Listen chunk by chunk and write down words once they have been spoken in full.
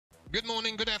Good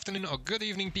morning, good afternoon, or good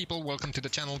evening, people. Welcome to the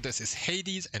channel. This is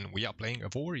Hades, and we are playing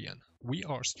Avorion. We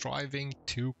are striving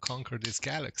to conquer this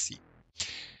galaxy.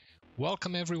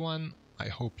 Welcome, everyone. I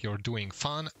hope you're doing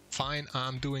fine.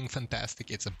 I'm doing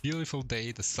fantastic. It's a beautiful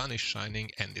day, the sun is shining,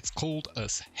 and it's cold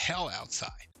as hell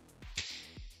outside.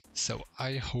 So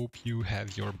I hope you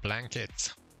have your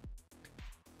blankets,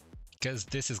 because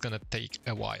this is gonna take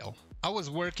a while. I was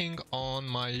working on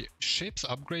my ships,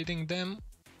 upgrading them.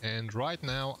 And right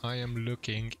now I am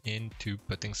looking into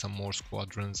putting some more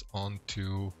squadrons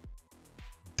onto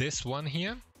this one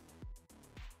here,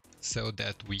 so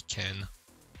that we can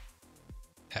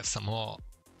have some more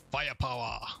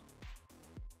firepower,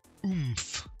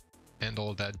 oomph, and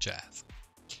all that jazz.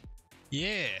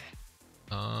 Yeah.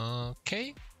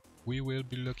 Okay. We will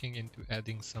be looking into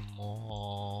adding some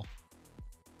more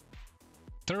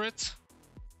turrets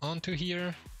onto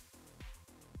here.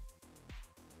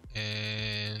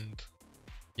 And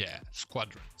yeah,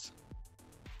 squadrons.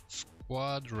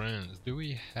 Do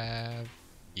we have...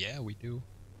 Yeah, we do.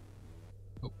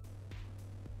 Oh.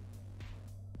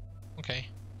 Okay,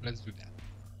 let's do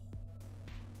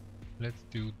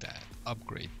that.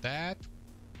 Upgrade that.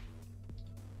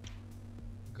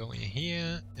 Go in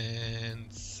here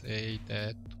and say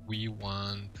that we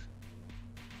want...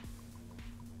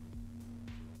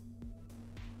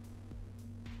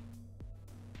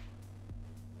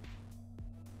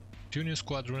 two new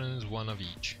squadrons, one of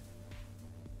each.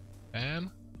 Bam.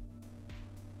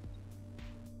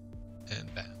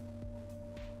 And bam.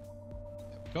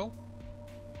 There we go.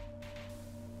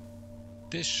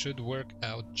 This should work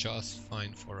out just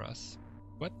fine for us.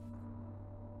 What?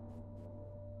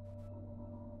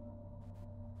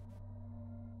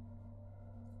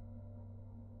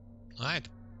 Alright.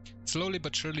 Slowly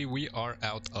but surely we are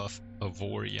out of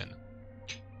Avorion.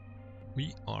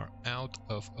 We are out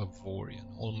of Avorion,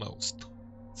 almost.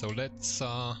 So let's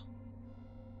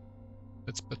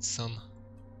put some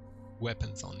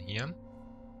weapons on here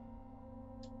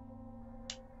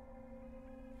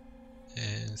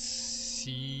and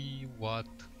see what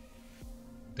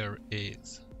there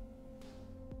is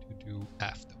to do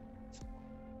afterwards.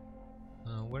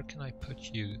 Where can I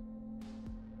put you?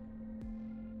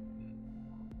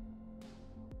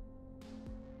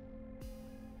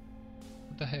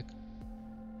 What the heck?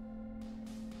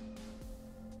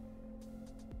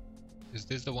 Is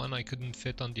this the one I couldn't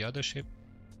fit on the other ship?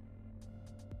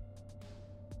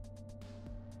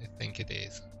 I think it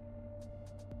is.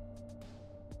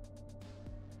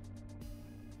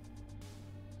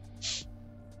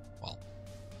 Well.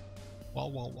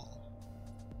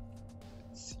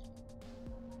 Let's see.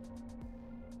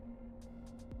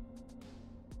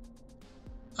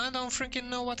 I don't freaking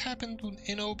know what happened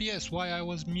in OBS, why I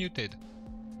was muted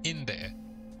in there.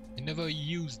 I never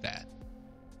used that.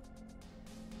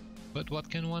 But what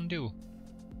can one do?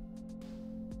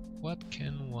 What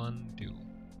can one do?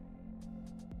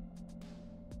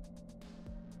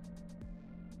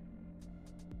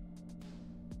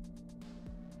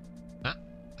 Ah,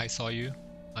 I saw you.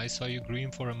 I saw you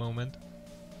green for a moment.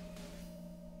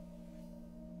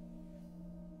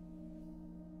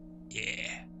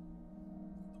 Yeah.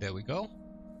 There we go.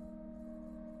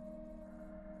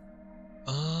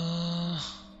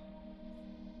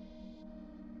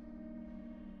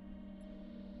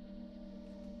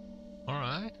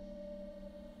 Alright.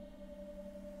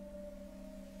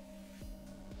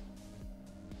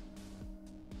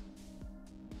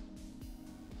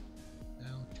 No,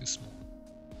 too small.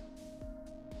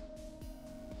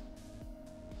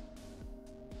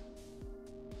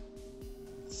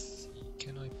 Let's see,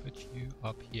 can I put you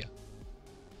up here?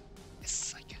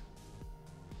 Yes, I can.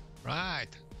 Right.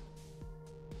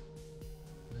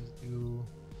 Let's do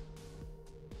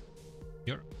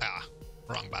your...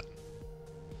 wrong button.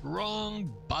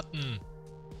 Wrong button.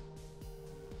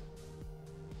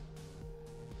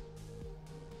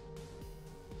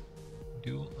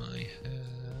 Do I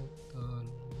have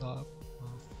the luck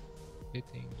of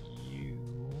hitting you?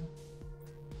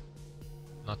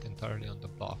 Not entirely on the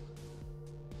block.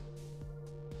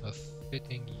 Of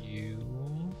fitting you.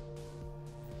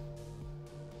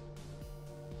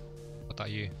 What are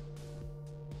you?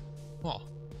 Oh,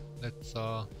 let's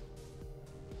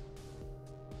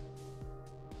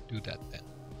do that then.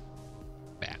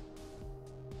 Bam.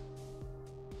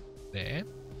 There.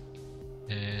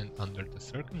 And under the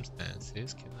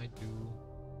circumstances, can I do...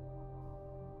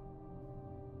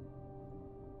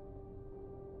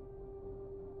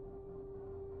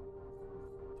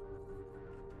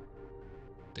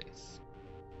 this?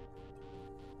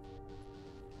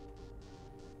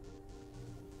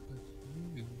 But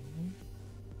you...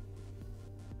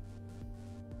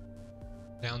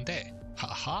 Down there.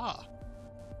 Haha!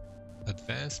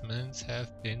 Advancements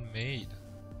have been made.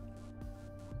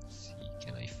 Let's see,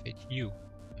 can I fit you?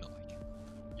 No, I can't.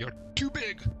 You're too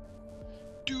big!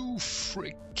 Too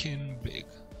freaking big.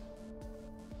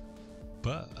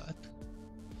 But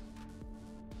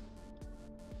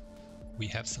we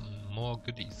have some more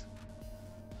goodies.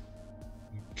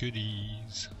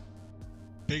 Goodies.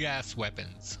 Big ass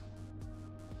weapons.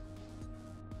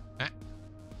 Ah.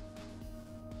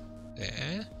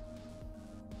 There.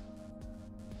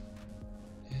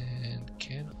 And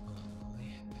can I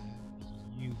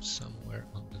have you somewhere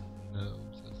on the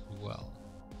nose as well?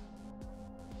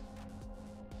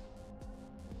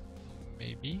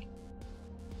 Maybe.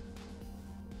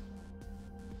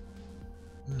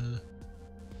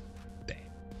 There.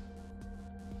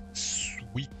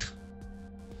 Sweet.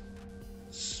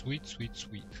 Sweet, sweet,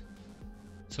 sweet.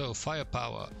 So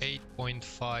firepower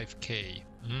 8.5k.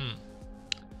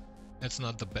 That's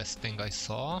not the best thing I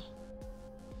saw.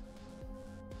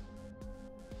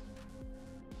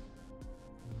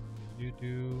 You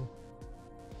do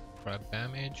crab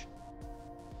damage.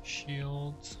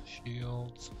 Shields,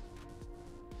 shields.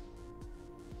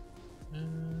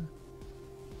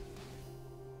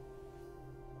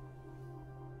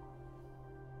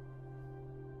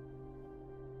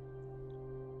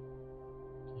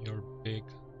 You're big.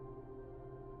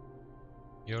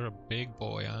 You're a big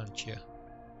boy, aren't you?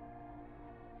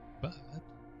 But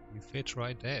you fit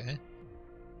right there.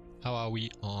 How are we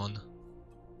on?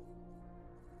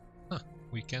 Huh,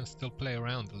 we can still play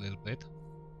around a little bit.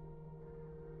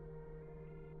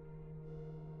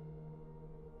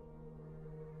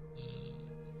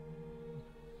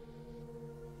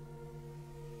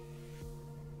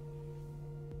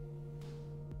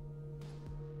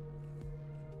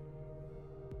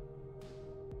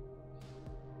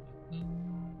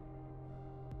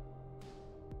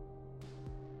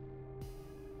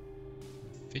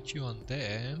 Fit you on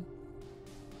there.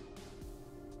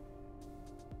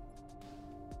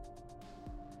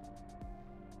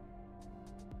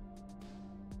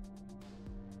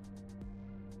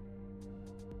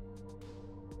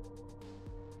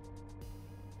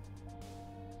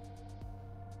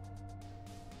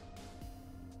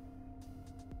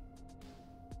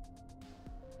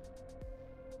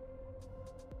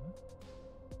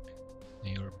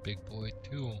 You're a big boy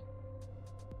too.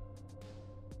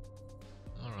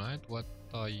 Alright, what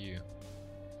are you?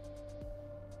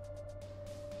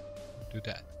 Do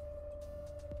that.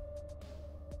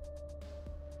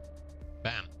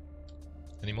 Bam!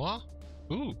 Any more?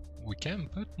 Ooh, we can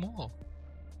put more.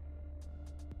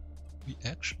 We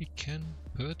actually can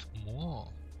put more.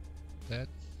 That's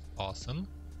awesome.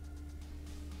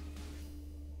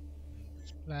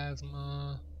 It's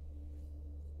plasma.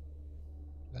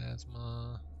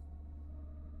 Plasma.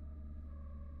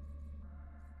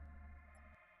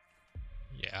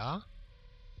 Yeah.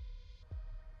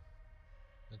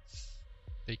 Let's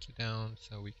take you down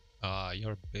so we.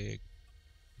 You're big.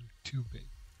 You're too big.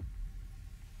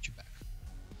 Put you back.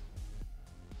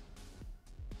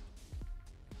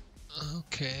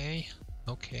 Okay.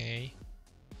 Okay.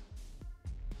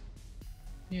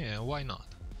 Yeah, why not?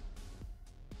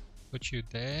 Put you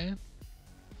there.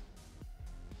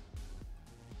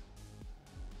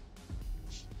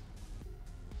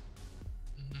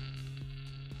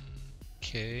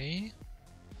 Okay.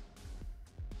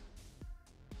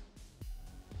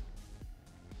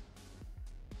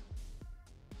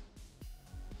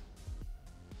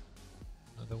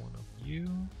 Another one of you.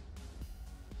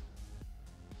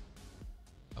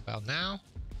 About now?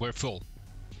 We're full.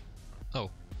 Oh,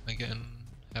 I can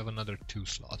have another 2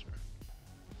 slaughter.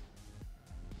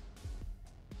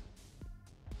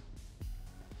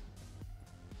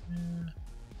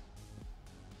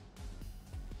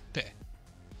 There.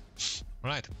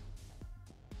 Right.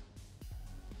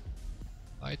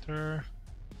 Fighter.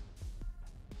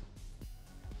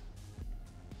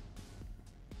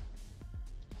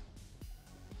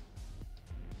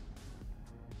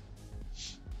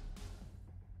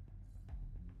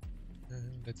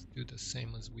 And let's do the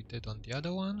same as we did on the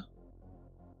other one.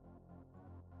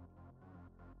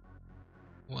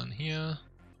 One here.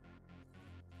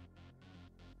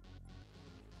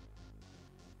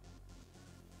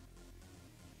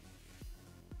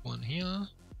 One here.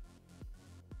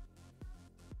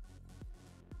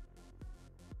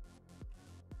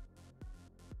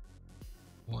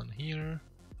 One here.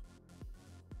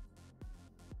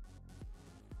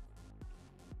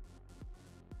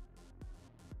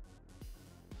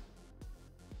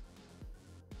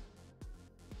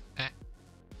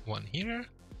 One here.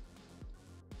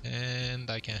 And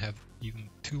I can have even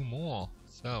 2 more.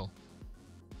 So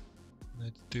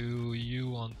Let's do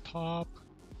you on top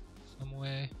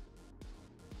somewhere.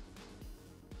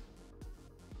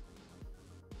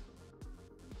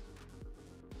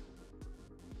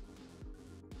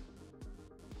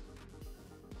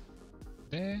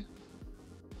 There.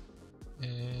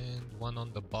 And one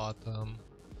on the bottom.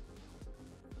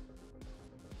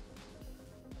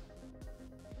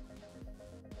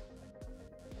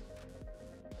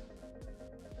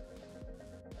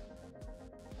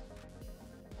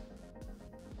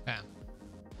 Bam.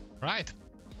 Right.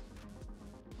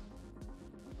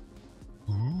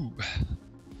 Ooh.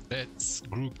 Let's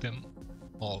group them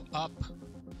all up.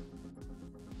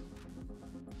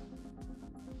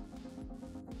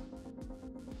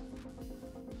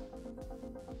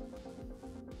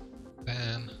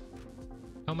 Bam.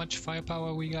 How much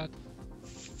firepower we got?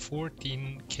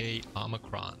 14k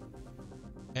Omicron.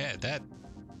 Yeah, that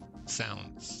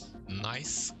sounds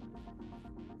nice.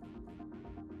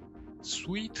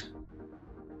 Sweet.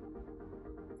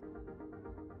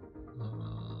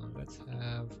 Let's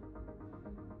have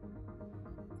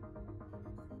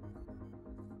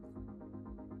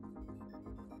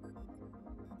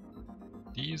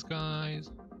these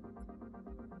guys.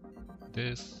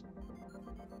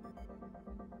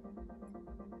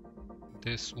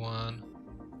 This one,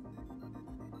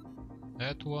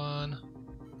 that one,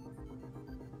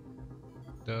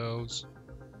 those,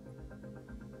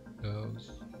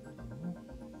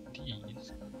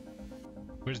 these.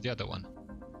 Where's the other one?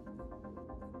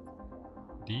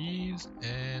 These,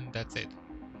 and that's it.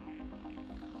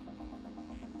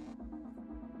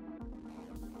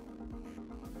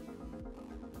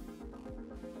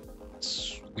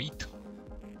 Sweet.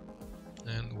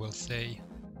 And we'll say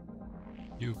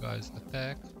you guys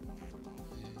attack,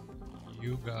 and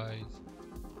you guys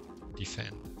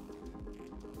defend.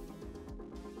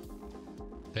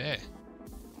 There.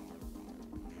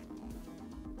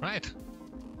 Right.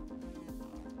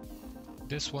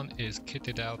 This one is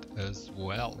kitted out as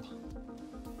well.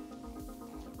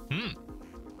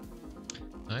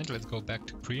 Right, let's go back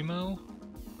to Primo,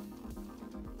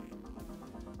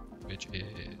 which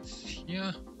is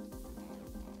here,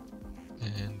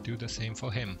 and do the same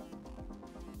for him.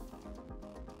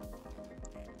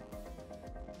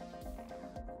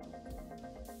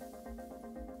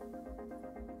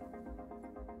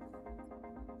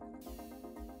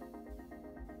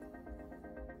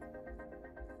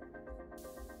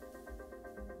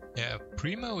 Yeah,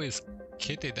 Primo is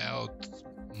kitted out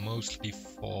mostly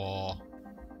for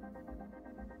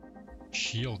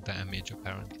shield damage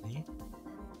apparently.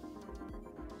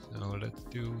 So let's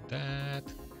do that,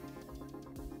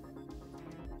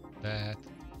 and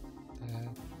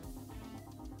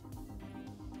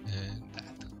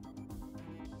that.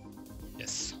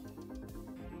 Yes.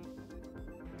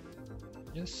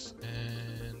 Yes,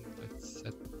 and let's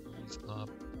set these up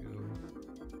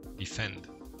to defend.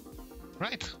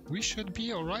 Right, we should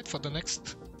be alright for the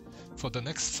next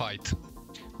fight.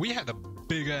 We had a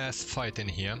big ass fight in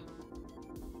here.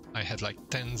 I had like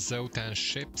 10 Xotan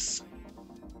ships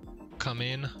come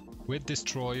in with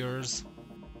destroyers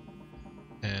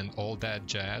and all that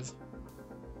jazz.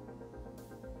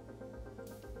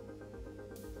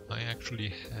 I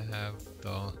actually have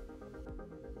the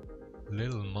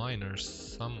little miner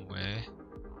somewhere.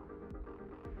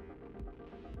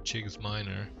 Chig's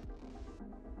miner.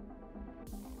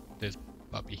 This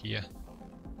puppy here.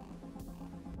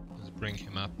 Let's bring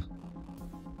him up.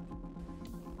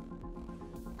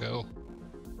 Go.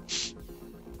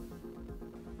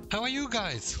 How are you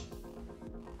guys?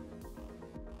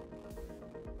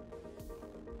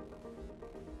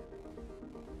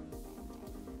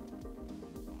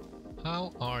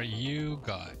 How are you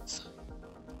guys?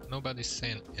 Nobody's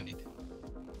saying anything.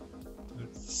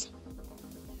 Let's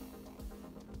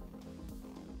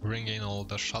bring in all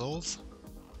the shuttles.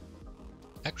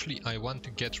 Actually, I want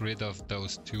to get rid of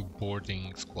those 2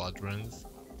 boarding squadrons.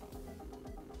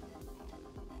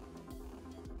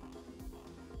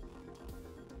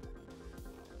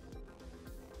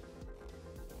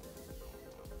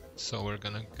 So we're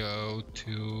gonna go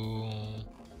to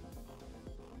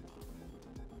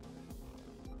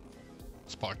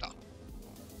Sparta.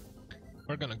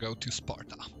 We're gonna go to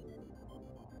Sparta.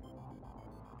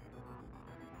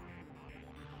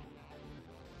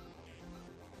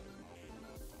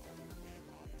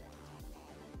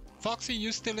 Foxy,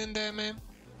 you still in there, man?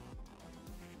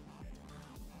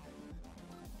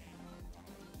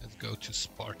 Let's go to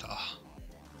Sparta.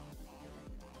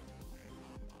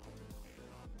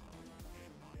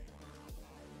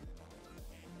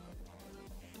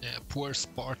 Yeah, poor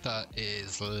Sparta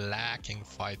is lacking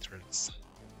fighters.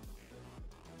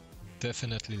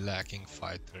 Definitely lacking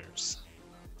fighters.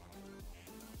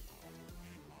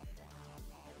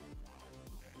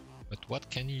 But what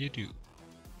can you do?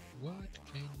 What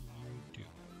can you do?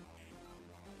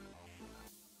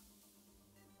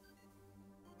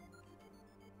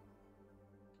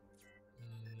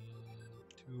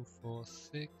 2, 4,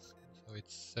 6. So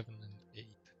it's 7 and 8.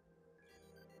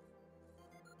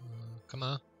 Come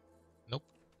on. Nope.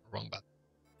 Wrong button.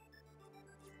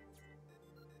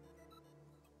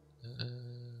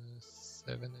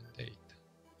 7 and 8.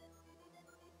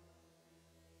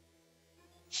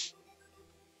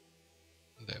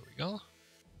 There we go.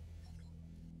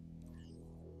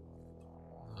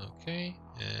 Okay,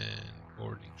 and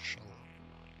boarding shuttle.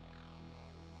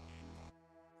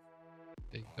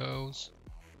 Take those.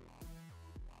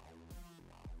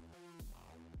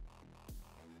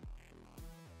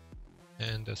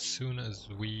 And as soon as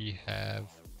we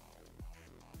have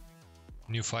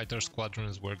new fighter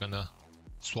squadrons, we're gonna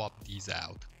swap these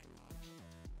out.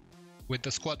 With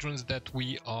the squadrons that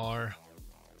we are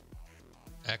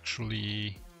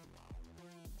actually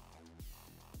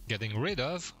getting rid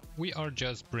of, we are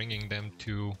just bringing them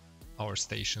to our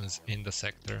stations in the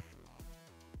sector.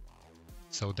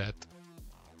 So that...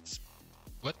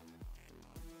 What?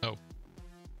 Oh.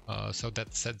 So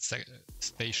that said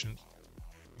station...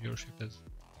 Your ship has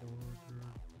ordered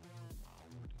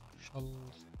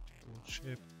shuttles to board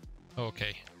ship.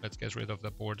 Okay, let's get rid of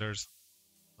the borders.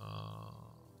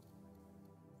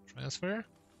 Transfer.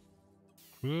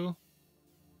 Crew.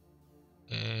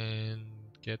 And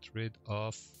get rid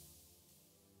of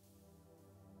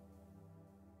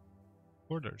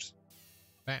borders.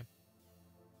 Bam.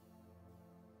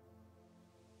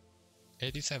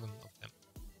 87 of them.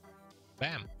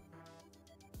 Bam.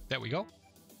 There we go.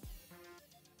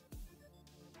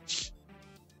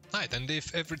 Right, and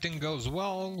if everything goes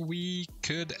well, we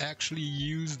could actually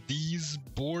use these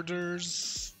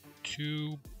borders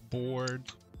to board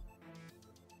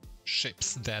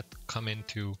ships that come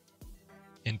into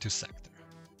sector.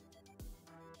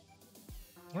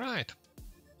 Right.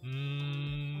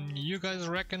 You guys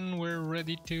reckon we're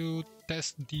ready to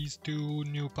test these two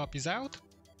new puppies out?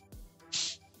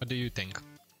 What do you think?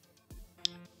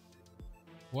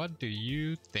 What do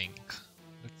you think?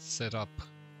 Let's set up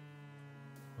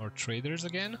our traders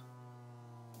again.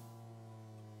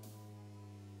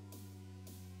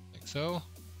 Like so.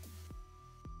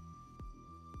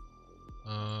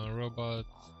 Robots,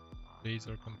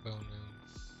 laser components,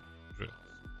 drills.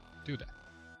 Do that.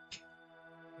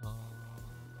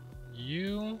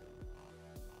 You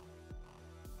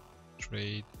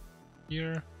trade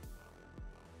here.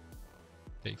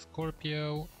 Take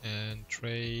Scorpio and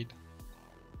trade.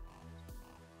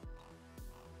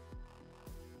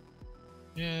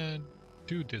 Yeah,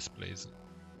 do displays.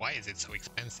 Why is it so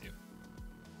expensive?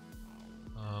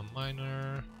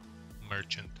 Miner,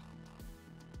 merchant.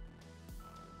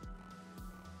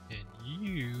 And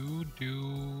you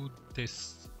do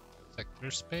this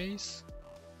sector space.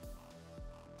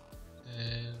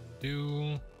 And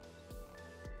do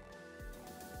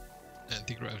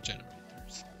anti-grav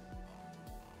generators.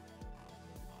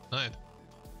 Right.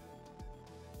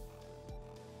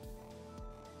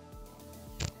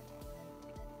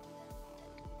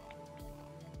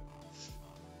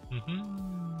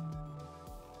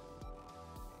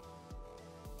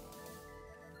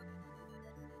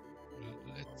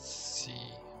 Let's see.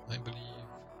 I believe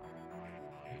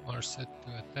you are set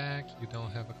to attack. You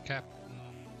don't have a captain.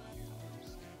 You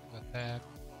set to attack.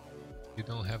 You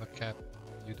don't have a captain.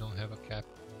 You don't have a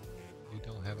captain. You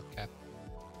don't have a captain.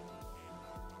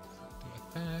 Set to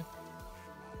attack.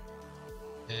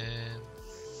 And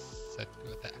set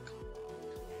to attack.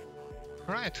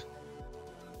 Alright.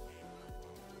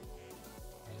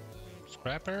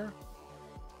 Scrapper.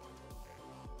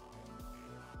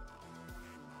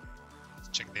 Let's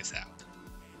check this out.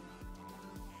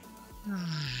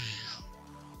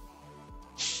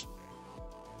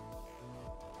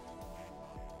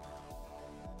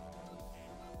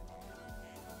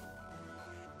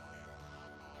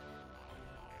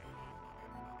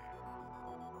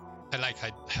 I like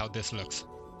how this looks.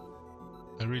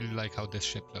 I really like how this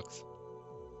ship looks.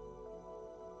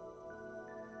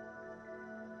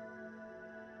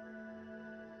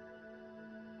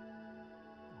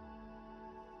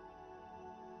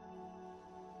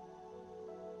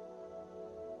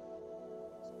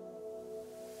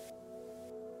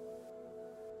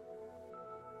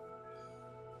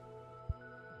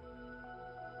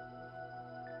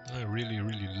 I really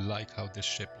like how this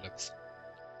ship looks.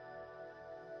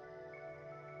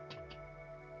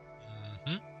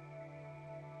 Yeah.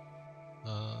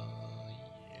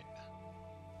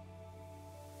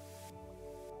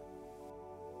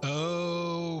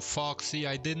 Oh, Foxy,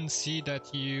 I didn't see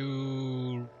that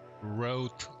you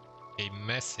wrote a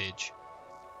message.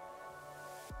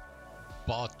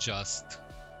 Bot just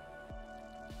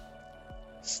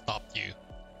stopped you.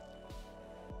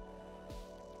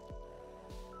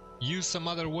 Use some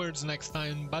other words next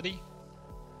time, buddy.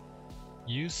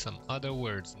 Use some other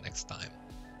words next time.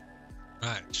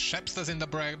 Alright, Shepsta's in the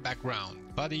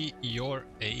background. Buddy, you're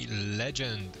a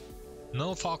legend.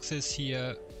 No foxes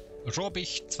here.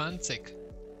 Robich 20.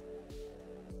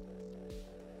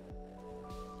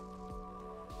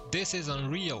 This is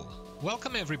unreal.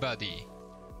 Welcome everybody.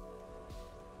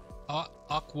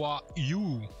 Aqua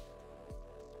U.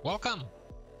 Welcome.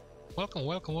 Welcome,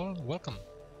 welcome, welcome.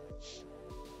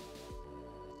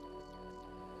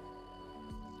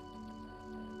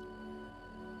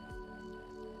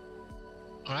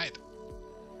 Alright.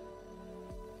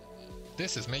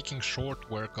 This is making short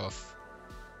work of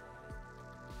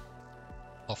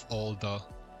all the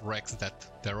wrecks that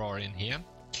there are in here.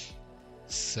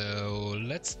 So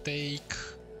let's take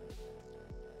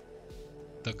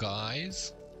the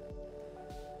guys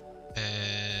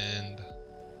and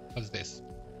what's this?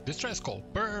 Distress call.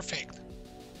 Perfect.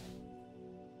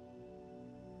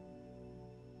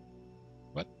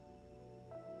 What?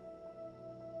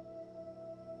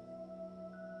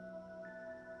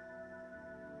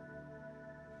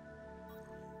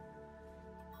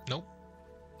 Nope.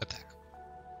 Attack.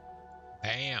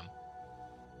 Bam.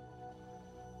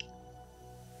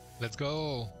 Let's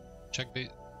go. Check the...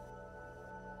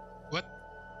 What?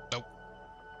 Nope.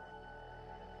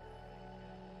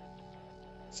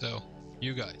 So,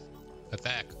 you guys,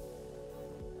 attack.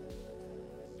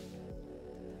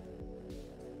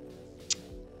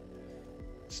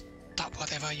 Stop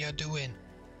whatever you're doing.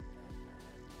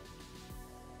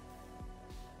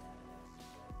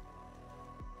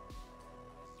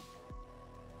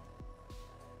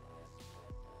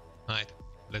 Alright,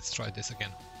 let's try this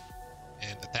again.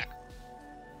 And attack.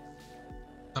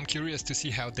 I'm curious to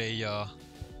see how they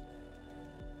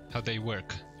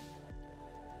work.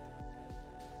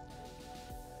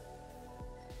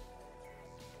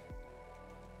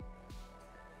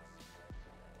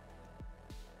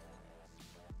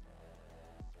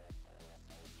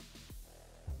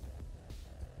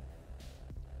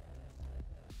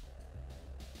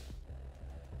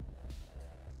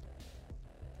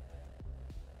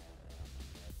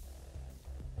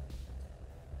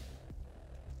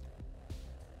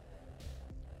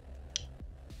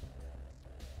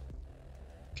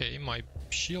 Okay, my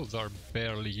shields are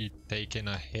barely taking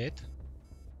a hit.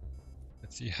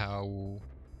 Let's see how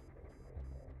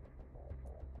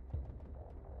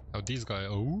these guys...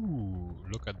 Oh,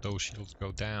 look at those shields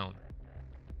go down.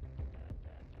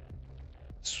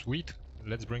 Sweet,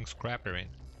 let's bring Scrapper in.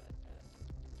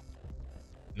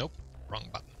 Nope, wrong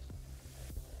button.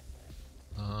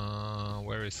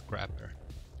 Where is Scrapper?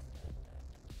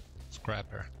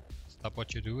 Scrapper, stop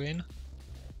what you're doing.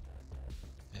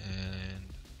 And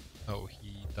oh,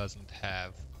 he doesn't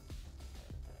have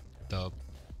the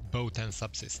Xotan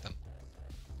subsystem.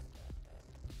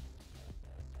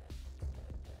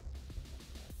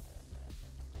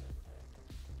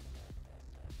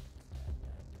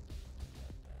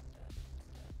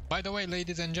 By the way,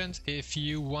 ladies and gents, if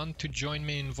you want to join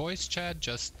me in voice chat,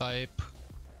 just type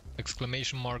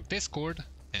 !Discord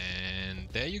and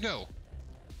there you go.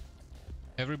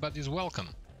 Everybody's welcome.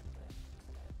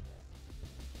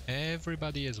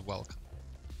 Everybody is welcome.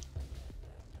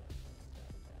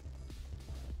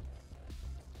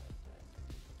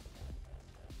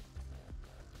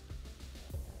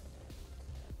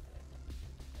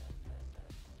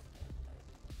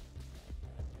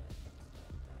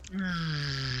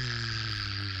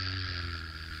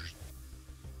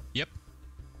 Yep.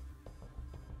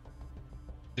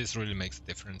 This really makes a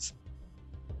difference.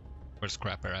 Where's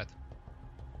Scrapper at?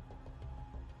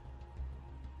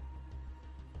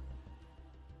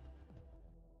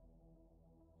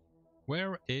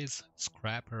 Where is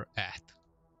Scrapper at?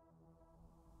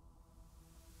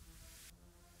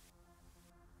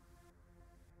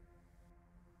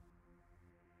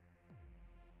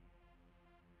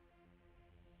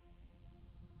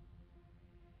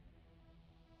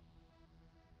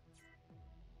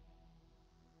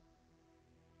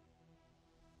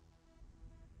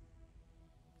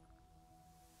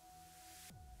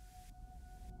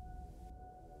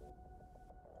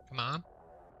 Come on.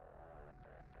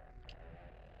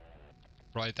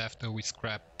 Right after we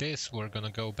scrap this, we're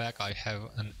gonna go back. I have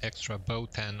an extra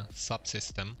Xotan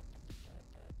subsystem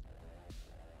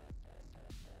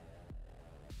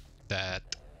that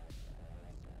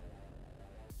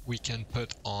we can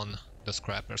put on the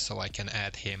Scrapper, so I can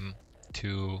add him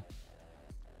to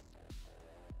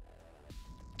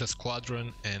the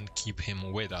squadron and keep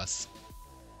him with us.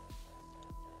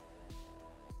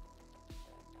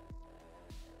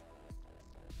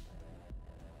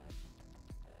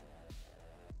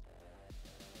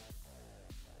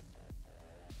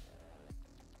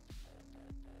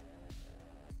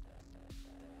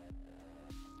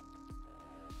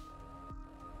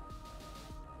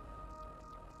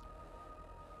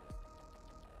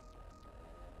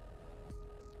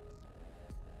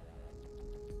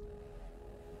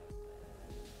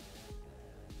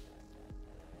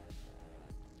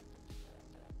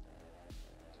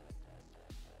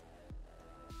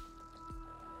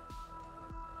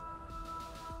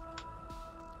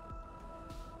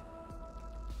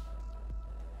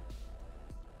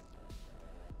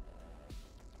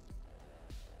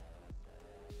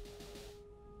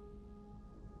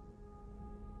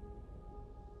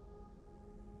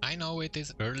 I know it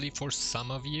is early for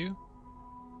some of you.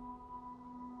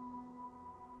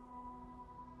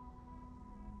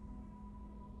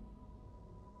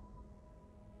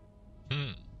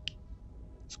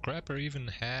 Scrapper even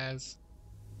has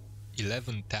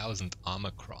 11,000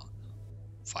 Omicron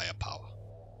firepower.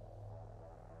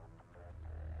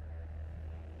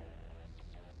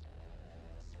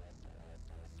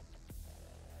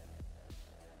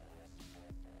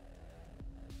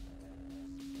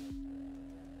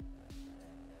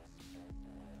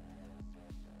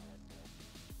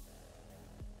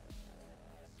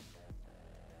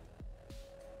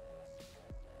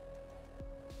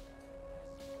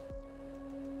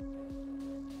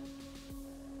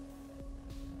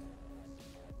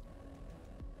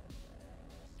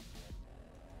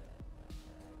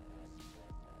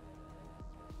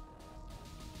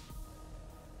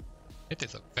 It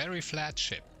is a very flat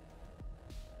ship.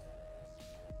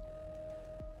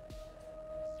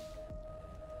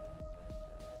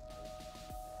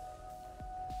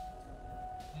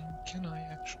 Can I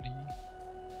actually...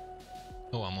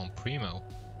 Oh, I'm on Primo.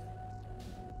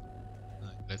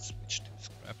 Let's switch to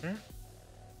Scrapper.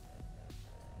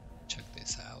 Check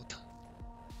this out.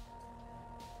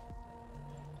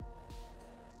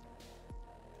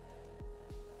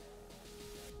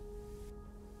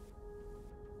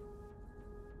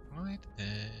 Right,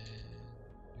 and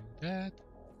do that.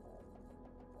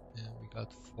 And we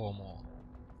got 4 more.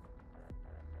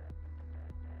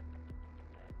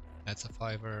 That's a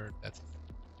 5er, that's a...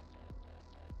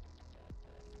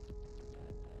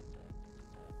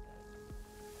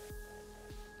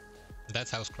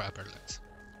 That's how Scrapper looks.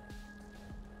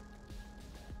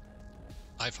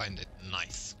 I find it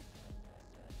nice.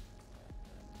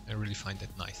 I really find it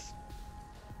nice.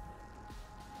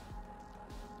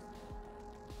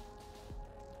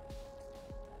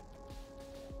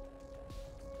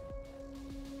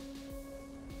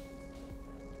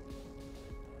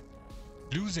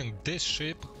 Losing this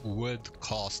ship would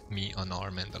cost me an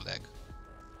arm and a leg.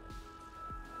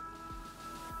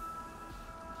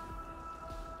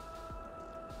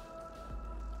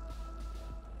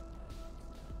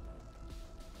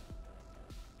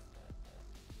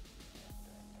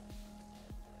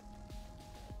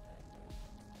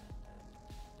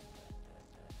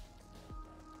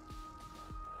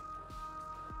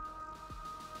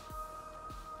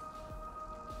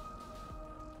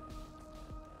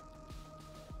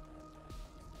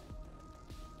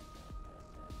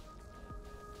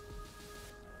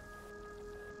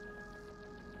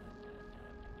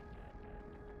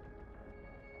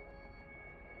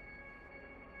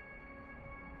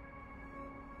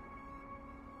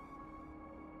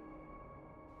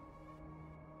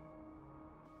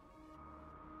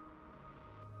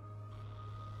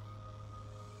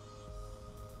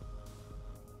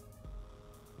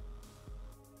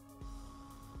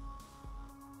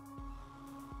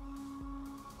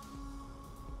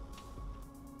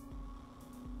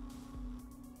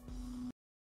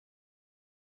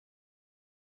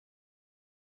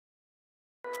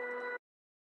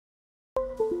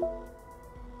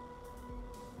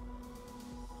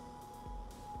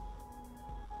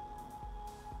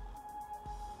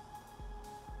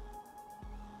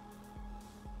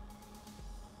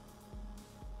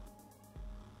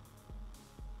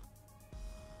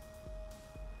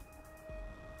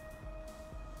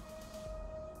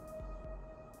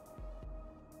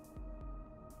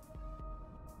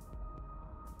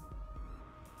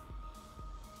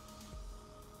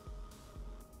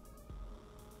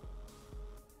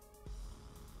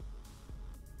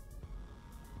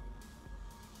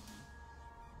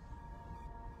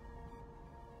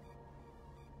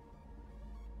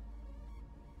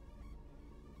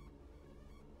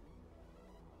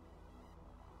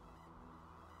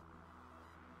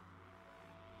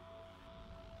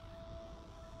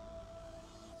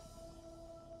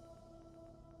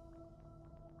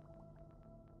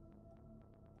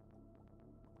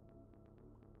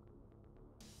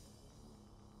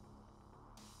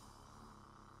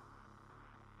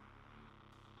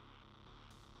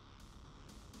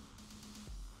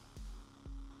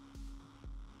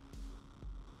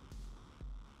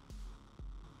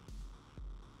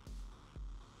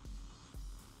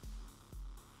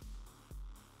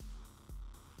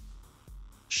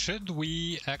 Should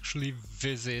we actually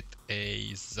visit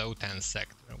a Xotan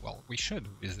sector? Well, we should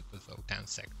visit the Xotan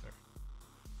sector,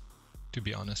 to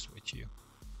be honest with you.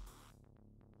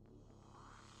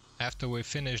 After we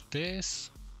finish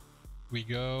this, we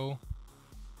go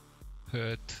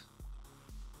put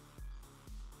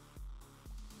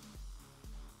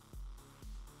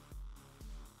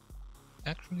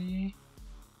actually,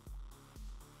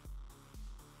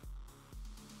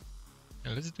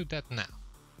 and let's do that now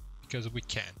because we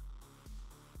can.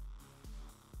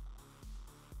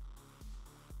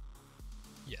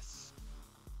 Yes,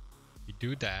 we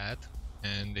do that,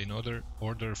 and in order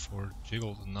for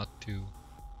Jiggle not to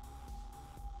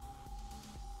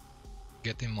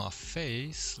get him off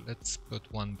face, let's put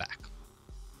one back.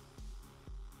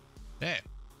 There.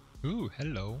 Ooh,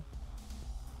 hello.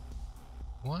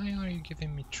 Why are you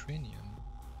giving me trinium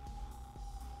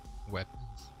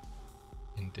weapons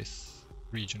in this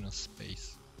region of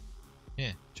space?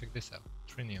 Yeah, check this out.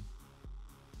 Trinium.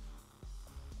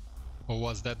 Or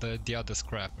was that the other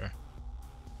scrapper?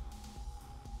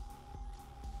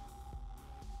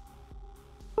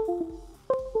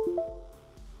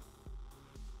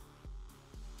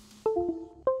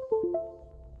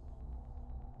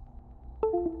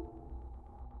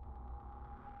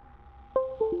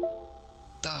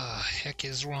 The heck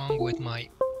is wrong with my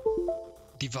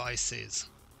devices?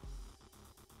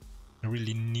 I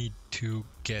really need to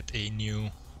get a new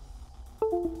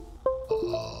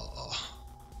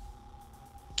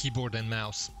keyboard and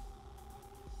mouse.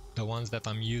 The ones that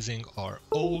I'm using are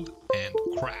old and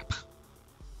crap.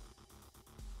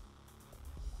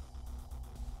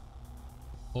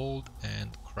 Old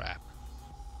and crap.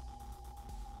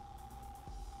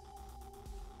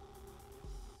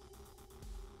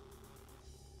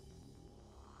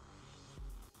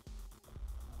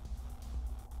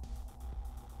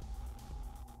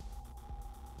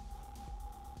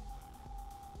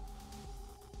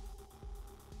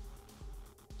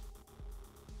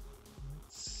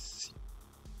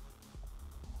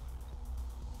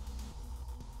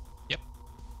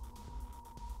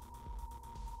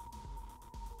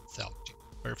 Salvaging.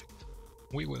 Perfect.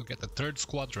 We will get a third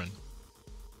squadron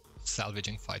of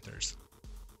salvaging fighters.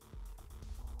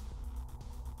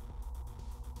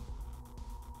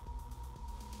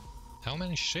 How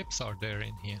many ships are there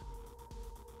in here?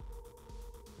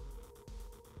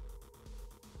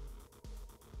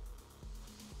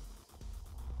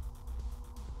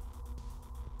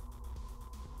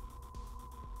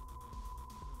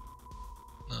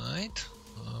 Right.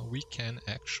 We can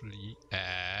actually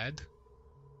add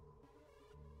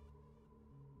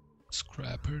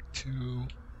Scrapper to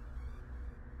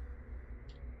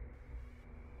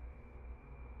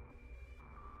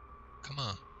come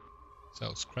on.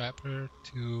 So Scrapper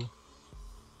to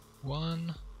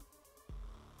 1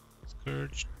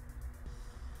 Scourge.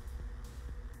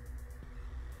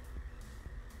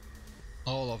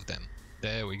 All of them.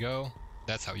 There we go.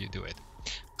 That's how you do it.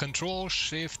 Control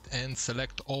Shift and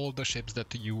select all the ships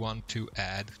that you want to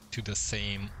add to the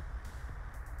same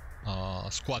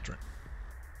squadron.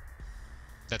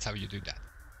 That's how you do that.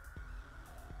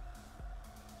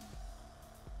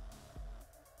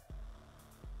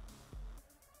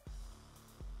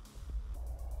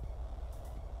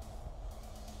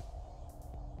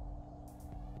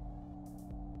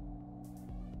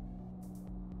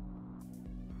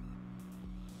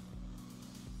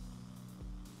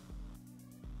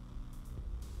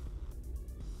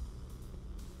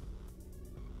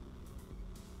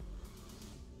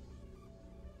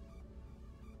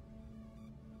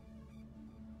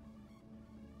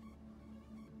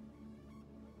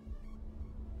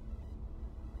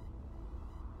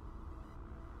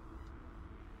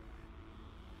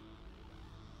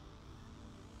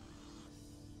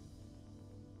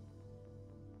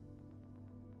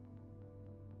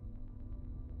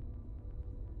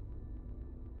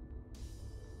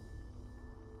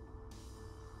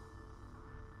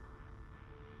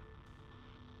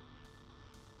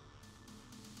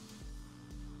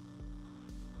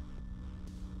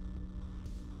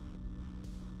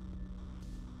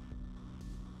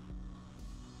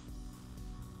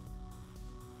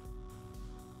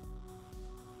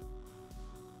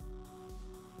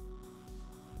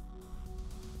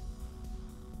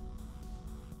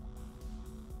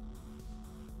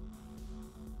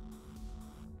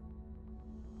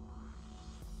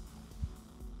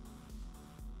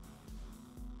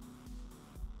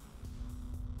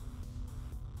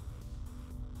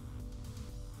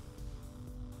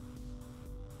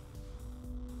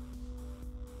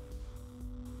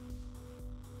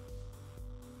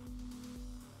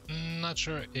 Not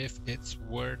sure if it's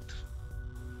worth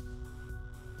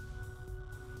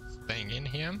staying in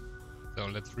here. So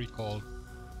let's recall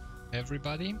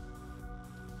everybody.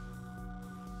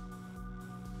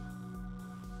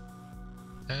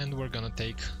 And we're gonna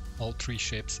take all 3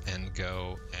 ships and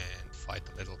go and fight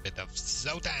a little bit of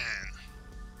Xotan.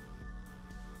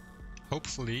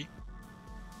 Hopefully,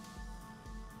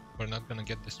 we're not gonna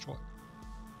get destroyed.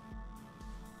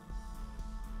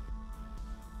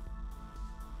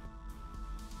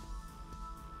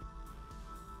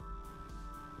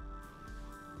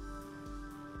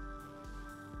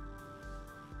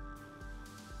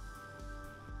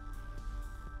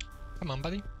 Come on,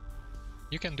 buddy.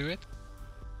 You can do it.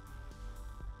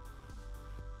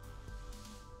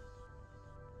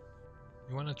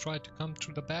 You wanna try to come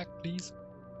through the back, please?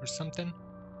 Or something?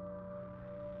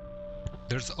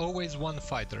 There's always one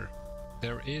fighter.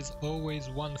 There is always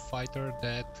one fighter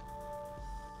that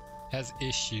has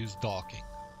issues docking.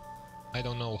 I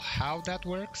don't know how that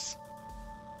works,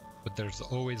 but there's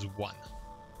always one.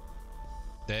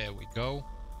 There we go.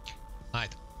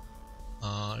 Right.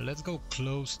 Let's go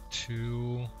close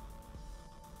to...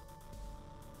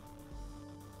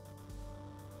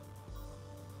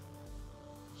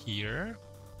 here.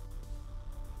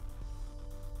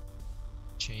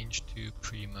 Change to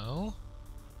Primo.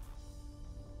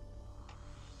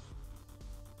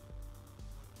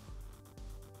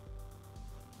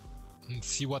 And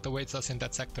see what awaits us in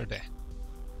that sector there.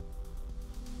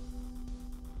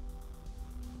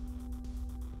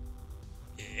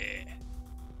 Yeah.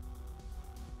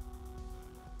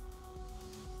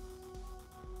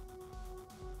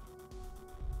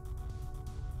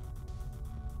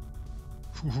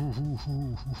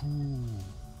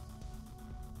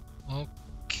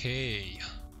 Okay.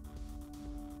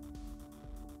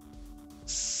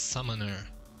 Summoner.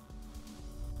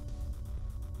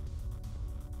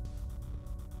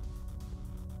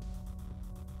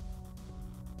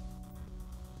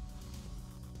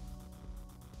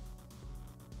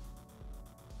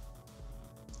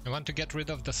 I want to get rid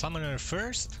of the summoner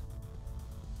first.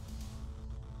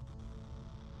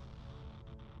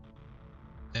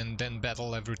 And then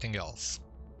battle everything else.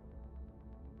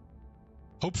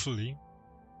 Hopefully,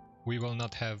 we will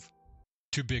not have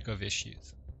too big of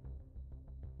issues.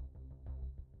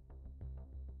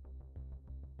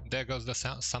 There goes the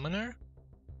summoner.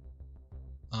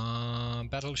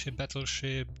 Battleship,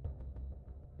 battleship.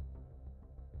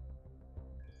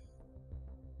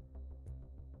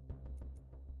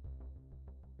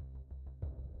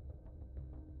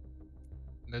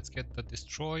 Let's get the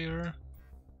destroyer.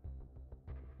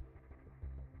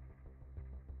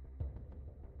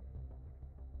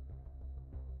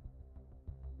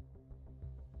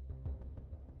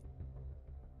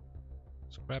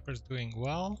 Scrapper's doing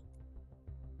well.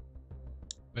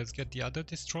 Let's get the other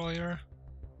destroyer.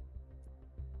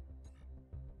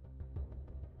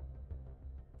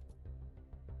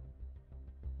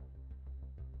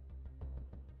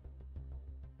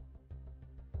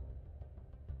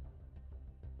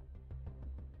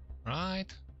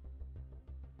 Right.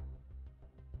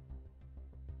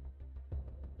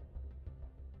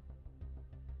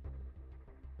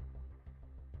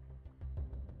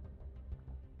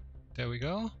 There we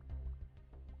go.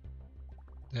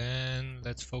 Then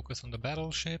let's focus on the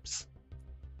battleships.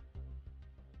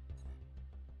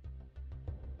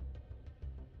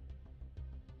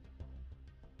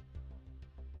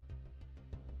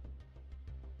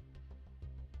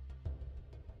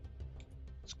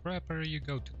 Scrapper, you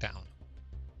go to town.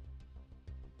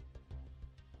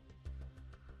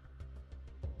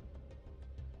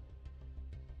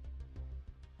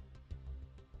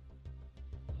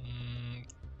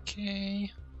 Okay.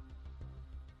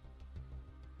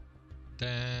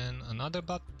 Then another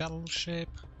battleship.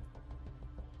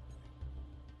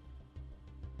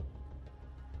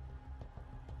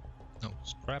 No,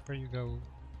 Scrapper, you go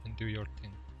and do your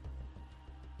thing.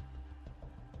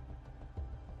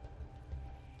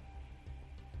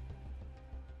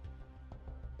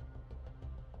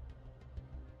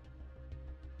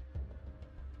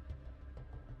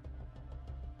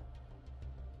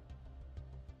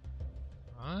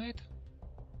 Right.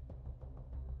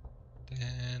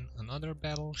 Then another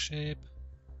battleship.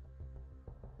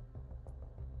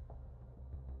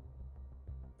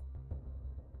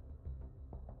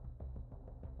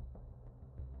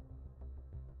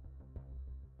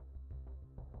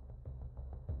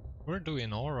 We're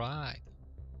doing alright.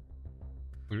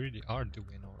 We really are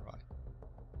doing alright.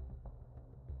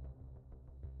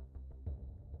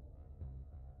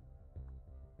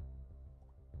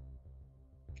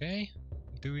 Okay,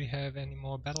 do we have any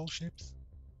more battleships?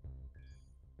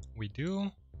 We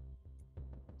do.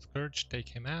 Scourge, take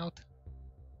him out.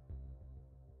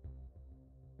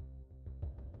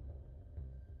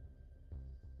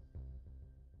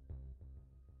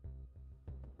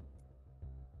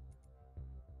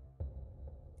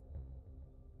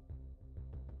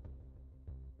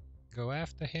 Go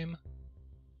after him.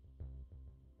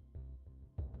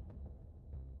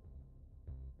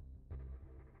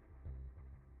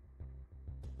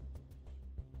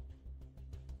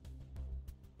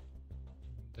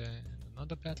 Then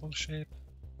another battleship.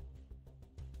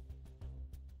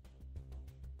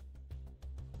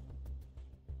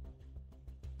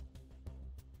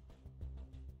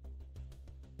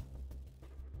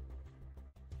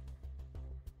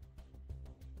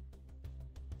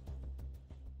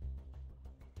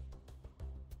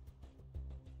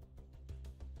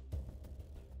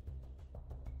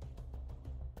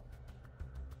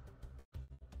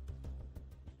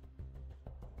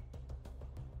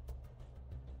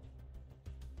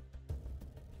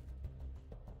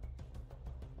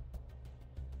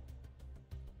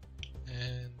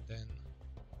 And then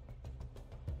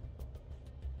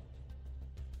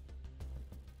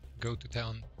go to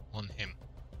town on him.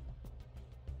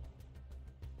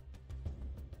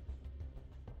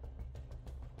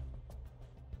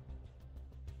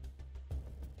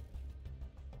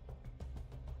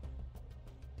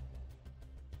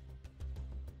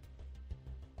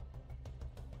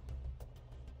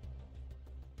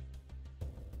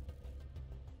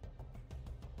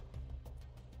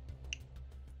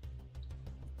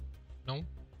 No?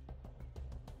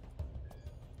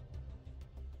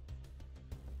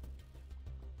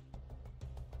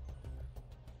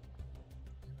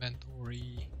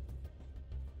 Inventory.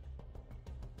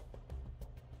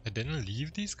 I didn't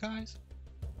leave these guys?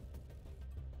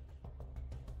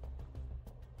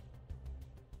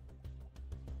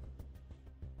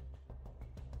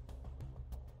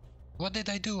 What did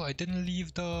I do? I didn't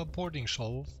leave the boarding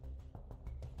shelf.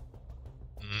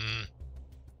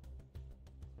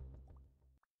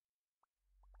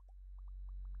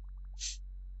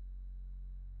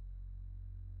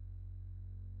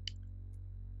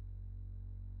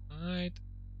 Right.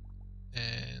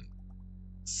 And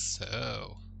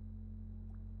so.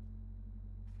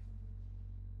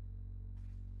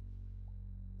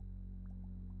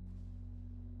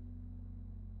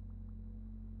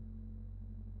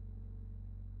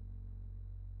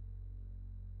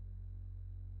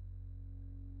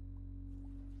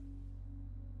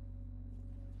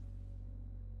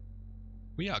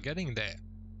 We are getting there.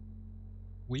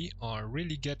 We are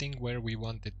really getting where we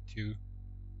wanted to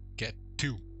get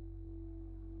to.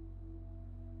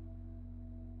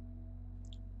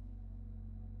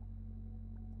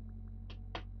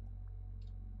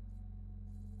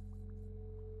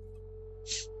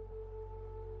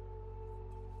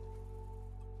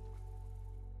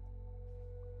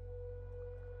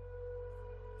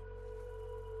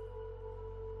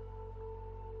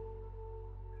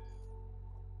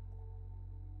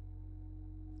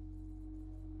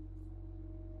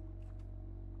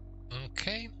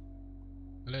 Okay,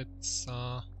 let's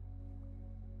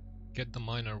get the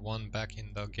minor one back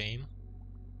in the game.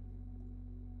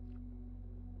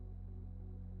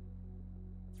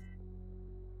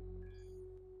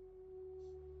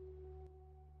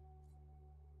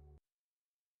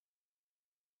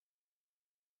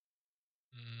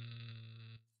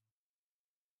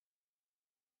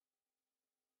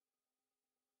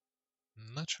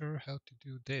 Not sure how to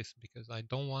do this because I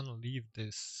don't want to leave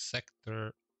this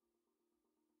sector.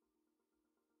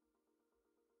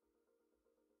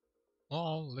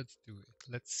 Well, let's do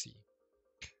it. Let's see.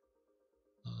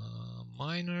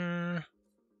 Miner,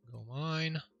 go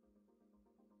mine.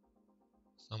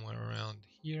 Somewhere around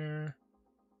here.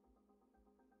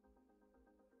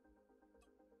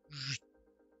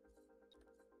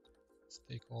 Let's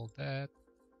take all that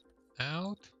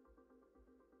out.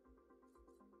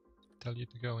 Tell you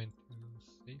to go into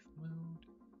safe mode.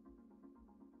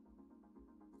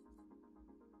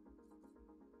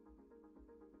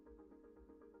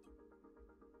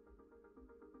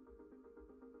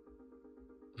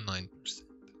 %.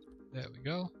 There we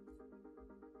go.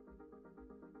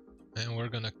 And we're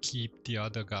gonna keep the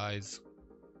other guys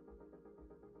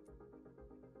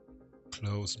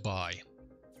close by.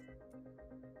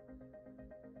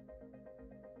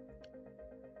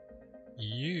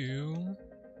 You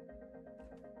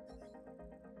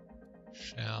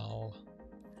shall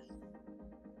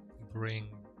bring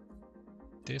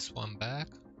this one back.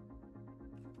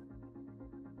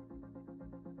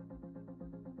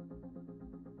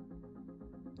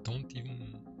 Don't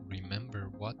even remember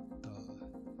what the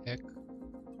heck.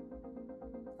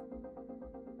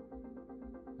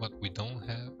 What we don't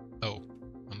have. Oh,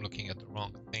 I'm looking at the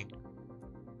wrong thing.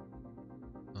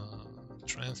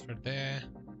 Transfer there.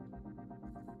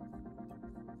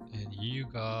 And you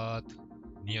got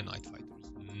Neonite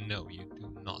fighters. No, you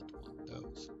do not want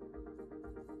those.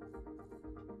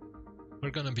 We're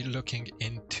gonna be looking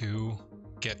into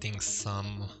getting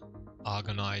some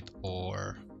Argonite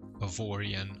or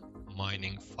Avorion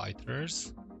mining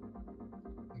fighters.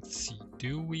 Let's see,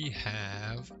 do we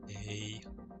have a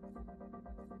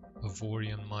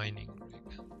Avorion mining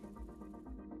rig?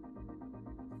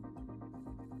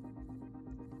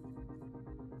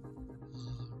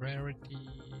 Rarity,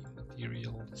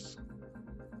 materials,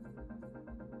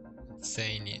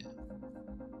 Insania.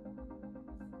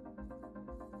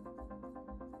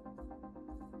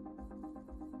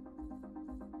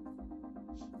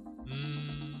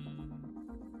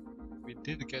 We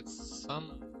did get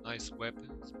some nice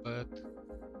weapons, but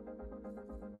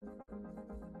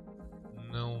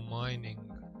no mining.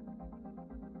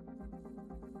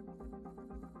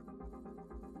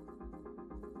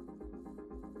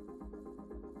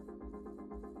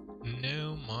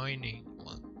 No mining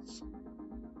ones.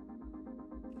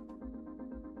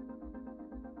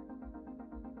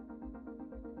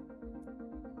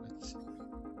 Let's see.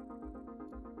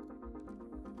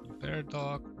 Repair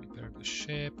dock, repair the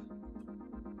ship.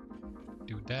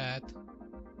 Do that.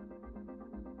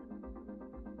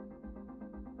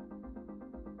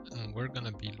 And we're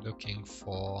gonna be looking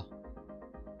for,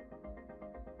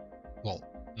 well,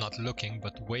 not looking,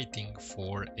 but waiting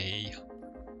for a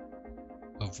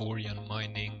Avorion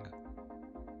mining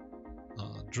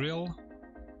drill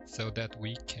so that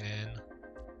we can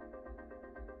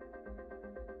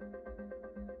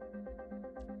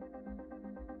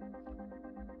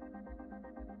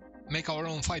make our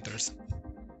own fighters.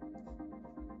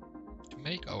 To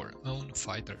make our own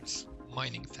fighters,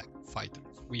 mining fighters.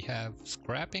 We have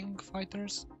scrapping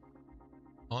fighters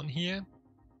on here.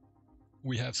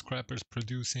 We have scrappers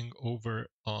producing over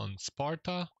on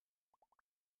Sparta.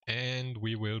 And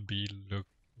we will be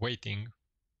waiting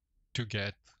to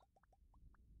get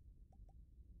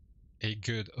a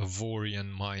good Avorion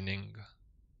mining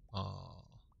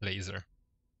laser.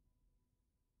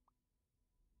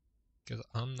 Because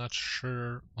I'm not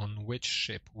sure on which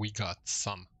ship we got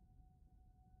some.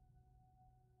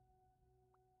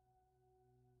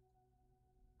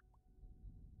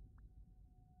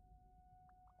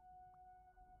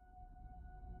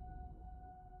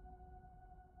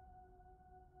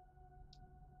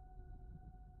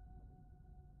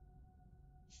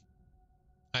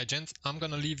 Hi gents, I'm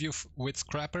gonna leave you with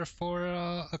Scrapper for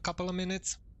a couple of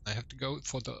minutes. I have to go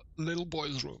for the little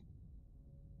boy's room.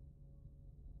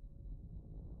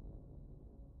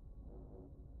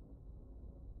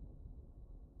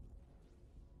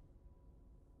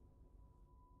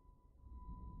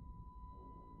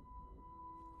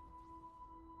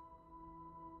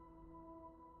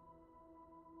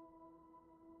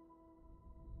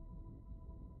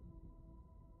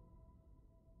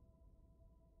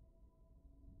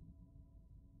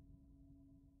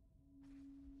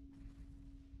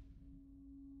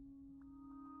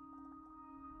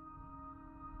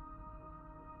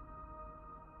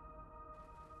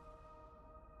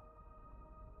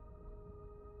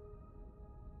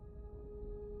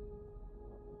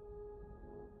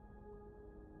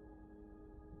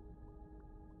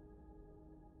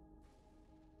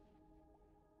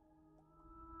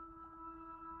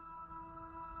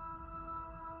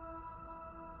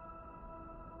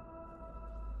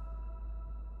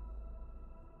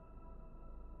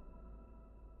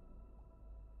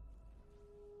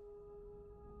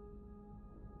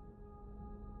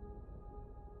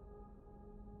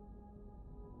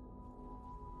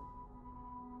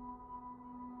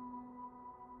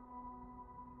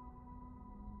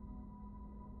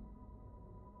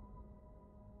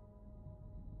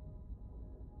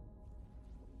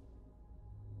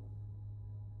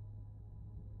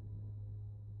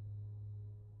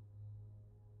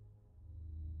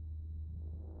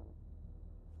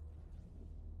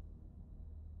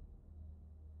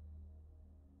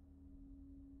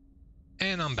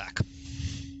 And I'm back.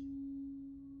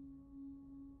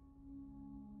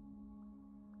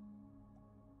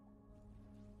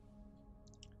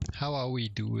 How are we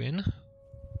doing?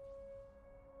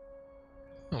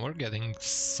 Oh, we're getting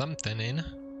something in.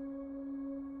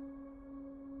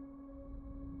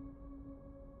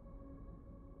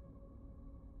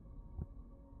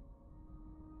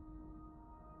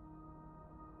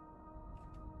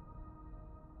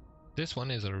 This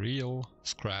one is a real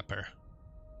scrapper.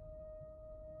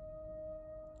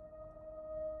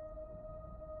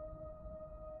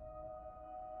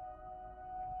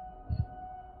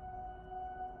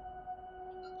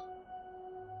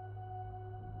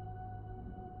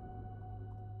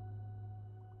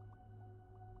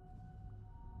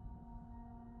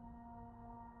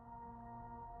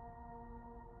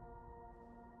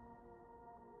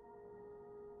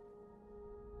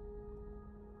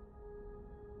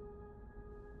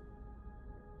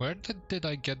 Where did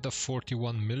I get the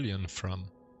 41 million from?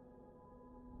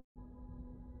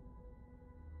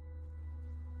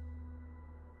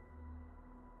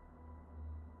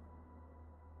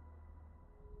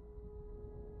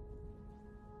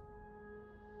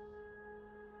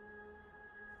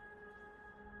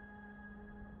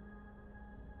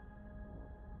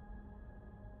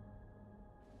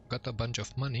 Got a bunch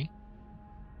of money.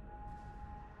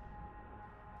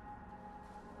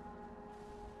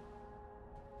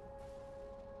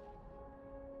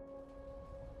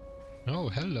 Oh,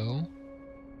 hello.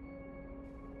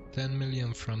 10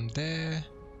 million from there.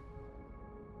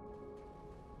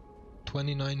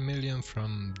 29 million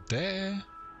from there.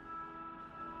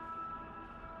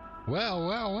 Well,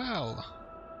 well, well.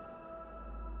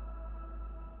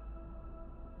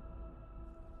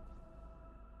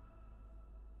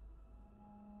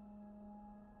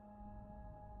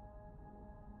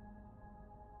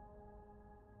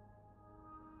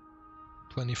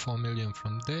 $24 million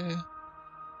from there.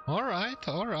 Alright,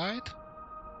 alright.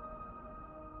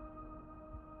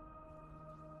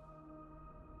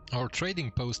 Our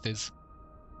trading post is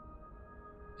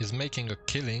making a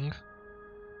killing.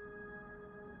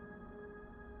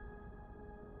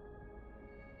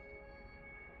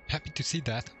 Happy to see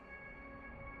that.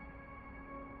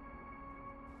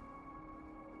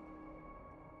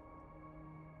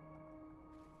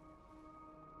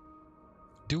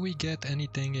 Do we get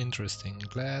anything interesting?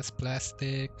 Glass,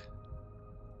 plastic,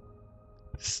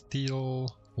 steel,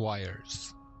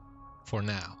 wires. For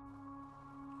now.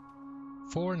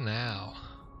 For now.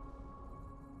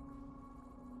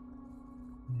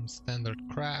 Standard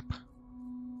crap.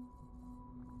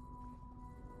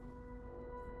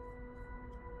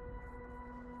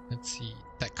 Let's see.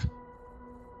 Tech.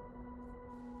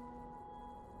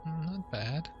 Not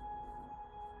bad.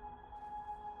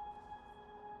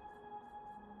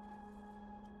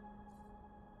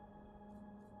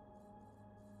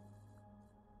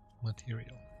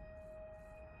 Material.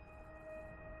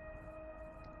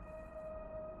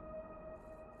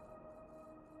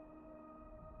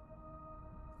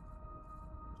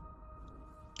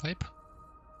 Type.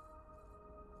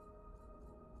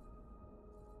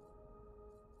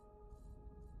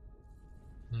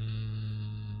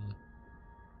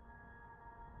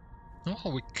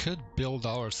 Oh, we could build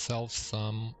ourselves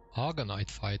some Argonite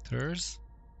fighters.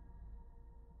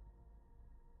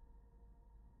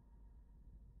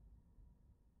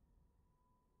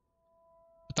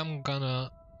 But I'm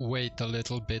gonna wait a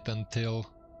little bit until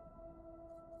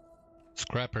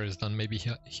Scrapper is done. Maybe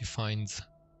he finds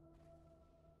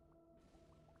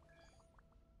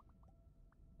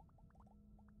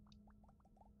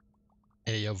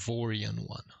a Avorion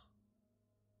one.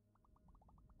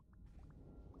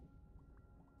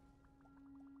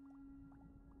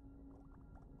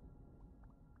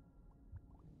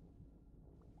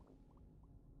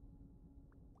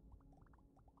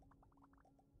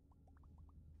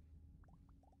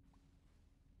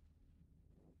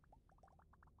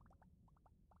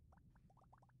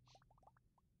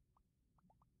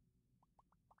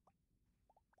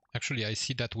 Actually, I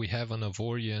see that we have an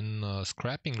Avorion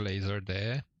scrapping laser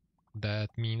there. That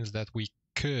means that we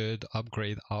could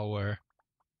upgrade our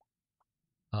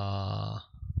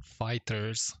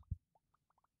fighters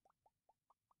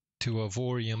to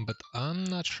Avorion, but I'm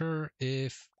not sure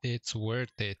if it's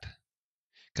worth it.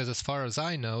 Because as far as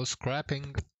I know,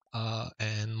 scrapping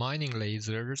and mining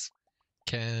lasers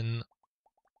can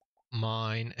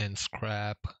mine and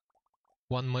scrap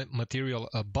one material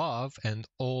above and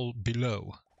all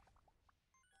below.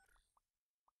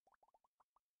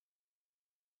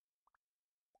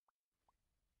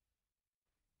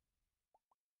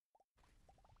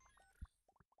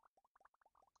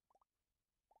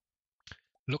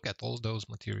 Look at all those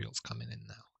materials coming in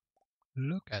now.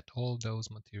 Look at all those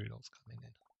materials coming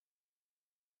in.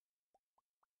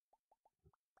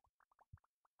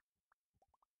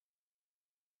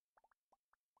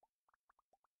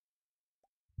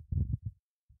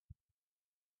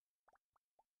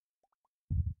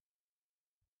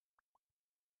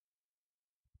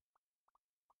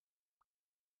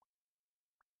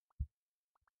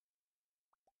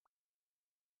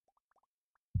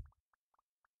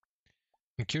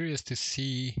 I'm curious to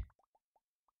see.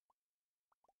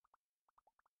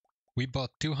 We bought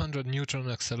 200 neutron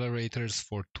accelerators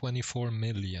for 24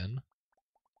 million.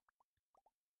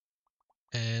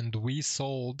 And we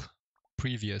sold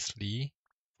previously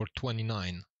for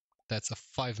 29. That's a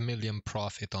 5 million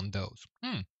profit on those.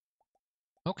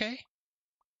 Okay.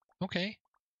 Okay.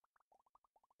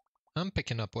 I'm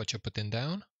picking up what you're putting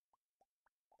down.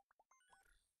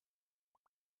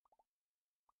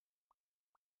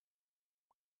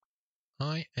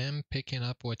 I am picking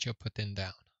up what you're putting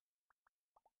down.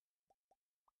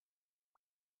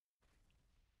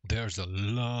 There's a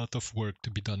lot of work to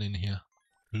be done in here.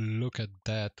 Look at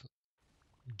that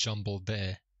jumble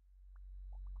there.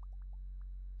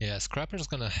 Yeah, Scrapper's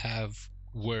gonna have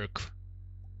work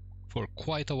for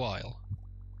quite a while.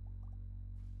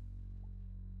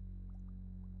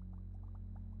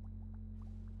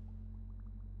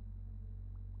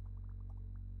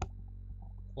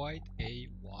 Quite a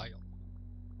while.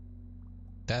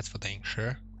 That's for dang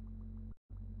sure.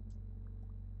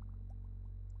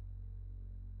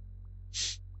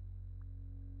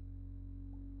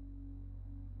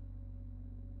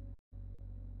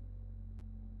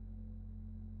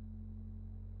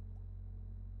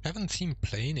 Haven't seen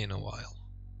Plane in a while.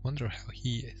 Wonder how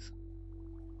he is.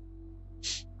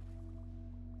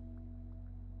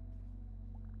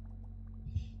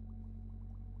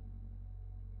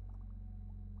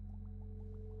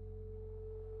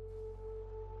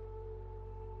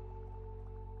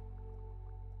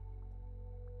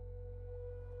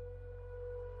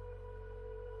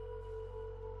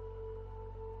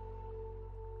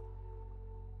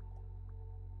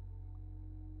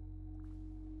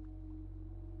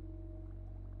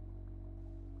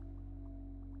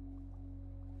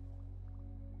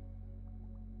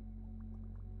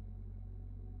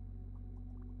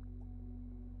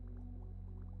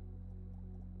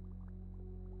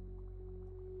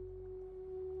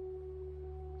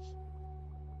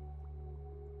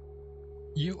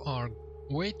 You are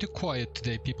way too quiet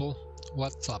today, people.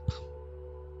 What's up?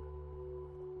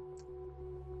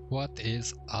 What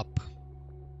is up?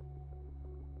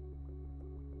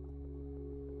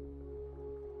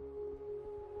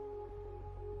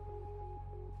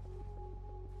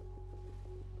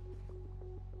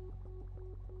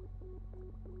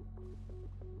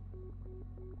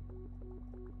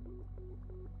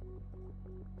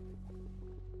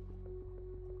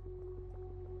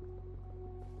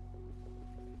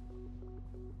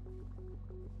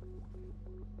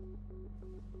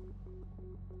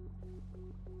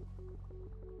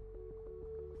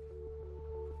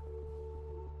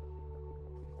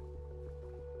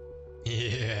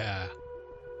 Yeah.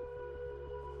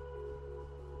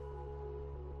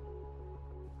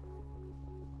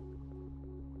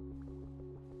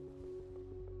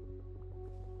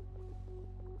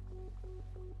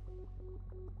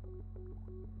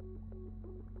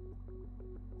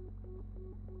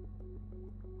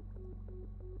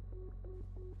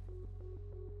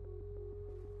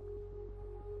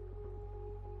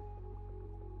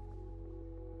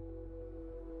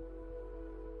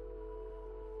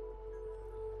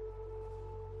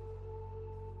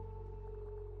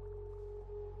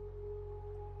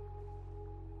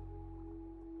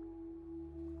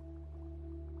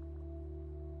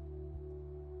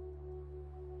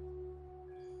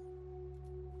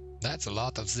 That's a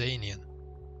lot of Xanian.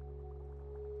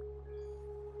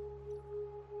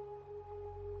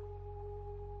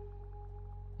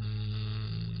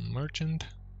 Merchant.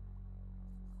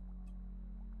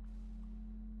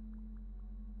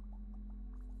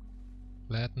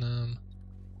 Platinum.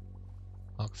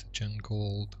 Oxygen,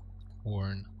 gold,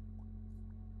 corn.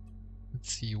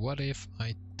 Let's see, what if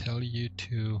I tell you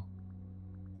to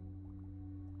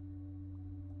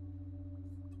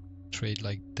trade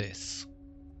like this?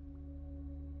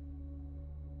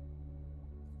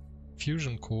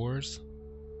 Fusion cores,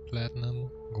 platinum,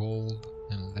 gold,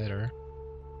 and leather.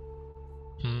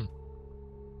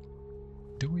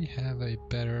 Do we have a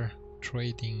better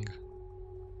trading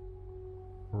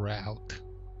route?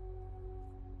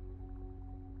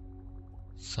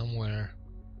 Somewhere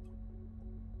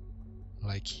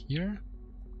like here?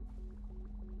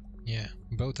 Yeah,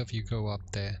 both of you go up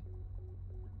there.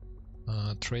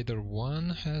 Trader 1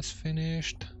 has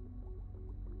finished.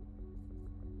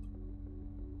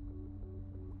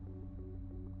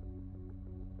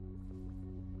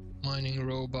 Mining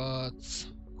robots,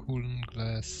 coolant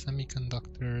glass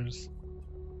semiconductors,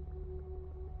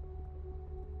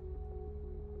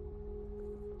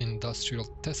 industrial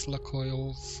Tesla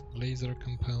coils, laser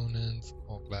components,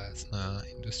 or glass. Nah,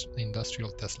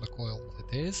 industrial Tesla coils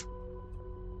it is.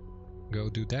 Go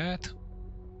do that.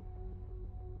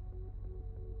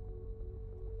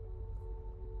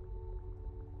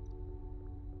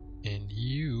 And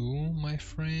you, my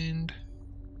friend,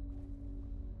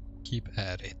 keep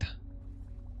at it.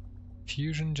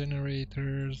 Fusion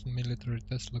generators, military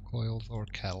Tesla coils, or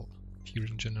cattle.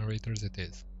 Fusion generators it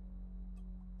is.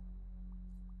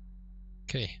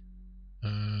 Okay.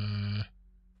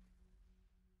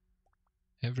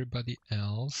 Everybody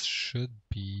else should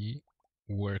be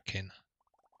working.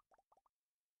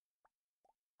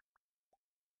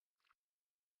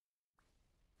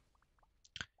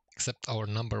 except our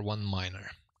 #1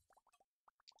 miner.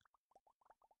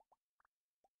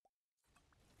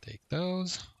 Take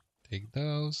those, take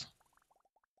those.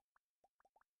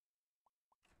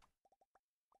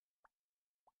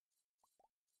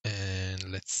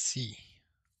 And let's see.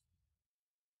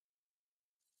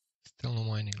 Still no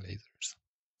mining lasers.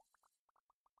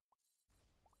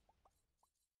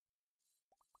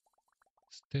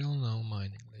 Still no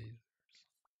mining lasers.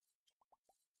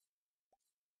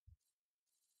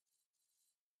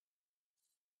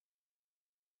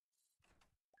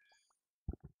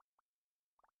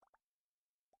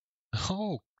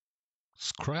 Oh,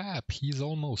 scrap, he's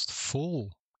almost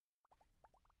full.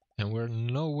 And we're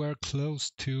nowhere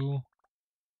close to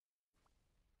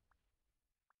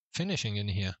finishing in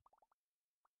here.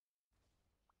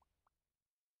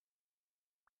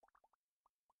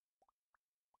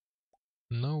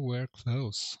 Nowhere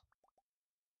close.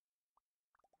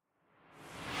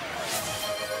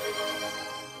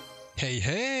 Hey,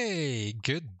 hey,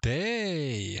 good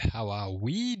day. How are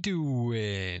we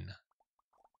doing?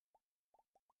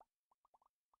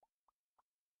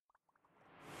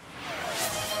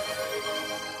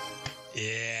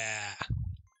 Yeah.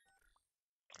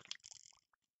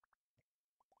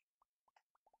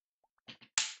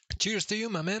 Cheers to you,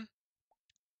 my man.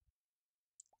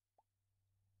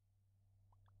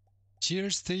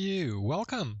 Cheers to you.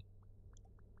 Welcome.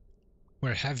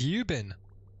 Where have you been?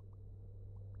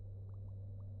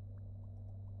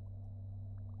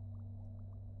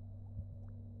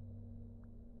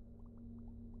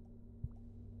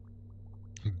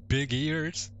 Big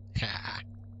ears? Ha.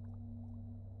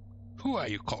 Who are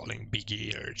you calling big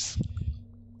ears?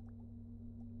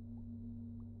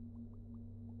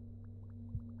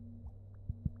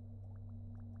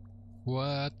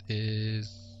 What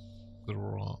is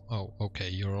wrong? Oh, okay,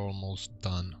 you're almost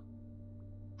done.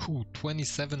 Ooh,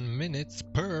 27 minutes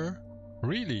per?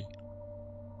 Really?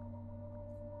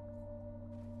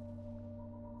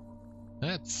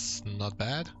 That's not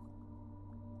bad.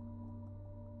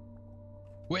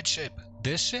 Which ship?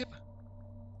 This ship?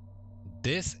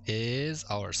 This is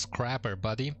our scrapper,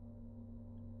 buddy.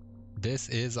 This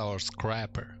is our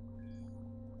scrapper.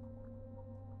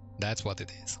 That's what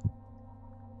it is.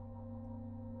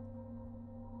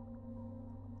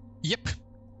 Yep.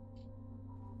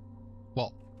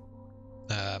 Well,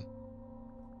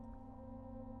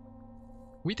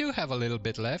 we do have a little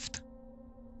bit left.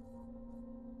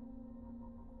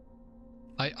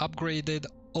 I upgraded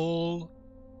all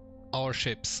our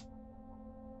ships.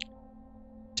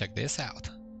 Check this out.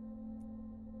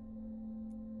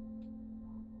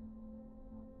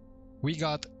 We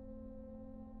got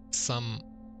some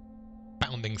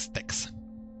pounding sticks.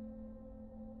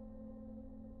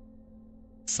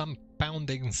 Some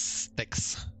pounding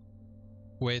sticks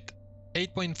with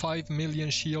 8.5 million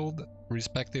shield,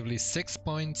 respectively 6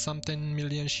 point something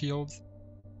million shields,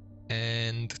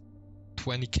 and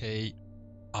 20k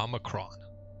Omicron.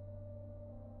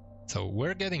 So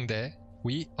we're getting there.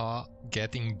 We are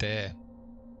getting there.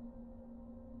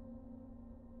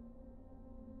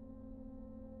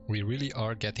 We really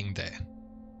are getting there.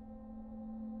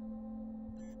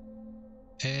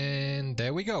 And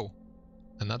there we go.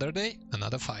 Another day,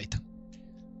 another fight.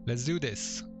 Let's do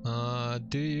this.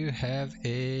 Do you have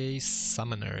a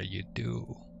summoner? You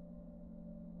do.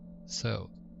 So,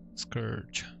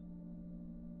 Scourge.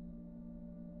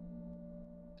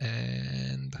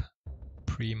 And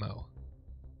Primo.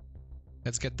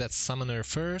 Let's get that summoner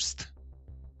first.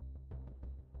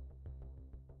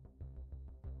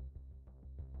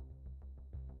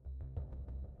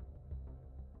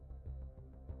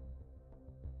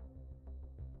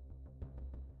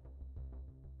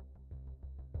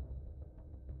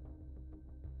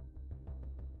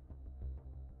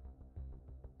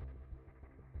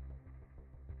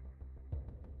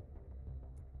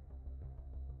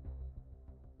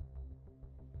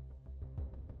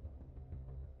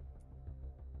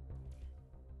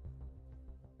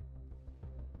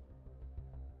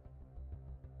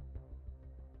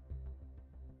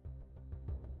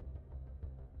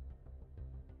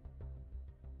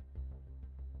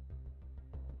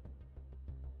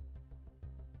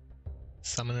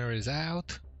 Summoner is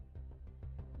out.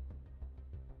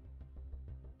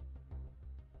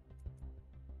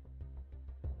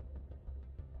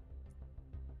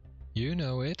 You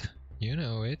know it. You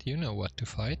know it. You know what to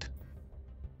fight.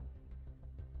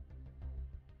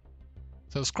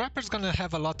 So Scrapper's gonna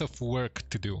have a lot of work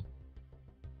to do.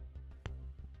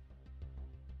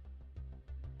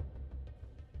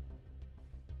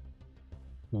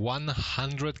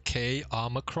 $100k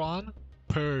Omicron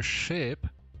per ship.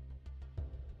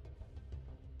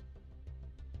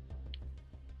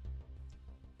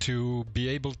 to be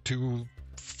able to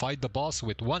fight the boss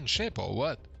with one ship or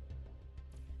what?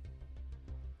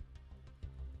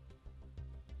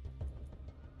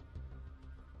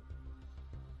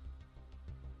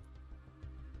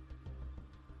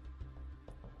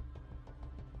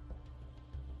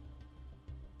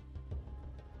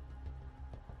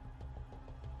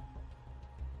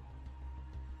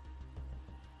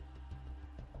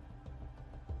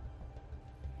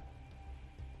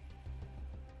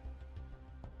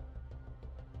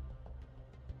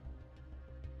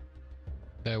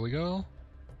 There we go.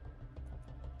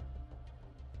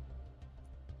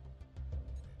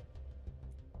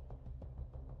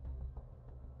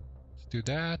 Let's do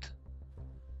that.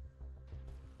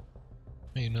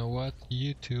 You know what?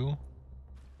 You two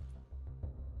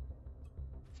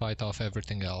fight off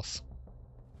everything else.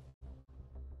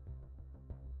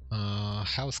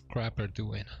 How's Scrapper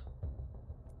doing?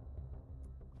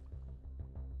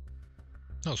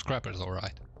 No, Scrapper's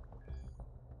alright.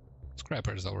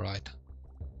 Scrapper's alright.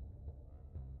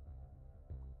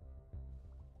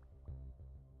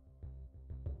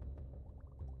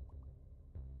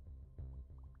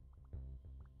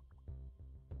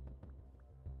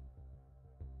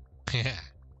 Yeah.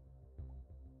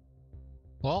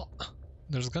 Well,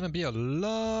 there's gonna be a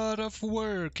lot of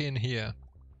work in here.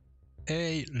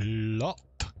 A lot.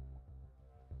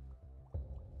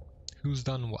 Who's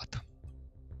done what?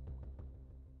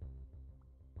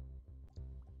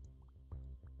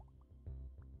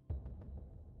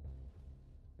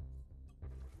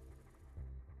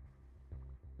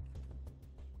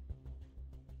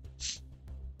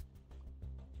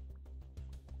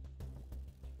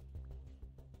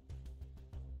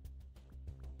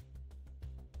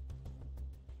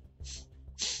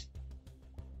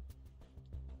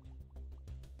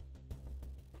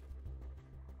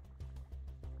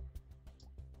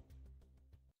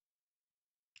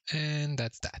 And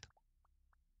that's that.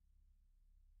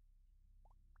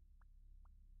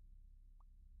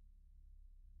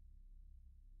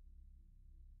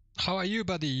 How are you,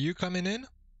 buddy? You coming in?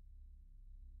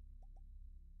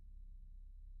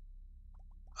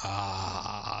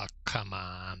 Ah, come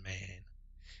on, man.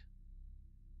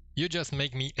 You just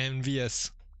make me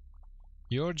envious.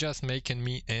 You're just making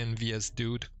me envious,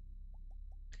 dude.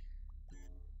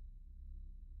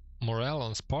 Morale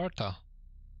on Sparta.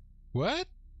 What?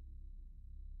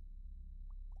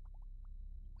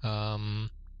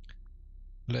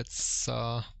 Let's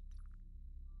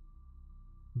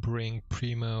bring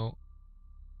Primo.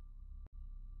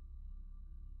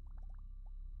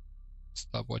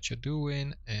 Stop what you're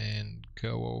doing and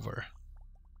go over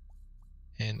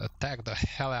and attack the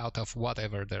hell out of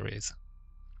whatever there is.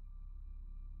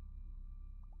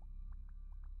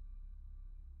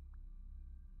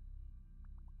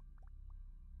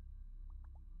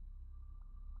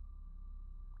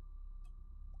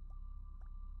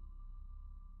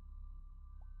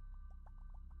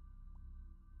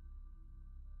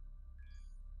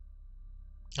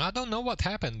 I don't know what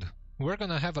happened. We're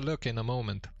gonna have a look in a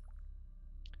moment.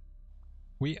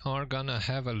 We are gonna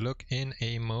have a look in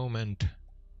a moment.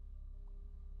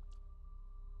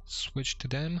 Switch to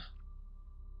them.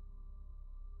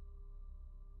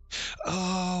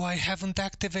 Oh, I haven't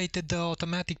activated the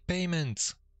automatic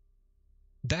payments.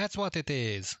 That's what it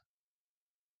is.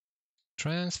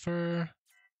 Transfer.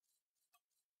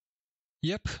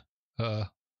 Yep.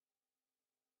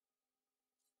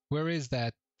 Where is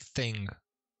that thing?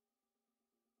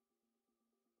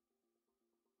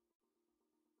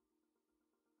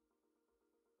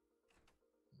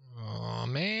 Oh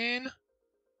man.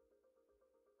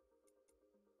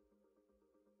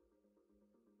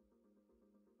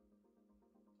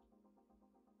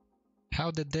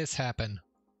 How did this happen?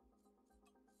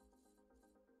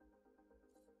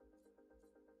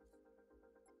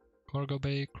 Cargo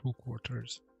bay, crew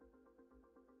quarters.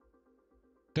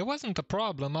 There wasn't a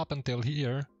problem up until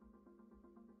here.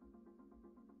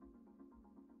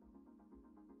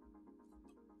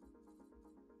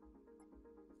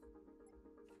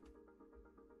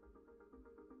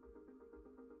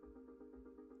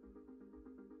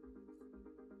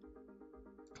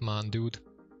 Come on, dude.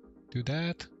 Do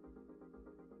that.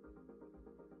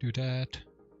 Do that.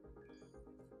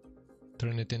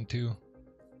 Turn it into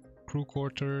crew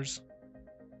quarters.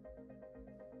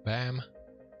 Bam.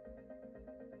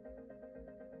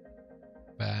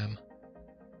 Bam.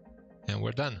 And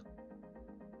we're done.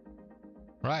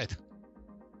 Right.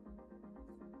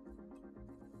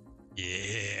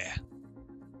 Yeah.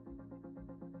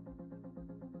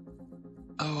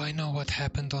 Oh, I know what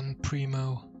happened on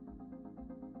Primo.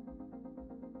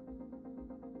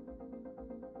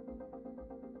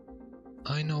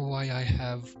 I know why I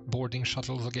have boarding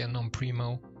shuttles again on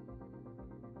Primo.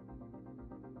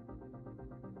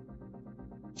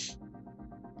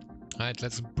 Alright,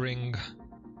 let's bring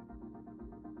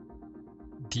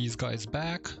these guys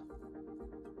back.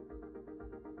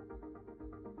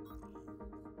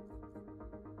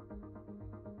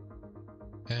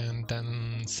 And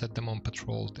then set them on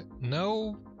patrol.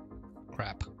 No!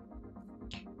 Crap.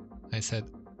 I said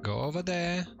go over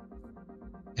there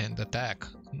and attack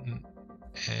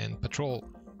and patrol.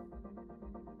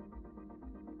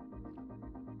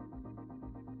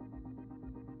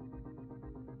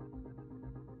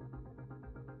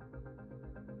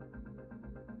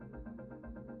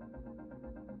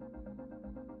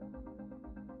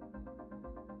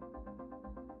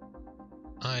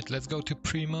 Alright, let's go to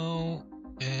Primo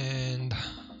and...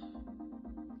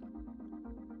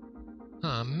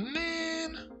 Ah,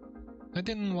 man! I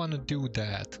didn't want to do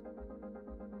that.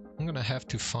 I'm gonna have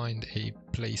to find a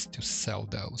place to sell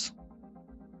those.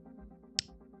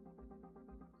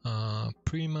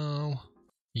 Primo,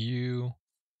 you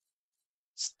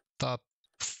stop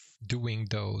doing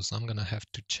those. I'm gonna have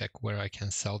to check where I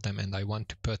can sell them, and I want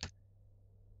to put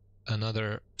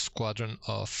another squadron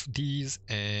of these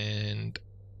and...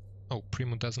 Oh,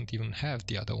 Primo doesn't even have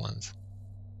the other ones.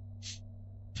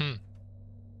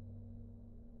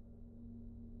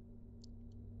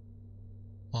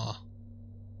 Ah.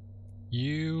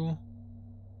 You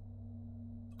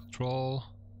patrol,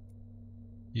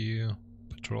 you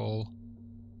patrol,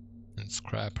 and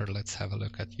Scrapper, let's have a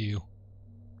look at you.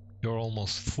 You're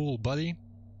almost full, buddy.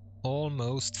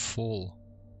 Almost full.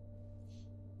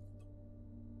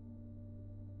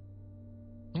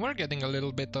 We're getting a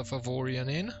little bit of Avorion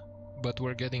in, but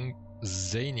we're getting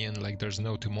Xanian like there's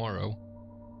no tomorrow.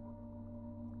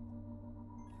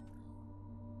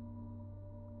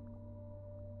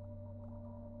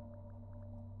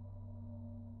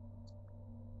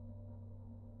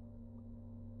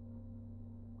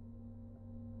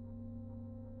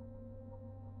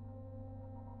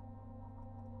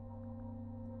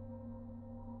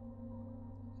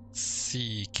 Let's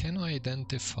see, can I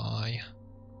identify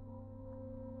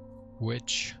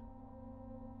which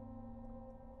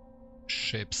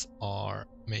ships are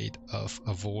made of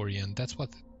Avorion? That's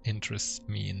what interests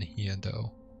me in here,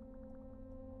 though.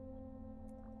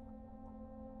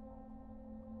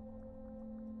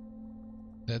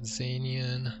 That's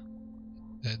Xanian.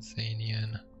 That's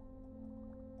Xanian.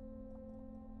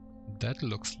 That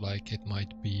looks like it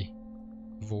might be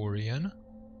Avorion.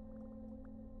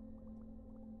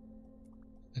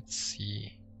 Let's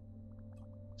see.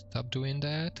 Stop doing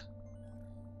that.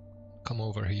 Come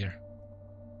over here.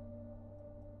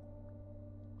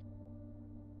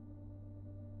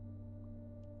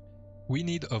 We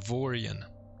need Avorion.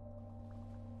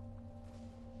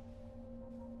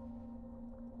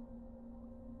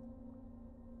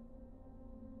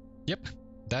 Yep,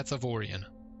 that's Avorion.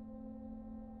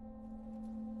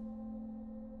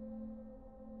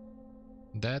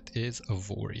 That is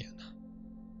Avorion.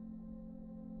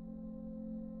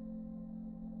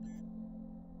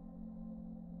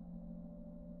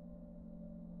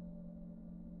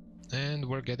 And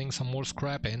we're getting some more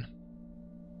scrap in.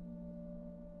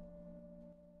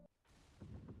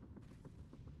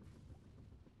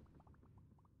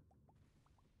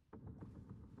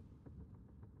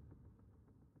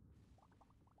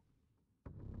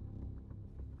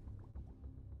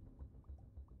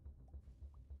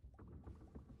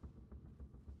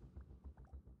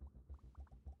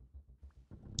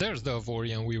 There's the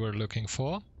Avorion we were looking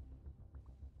for.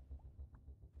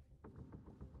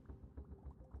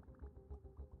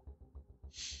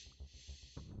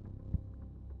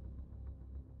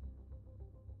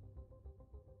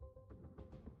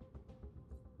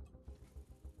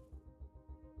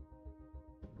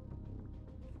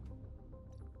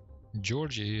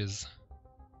 Georgie is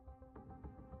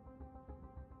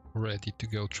ready to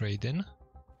go trade in.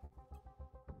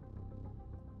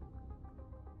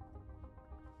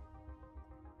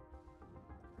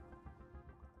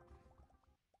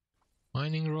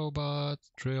 Mining robot,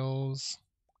 drills.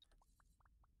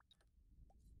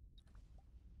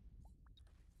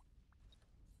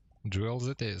 Drills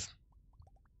it is.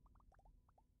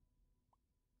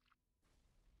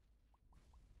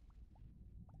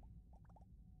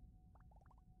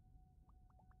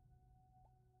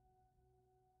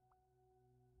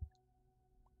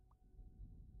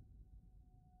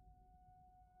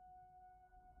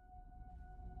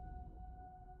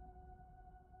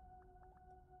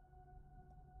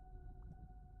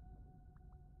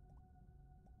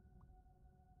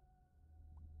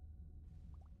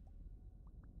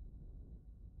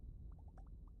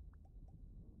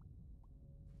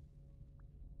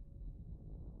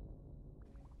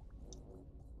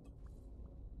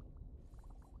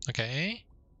 Okay.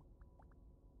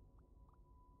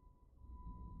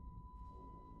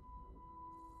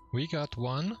 We got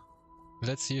one.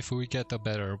 Let's see if we get a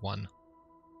better one.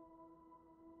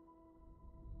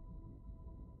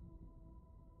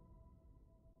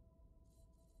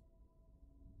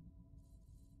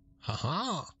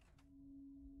 Haha!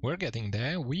 We're getting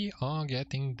there. We are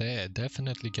getting there.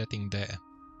 Definitely getting there.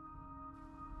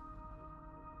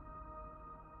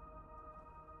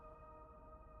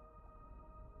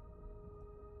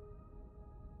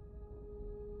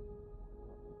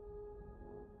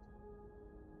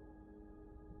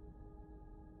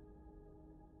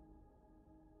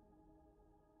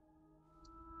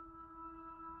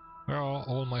 Where are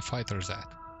all my fighters at?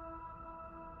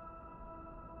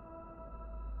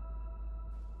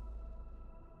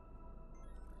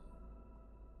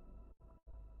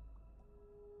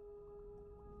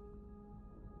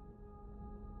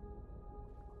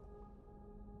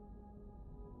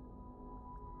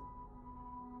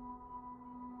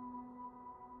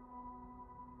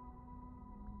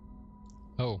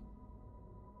 Oh.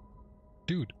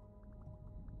 Dude.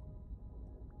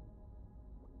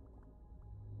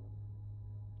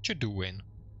 What you doing?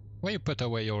 Where you put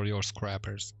away all your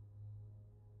scrappers?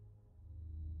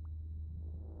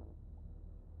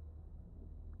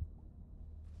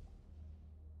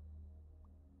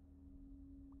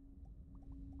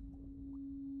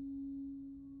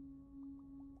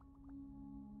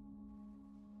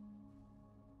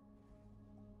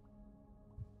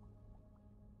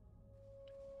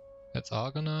 That's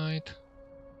Argonite.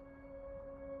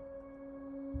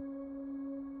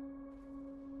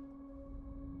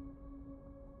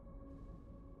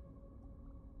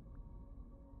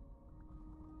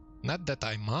 Not that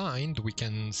I mind, we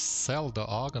can sell the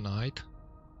Argonite.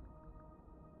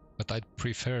 But I'd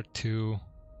prefer to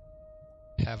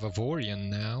have Avorion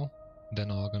now than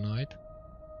Argonite.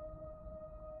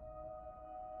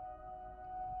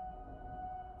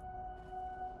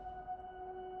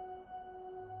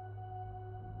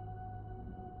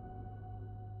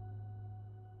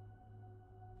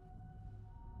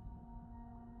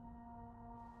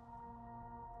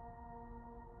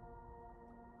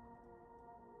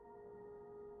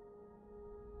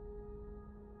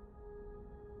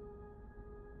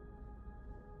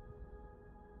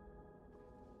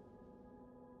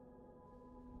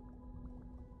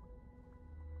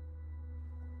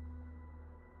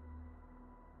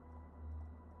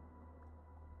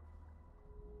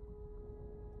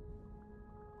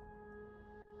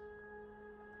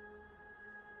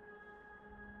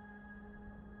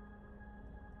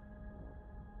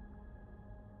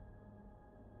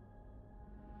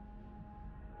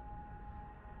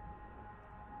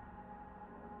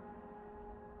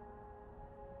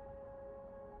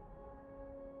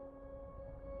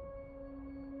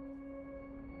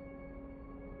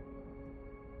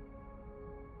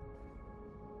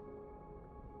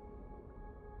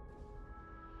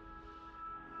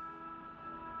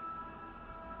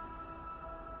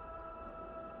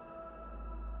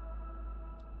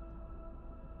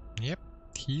 Yep,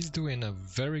 he's doing a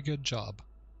very good job.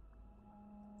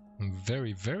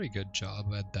 Very, very good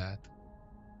job at that.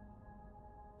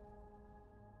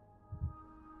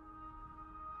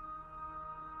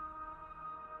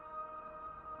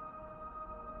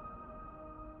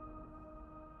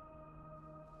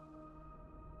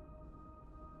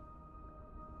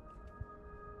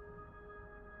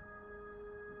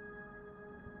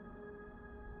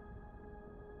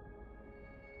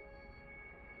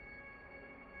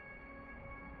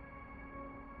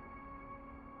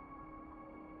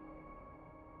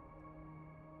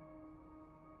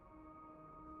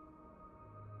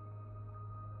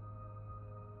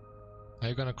 Are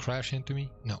you gonna crash into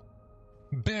me? No.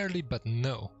 Barely, but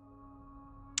no.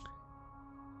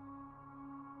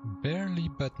 Barely,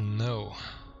 but no.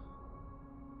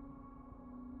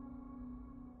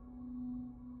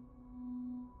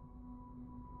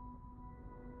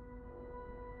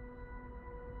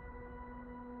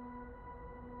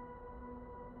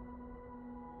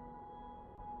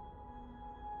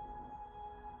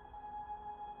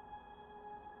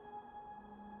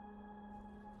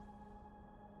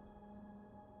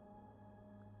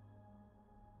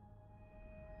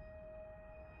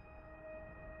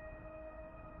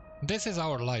 This is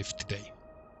our life today.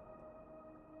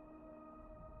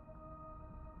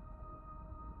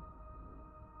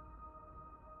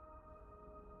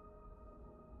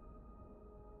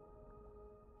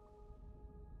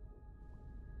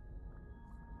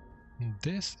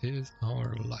 This is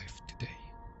our life today.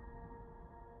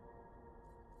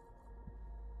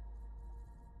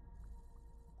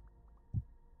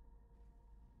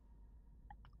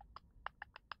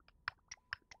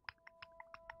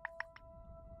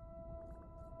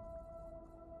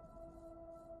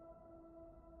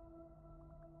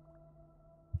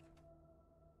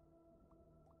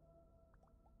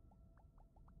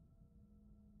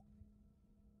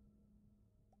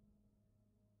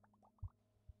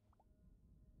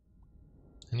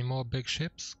 more big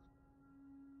ships?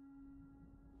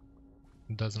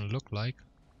 Doesn't look like.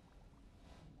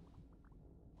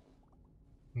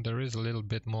 There is a little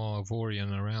bit more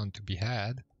Avorion around to be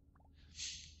had.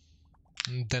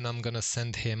 And then I'm gonna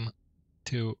send him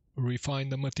to refine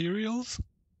the materials.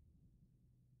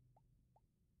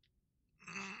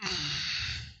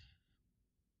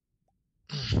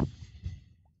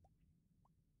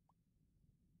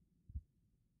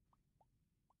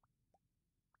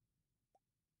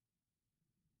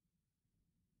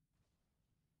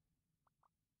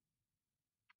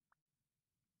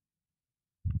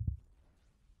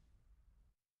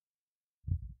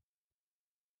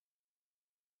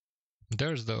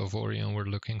 There's the Avorion we're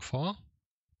looking for.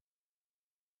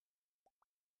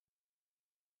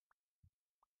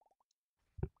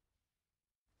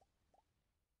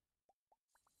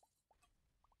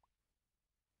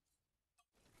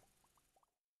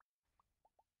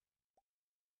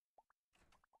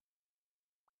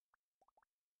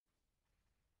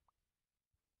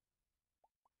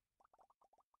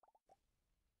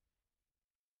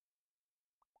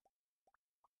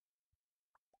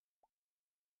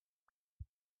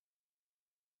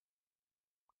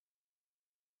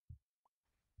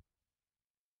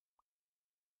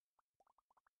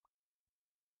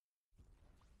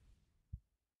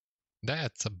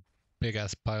 That's a big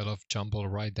ass pile of jumble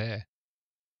right there.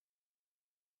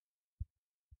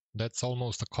 That's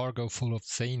almost a cargo full of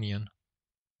Xanian.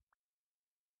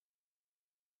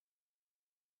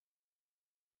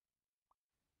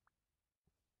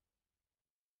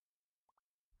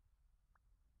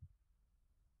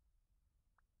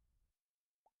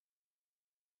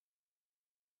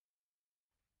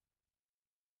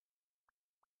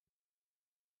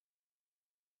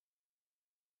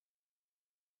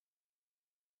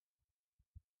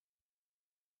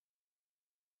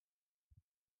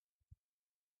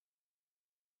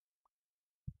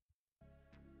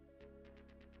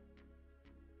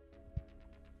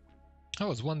 I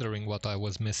was wondering what I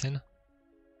was missing.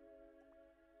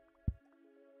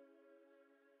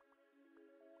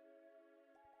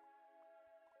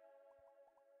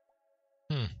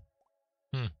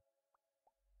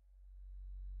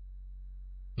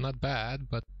 Not bad,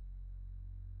 but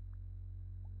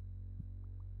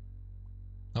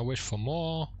I wish for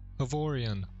more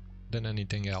Avorion than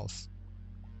anything else.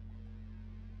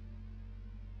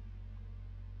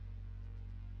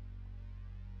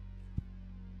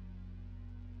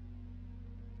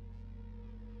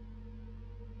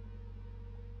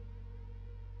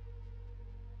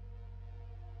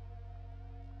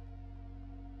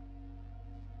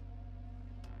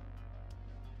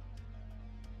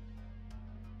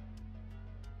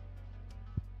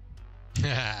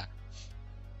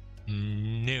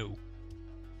 No.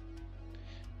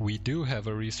 We do have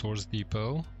a resource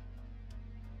depot.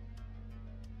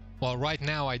 Well, right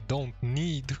now I don't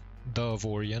need the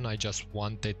Avorion, I just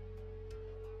want it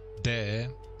there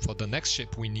for the next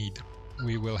ship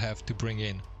we will have to bring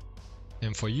in.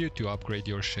 And for you to upgrade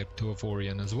your ship to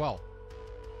Avorion as well.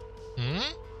 Hmm?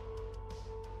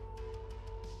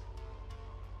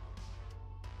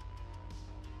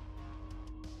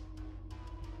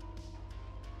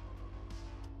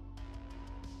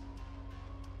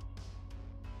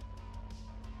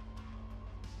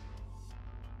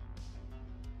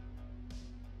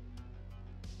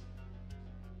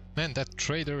 Man, that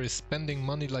trader is spending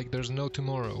money like there's no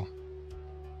tomorrow.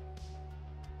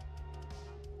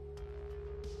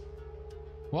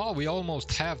 Well, we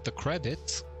almost have the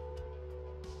credits.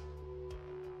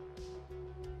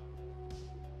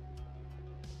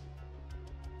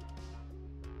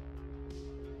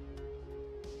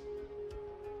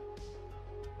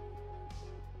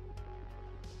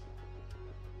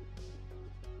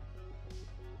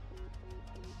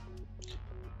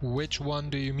 Which one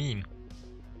do you mean?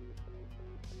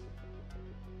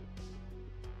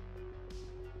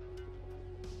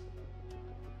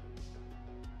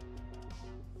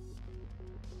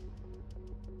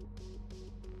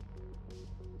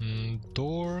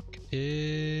 Dork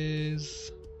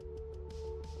is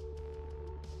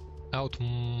out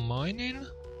mining,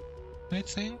 I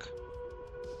think.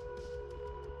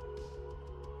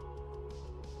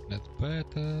 Let's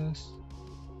bet us.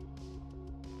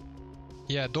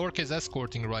 Yeah, Dork is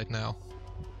escorting right now.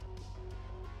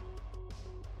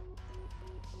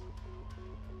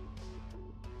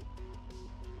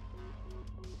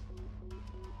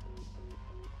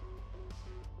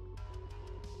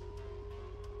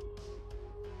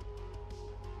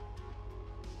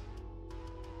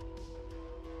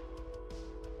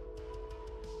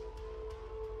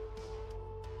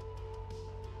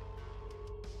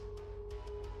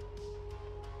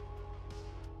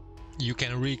 You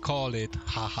can recall it.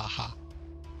 Ha ha ha.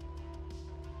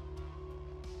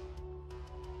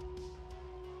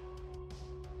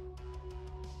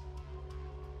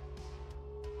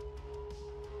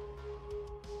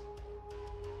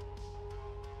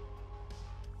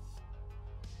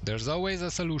 There's always a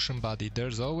solution, buddy.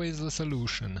 There's always a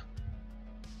solution.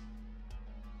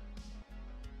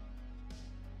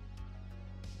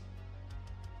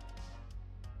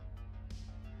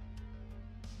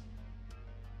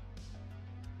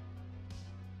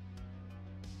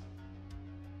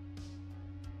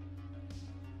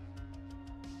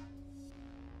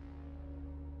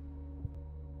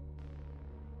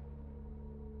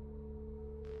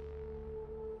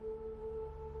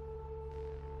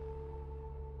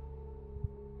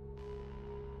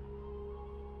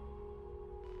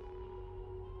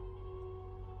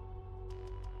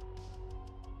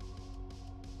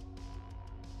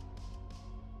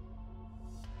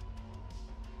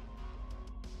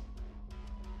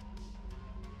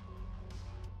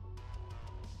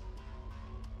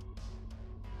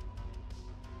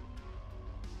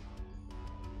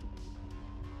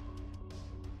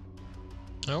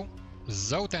 Oh,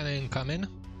 Xotan incoming.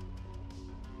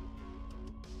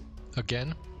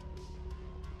 Again.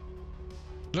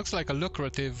 Looks like a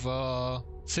lucrative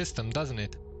system, doesn't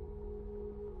it?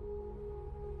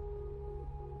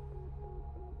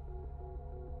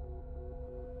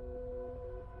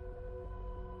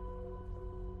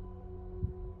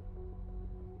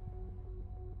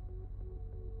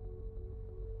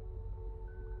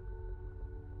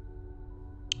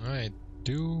 Alright,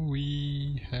 do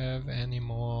we have any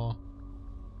more?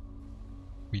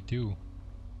 We do.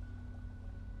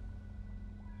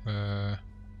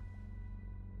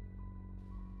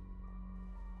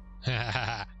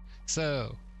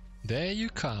 So, there you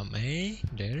come, eh?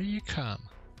 There you come.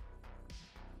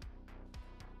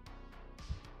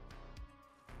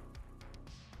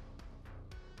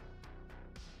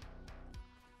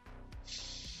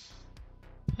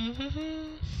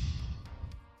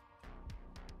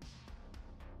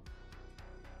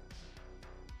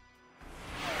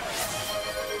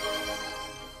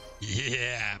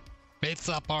 Yeah,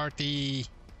 pizza party.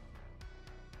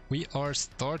 We are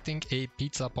starting a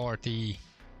pizza party.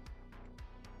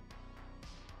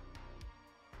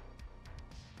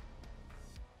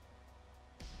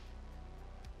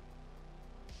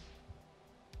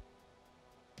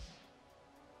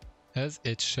 As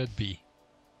it should be.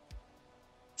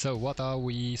 So what are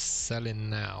we selling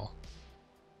now?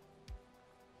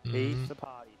 Pizza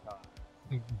party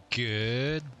time.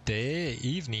 Good day,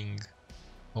 evening,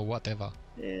 or whatever.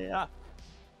 Yeah.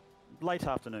 Late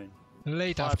afternoon.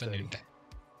 Late 5:30. afternoon.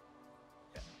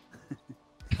 Yeah.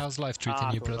 How's life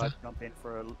treating you, thought brother? I'd jump in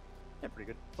for a... Yeah, pretty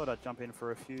good. Thought I'd jump in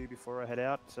for a few before I head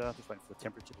out. Just waiting for the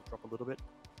temperature to drop a little bit.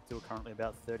 Still currently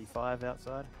about 35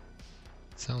 outside.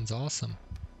 Sounds awesome.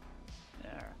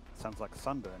 Yeah, sounds like a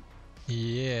sunburn.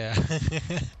 Yeah.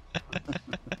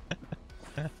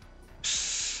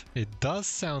 It does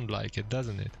sound like it,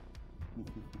 doesn't it?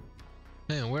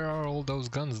 Man, where are all those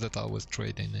guns that I was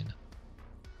trading in?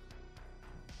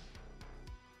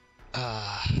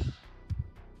 Ah.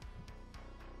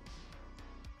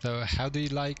 So how do you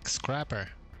like Scrapper?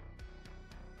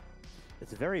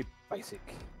 It's very basic.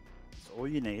 It's all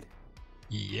you need.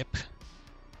 Yep.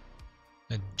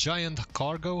 A giant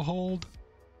cargo hold.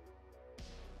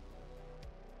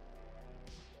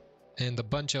 And a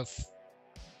bunch of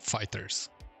fighters.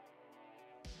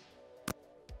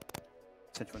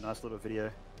 Sent you a nice little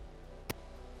video.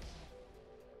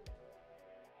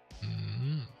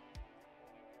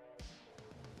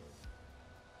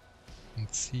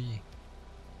 Let's see.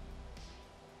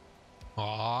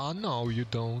 Oh no, you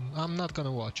don't. I'm not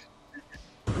gonna watch it.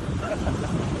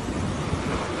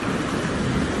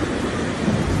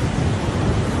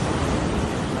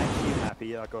 Makes you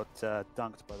happy. I got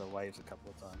dunked by the waves a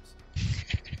couple of times.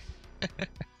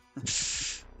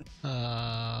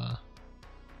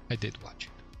 I did watch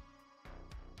it.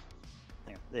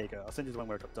 Hang on, there you go. I'll send you the one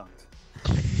where I got dunked.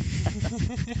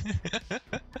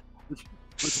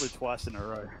 Literally twice in a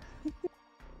row.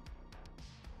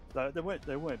 So they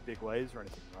weren't big waves or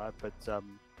anything, right? But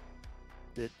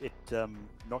it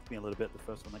knocked me a little bit the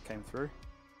first one that came through.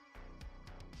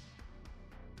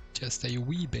 Just a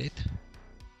wee bit.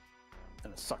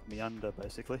 And it sucked me under,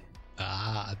 basically.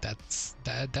 Ah, that's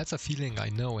a feeling I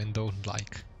know and don't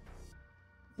like.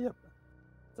 Yep.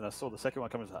 Then I saw the second one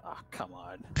coming, I was like, ah, come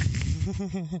on.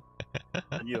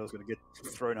 I knew I was going to get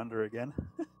thrown under again.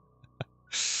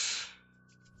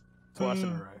 Twice in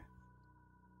a row.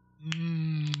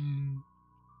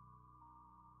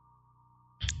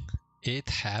 It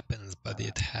happens, but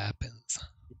it happens.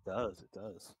 It does. It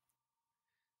does.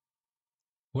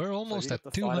 We're almost got at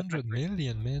the fighter 200 factory?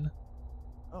 million, man.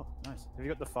 Oh, nice. Have you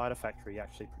got the fighter factory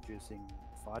actually producing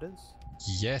fighters?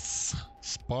 Yes,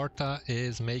 Sparta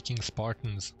is making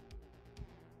Spartans.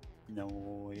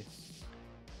 Nice.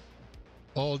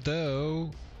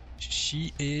 Although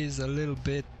she is a little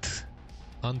bit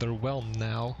underwhelmed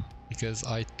now because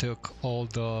I took all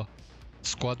the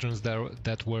squadrons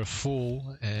that were full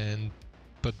and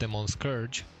put them on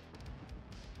Scourge.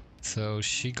 So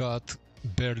she got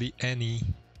barely any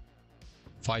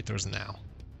fighters now.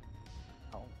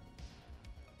 Oh.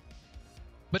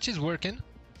 But she's working.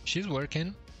 She's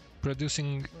working,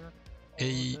 producing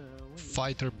a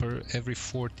fighter per every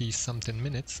 40 something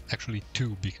minutes. Actually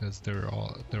 2 because there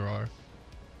are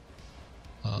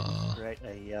create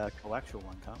a coaxial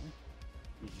one, can't we?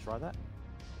 Did you try that?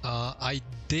 I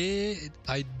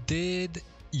did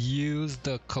use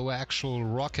the coaxial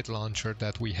rocket launcher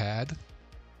that we had.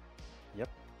 Yep.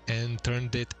 And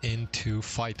turned it into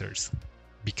fighters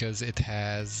because it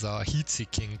has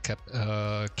heat-seeking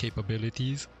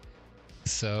capabilities,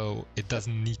 so it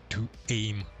doesn't need to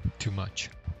aim too much.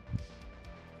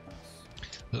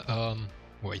 Nice.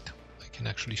 Wait, I can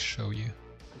actually show you.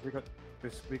 We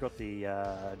got the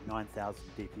 9,000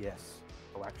 DPS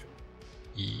coaxial.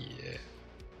 Yeah,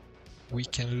 we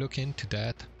can look into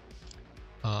that.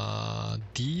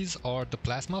 These are the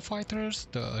plasma fighters,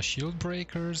 the shield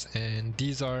breakers, and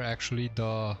these are actually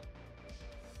the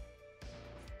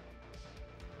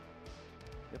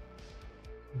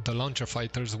launcher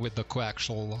fighters with the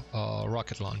coaxial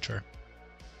rocket launcher.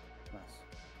 Nice.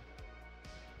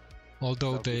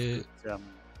 Although They'll they give good,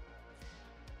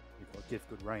 they'll give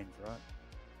good range, right?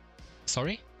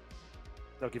 sorry?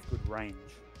 They'll give good range.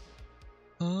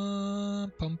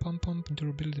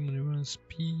 Durability, maneuver,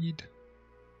 speed.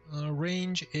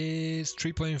 Range is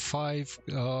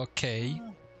 3.5 K,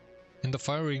 and the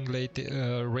firing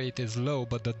rate is low,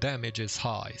 but the damage is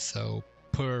high. So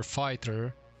per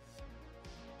fighter,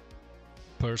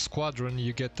 per squadron,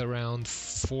 you get around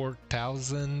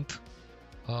 4,000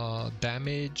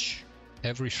 damage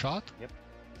every shot. Yep.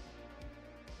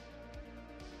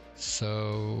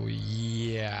 So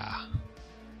yeah.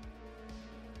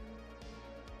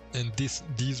 And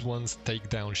these ones take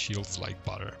down shields like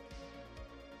butter.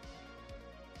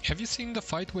 Have you seen the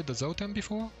fight with the Xotan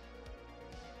before?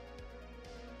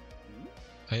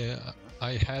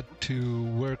 I had to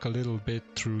work a little bit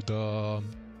through the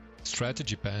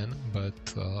strategy pan, but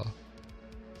it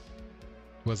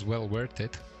was well worth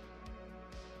it.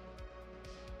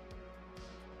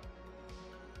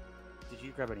 Did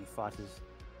you grab any fighters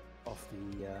off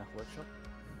the workshop?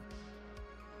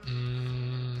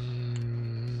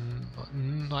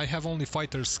 I have only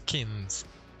fighter skins.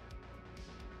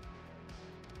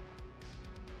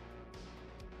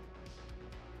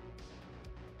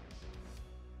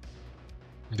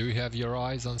 Do you have your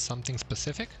eyes on something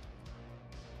specific?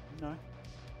 No.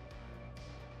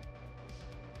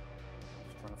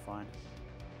 Just trying to find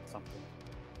something.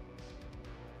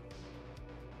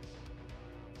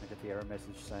 I get the error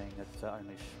message saying that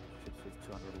only ships with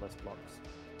 200 or less blocks.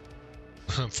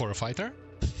 For a fighter?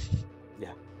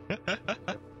 Yeah.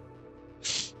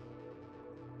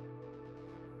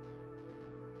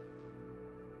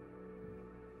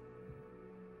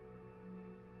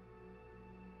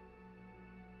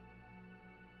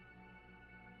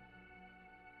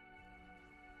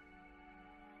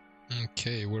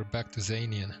 Okay, we're back to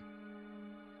Xanian.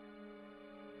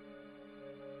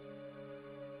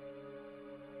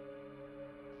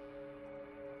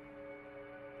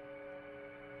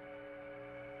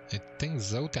 I think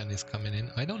Xotan is coming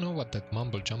in. I don't know what that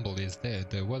mumble jumble is there.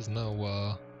 There was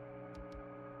no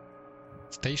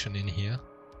station in here.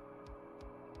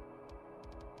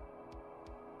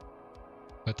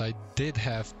 But I did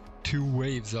have 2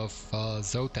 waves of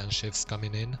Xotan ships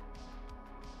coming in.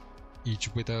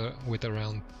 Each with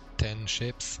around 10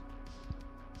 ships.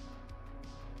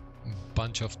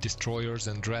 Bunch of destroyers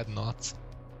and dreadnoughts.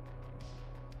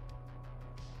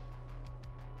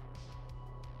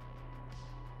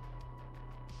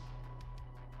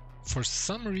 For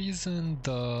some reason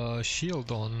the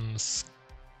shield on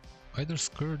either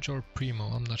Scourge or Primo,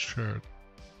 I'm not sure,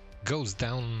 goes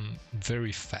down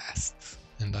very fast,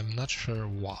 and I'm not sure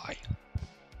why.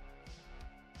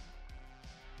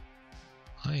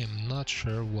 I am not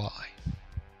sure why.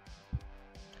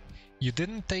 You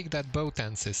didn't take that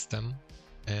Xotan system,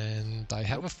 and I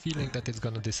have a feeling that it's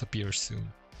gonna disappear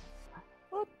soon.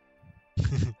 What?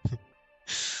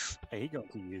 Are you going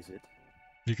to use it?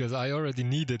 Because I already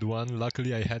needed one,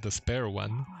 luckily I had a spare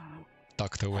one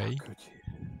tucked away. How could you?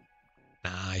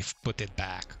 Nah, I've put it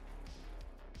back.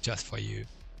 Just for you.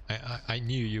 I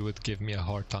knew you would give me a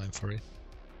hard time for it.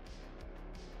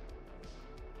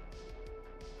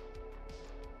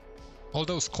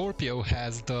 Although Scorpio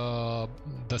has the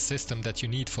system that you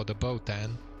need for the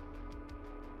Xotan,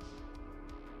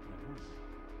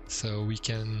 so we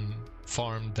can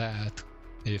farm that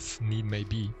if need may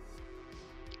be.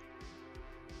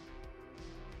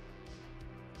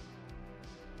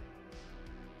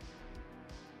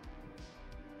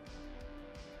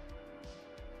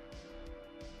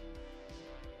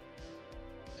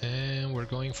 And we're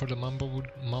going for the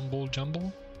mumble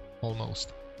jumble?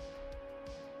 Almost.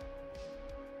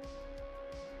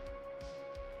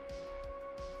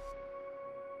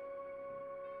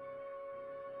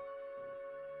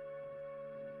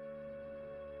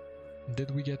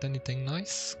 Did we get anything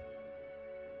nice?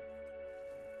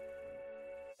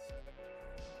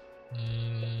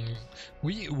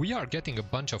 We are getting a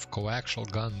bunch of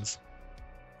coaxial guns.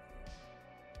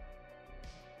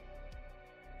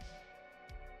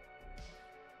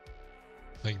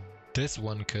 Like this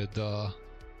one could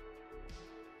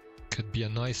be a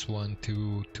nice one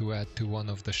to add to one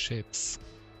of the ships.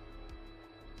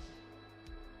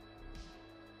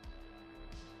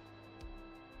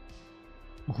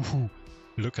 Ooh,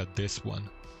 look at this one.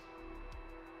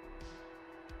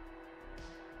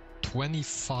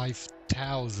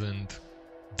 25,000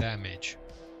 damage.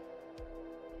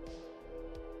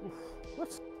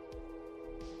 What?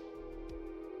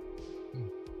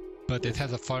 But it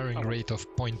has a firing rate of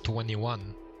 0.21.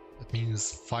 That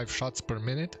means 5 shots per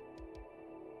minute.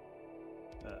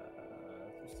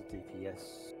 What's the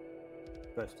DPS?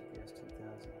 Burst DPS 10,000. Yeah,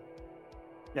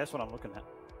 that's what I'm looking at.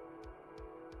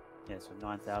 Yeah, so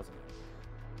 9,000.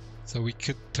 So we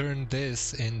could turn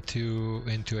this into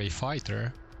a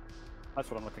fighter. That's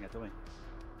what I'm looking at doing.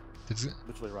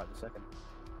 Literally right this second.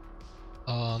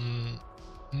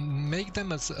 Make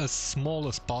them as small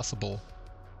as possible.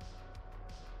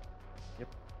 Yep.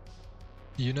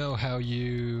 You know how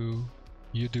you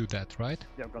do that, right?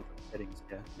 Yeah, I've got the settings.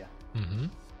 Yeah. Mm-hmm.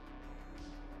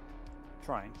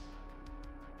 Trying.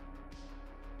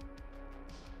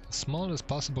 Small as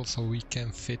possible so we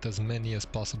can fit as many as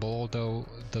possible, although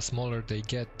the smaller they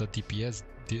get, the DPS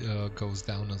goes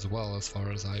down as well, as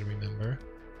far as I remember.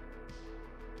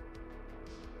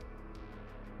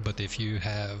 But if you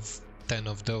have 10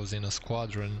 of those in a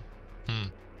squadron,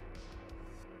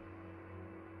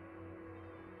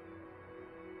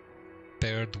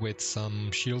 paired with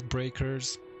some shield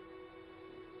breakers,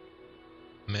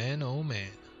 man oh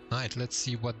man. Alright, let's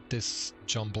see what this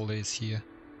jumble is here.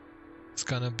 It's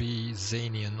gonna be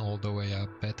Xanian all the way, I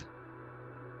bet.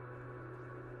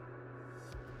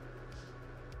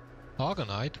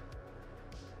 Argonite?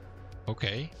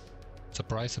 Okay.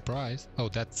 Surprise, surprise. Oh,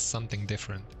 that's something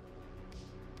different.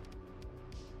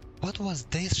 What was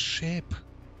this ship?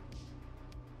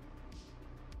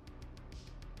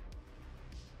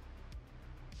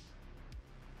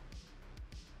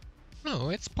 No,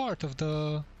 it's part of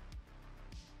the...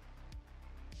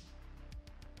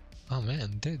 Oh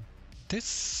man,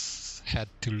 this had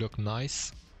to look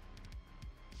nice.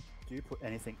 Do you put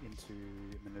anything into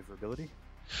maneuverability?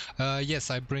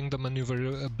 Yes, I bring the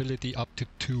maneuverability up to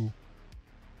 2.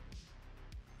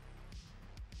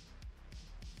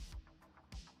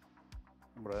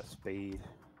 What about speed?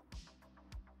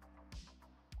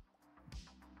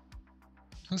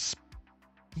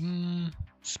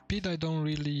 Speed I don't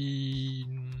really...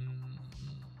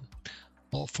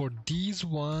 Well, for these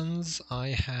ones I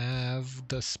have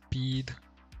the speed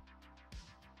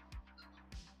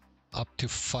up to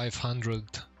 500,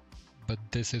 but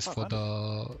this is for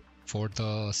the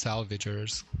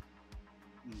salvagers.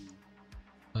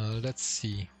 Let's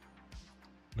see.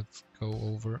 Let's go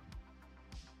over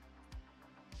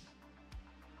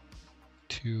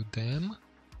to them.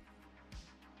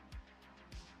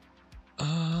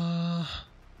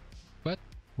 But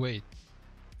wait,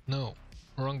 no,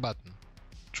 wrong button.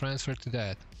 Transfer to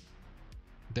that.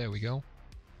 There we go.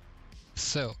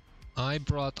 So I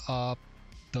brought up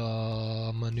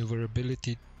the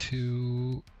maneuverability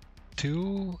to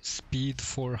 2, speed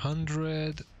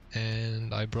 400,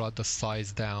 and I brought the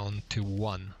size down to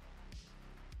 1.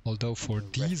 Although for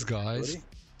these guys,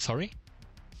 sorry?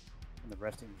 And the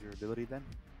resting durability then?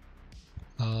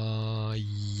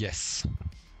 Yes.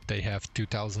 They have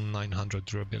 2,900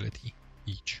 durability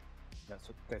each.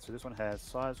 Okay, so this one has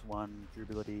size 1,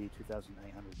 durability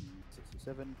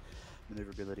 2,867,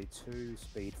 maneuverability 2,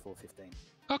 speed 415.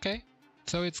 Okay,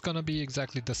 so it's gonna be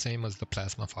exactly the same as the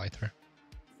plasma fighter.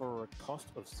 For a cost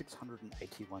of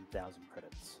 681,000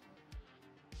 credits.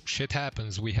 Shit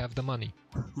happens, we have the money.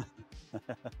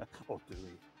 Or do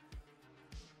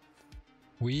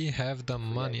we? We have the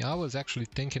money. I was actually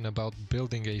thinking about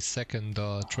building a second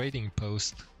trading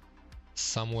post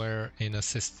somewhere in a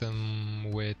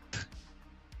system with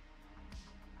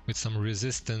some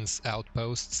resistance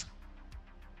outposts.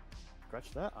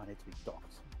 Scratch that. I need to be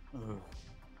docked.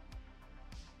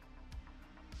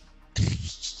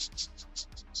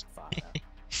 Far out.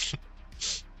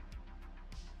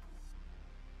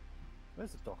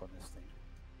 Where's the dock on this thing?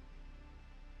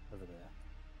 Over there.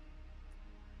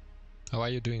 How are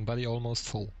you doing, buddy? Almost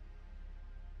full.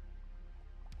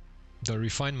 The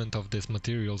refinement of these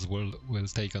materials will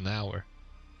take an hour.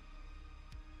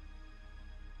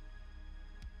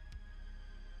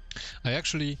 I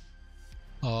actually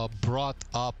brought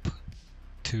up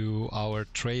to our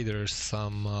traders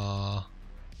some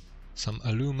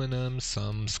aluminum,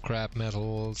 some scrap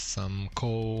metals, some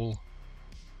coal,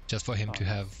 just for him to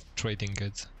have trading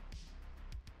goods.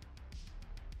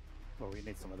 Well, we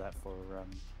need some of that for well,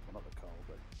 not the coal,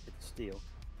 but it's steel.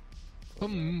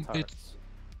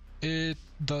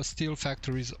 The steel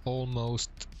factory is almost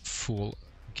full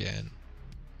again.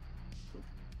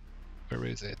 Where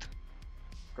is it?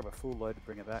 Grab a full load to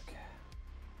bring it back.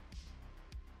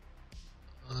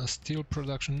 Steel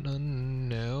production?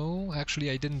 No,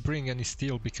 actually I didn't bring any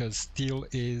steel because steel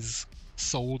is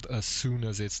sold as soon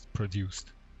as it's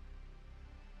produced.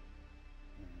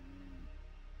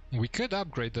 We could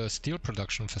upgrade the steel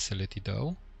production facility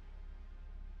though.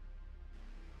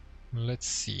 Let's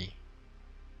see.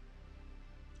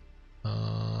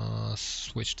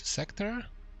 Switch to sector.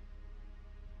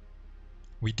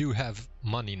 We do have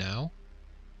money now,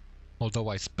 although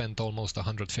I spent almost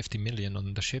 150 million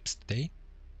on the ships today.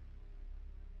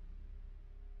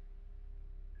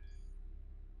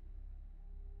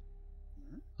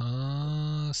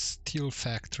 Steel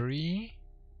factory.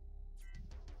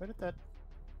 Where did that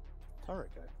turret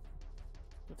go?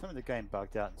 Tell me the game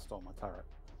bugged out and stole my turret.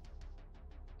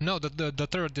 No, the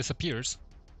turret disappears.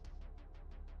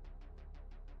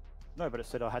 No, but it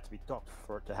said I had to be docked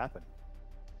for it to happen.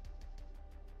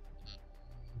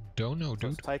 Don't know, So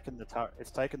dude. It's taken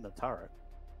the turret,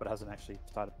 but hasn't actually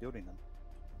started building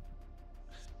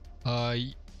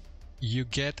them. You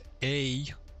get a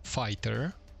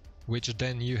fighter, which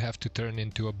then you have to turn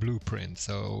into a blueprint.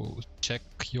 So check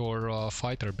your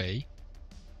fighter bay.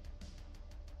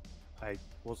 I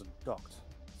wasn't docked,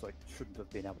 so I shouldn't have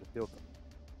been able to build them.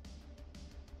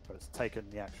 But it's taken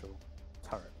the actual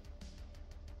turret.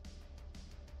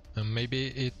 And maybe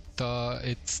it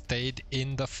stayed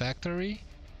in the factory.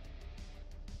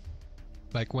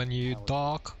 Like when you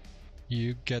dock,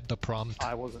 you get the prompt.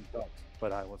 I wasn't docked,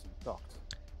 but I wasn't docked.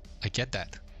 I get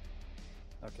that.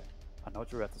 Okay, I know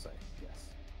what you're about to say. Yes.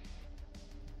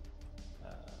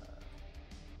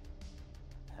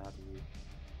 How do you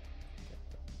get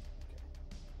them?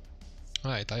 Okay.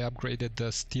 Alright, I upgraded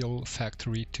the steel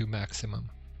factory to maximum.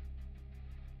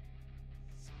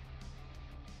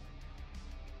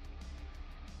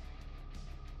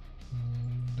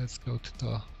 Let's go to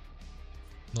the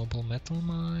noble metal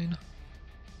mine.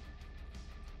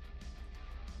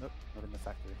 Nope, not in the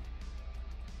factory.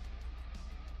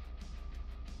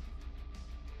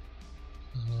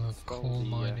 Coal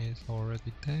mine is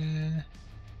already there.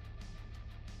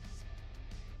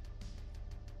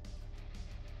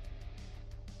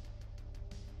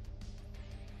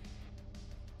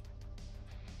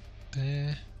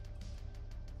 There.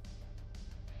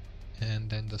 And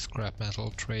then the scrap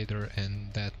metal trader,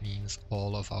 and that means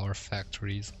all of our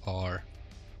factories are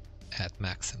at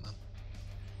maximum.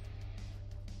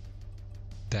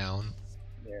 Down.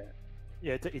 Yeah.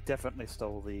 Yeah, it definitely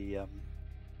stole the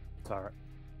turret.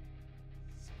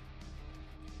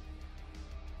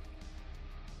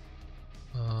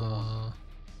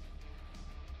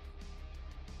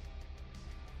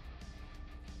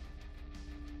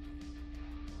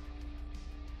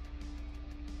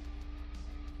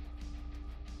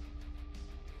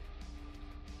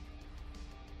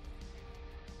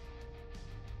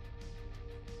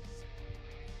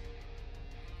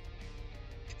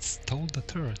 It stole the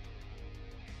turret.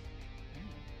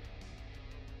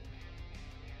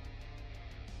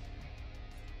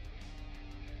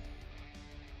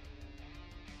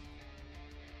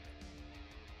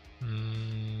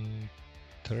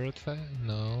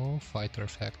 No, fighter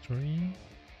factory.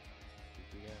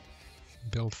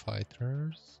 Build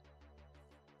fighters.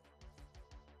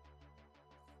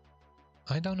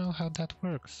 I don't know how that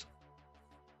works.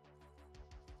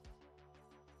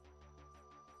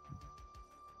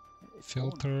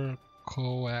 Filter,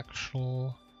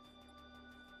 coaxial.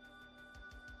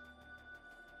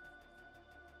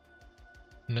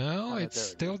 No, it's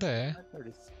still there. There it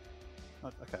is.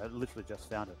 Okay, I literally just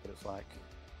found it, but it's like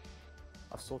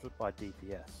I've sorted by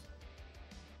DPS.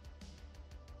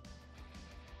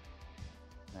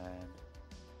 And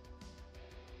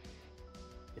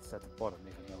it's at the bottom,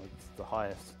 even though it's the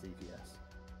highest DPS.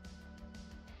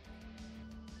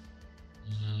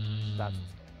 That's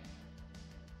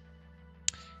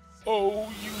Oh,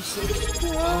 you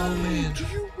subscribed! Oh, man.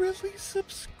 You really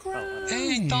subscribed?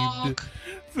 Hey, Doc!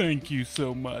 Thank you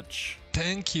so much.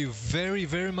 Thank you very,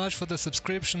 very much for the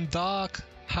subscription, Doc.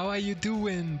 How are you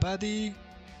doing, buddy?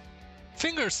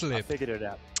 Finger I slip. figured it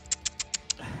out.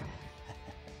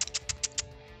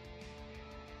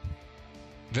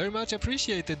 Very much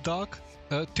appreciated, Doc.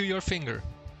 To your finger.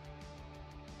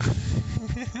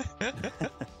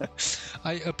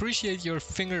 I appreciate your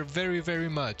finger very, very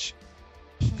much.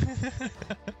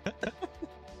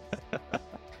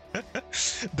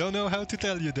 Don't know how to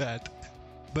tell you that,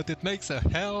 but it makes a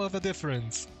hell of a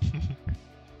difference.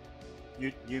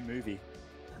 New movie.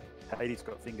 Hades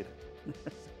got fingered.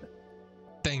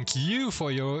 Thank you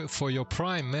for your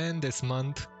Prime, man, this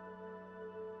month.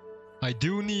 I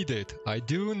do need it. I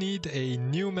do need a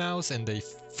new mouse and a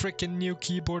freaking new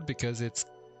keyboard because it's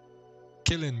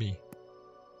killing me.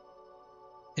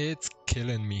 It's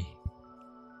killing me.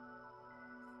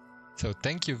 So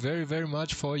thank you very, very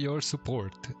much for your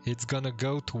support. It's gonna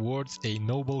go towards a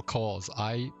noble cause,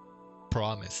 I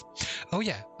promise. Oh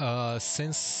yeah,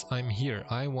 since I'm here,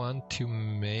 I want to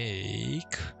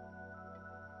make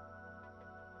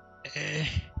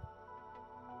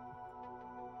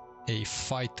a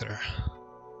fighter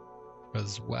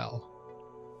as well.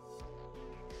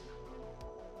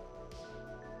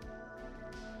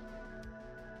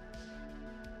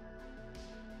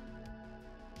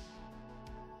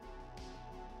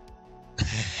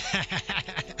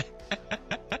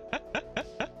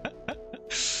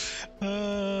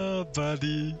 Oh,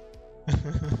 buddy.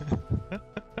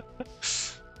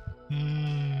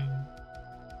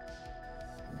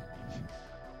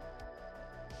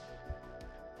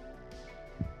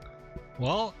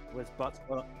 Well, Where's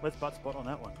Buttspot on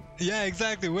that one? yeah,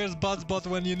 exactly. Where's Buzzbot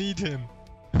when you need him?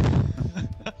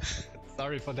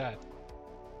 Sorry for that.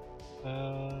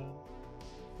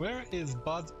 Where is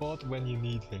Buzzbot when you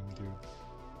need him, dude?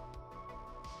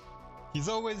 He's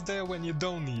always there when you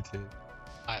don't need him.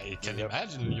 I can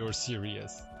imagine you're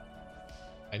serious.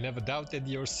 I never doubted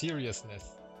your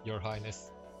seriousness, Your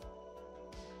Highness.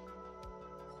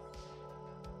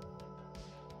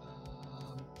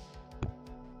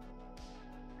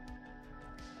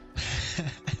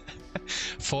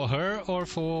 For her or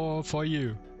for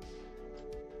you?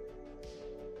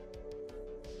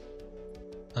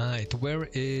 Alright, where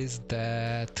is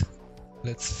that?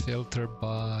 Let's filter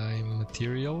by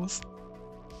materials.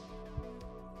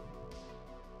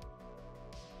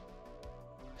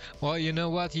 Well, you know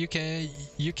what? You can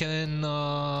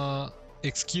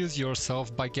excuse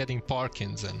yourself by getting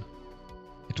Parkinson.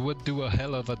 It would do a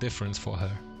hell of a difference for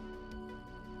her.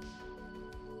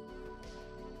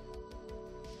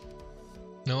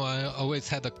 No, I always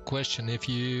had a question. If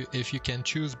you can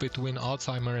choose between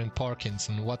Alzheimer and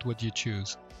Parkinson, what would you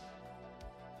choose?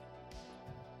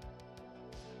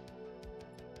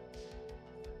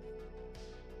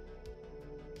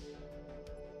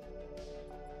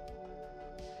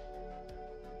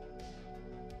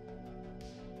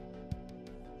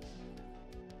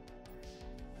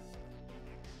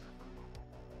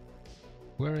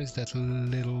 Where is that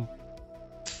little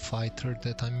fighter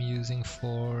that I'm using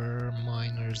for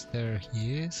miners? There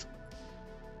he is.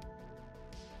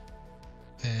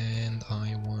 And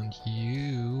I want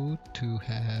you to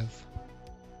have...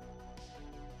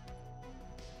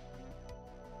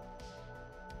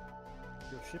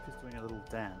 Your ship is doing a little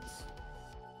dance.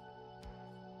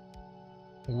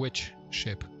 Which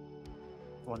ship?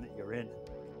 The one that you're in.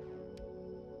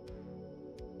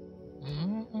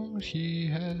 She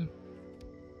has...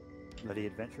 Bloody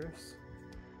adventurous.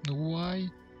 Why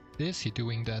is he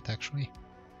doing that actually?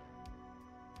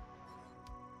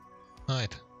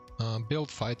 Right,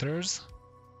 build fighters.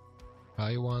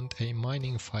 I want a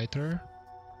mining fighter.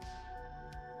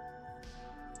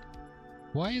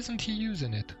 Why isn't he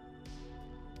using it?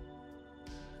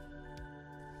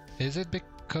 Is it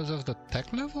because of the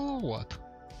tech level or what?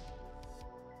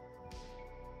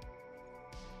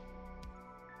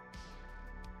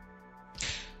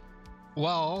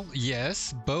 Well,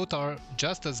 yes, both are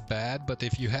just as bad, but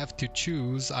if you have to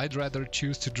choose, I'd rather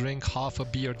choose to drink half a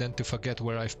beer than to forget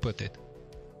where I've put it.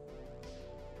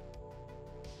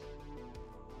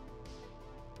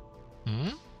 Hmm?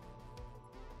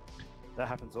 That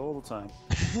happens all the time.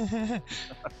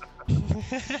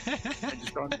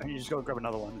 You just go grab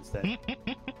another one instead.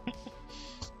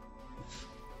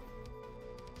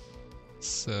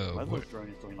 So My little drone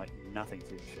is doing like nothing to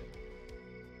your ship.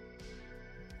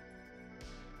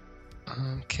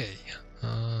 okay.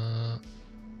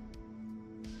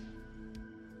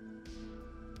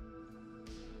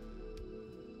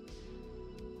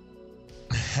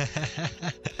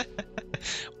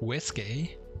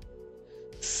 Whiskey.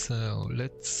 So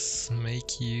let's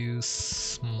make you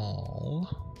small.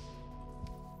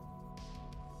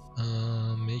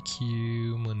 Make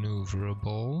you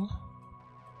maneuverable.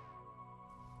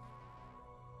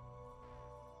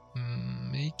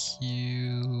 Make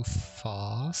you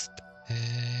fast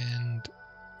and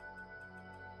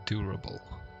durable.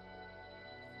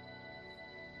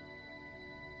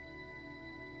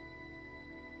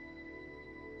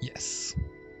 Yes.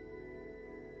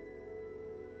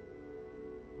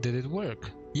 Did it work?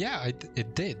 Yeah,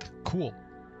 it did. Cool.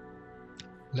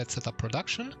 Let's set up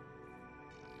production.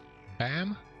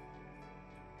 Bam.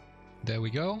 There we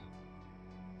go.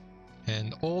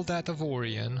 And all that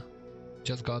Avorion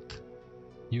just got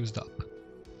used up.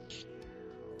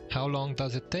 How long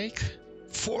does it take?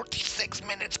 46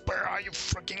 minutes per. Are you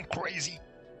freaking crazy?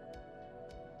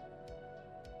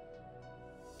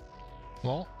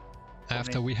 Well,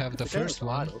 after we have the first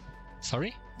one. Idle.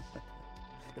 Sorry?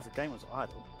 If the game was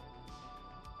idle.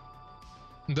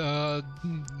 The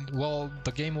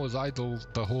game was idle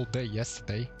the whole day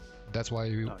yesterday. That's why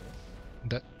we. Oh, yeah.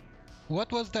 That.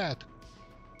 What was that?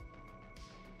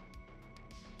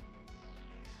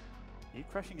 Are you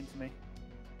crashing into me?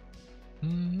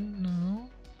 No.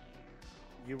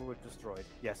 You were destroyed.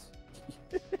 Yes.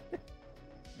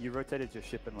 You rotated your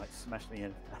ship and like smashed me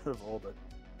in out of orbit.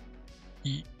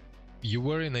 You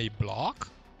were in a block?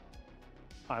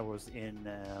 I was in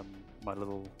my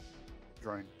little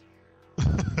drone.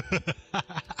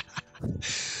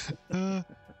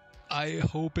 I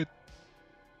hope it.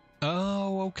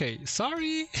 Oh, okay.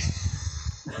 Sorry.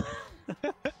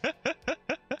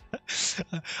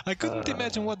 I couldn't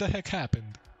imagine what the heck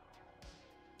happened.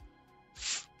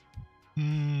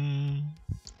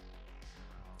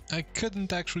 I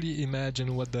couldn't actually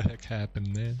imagine what the heck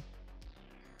happened, man.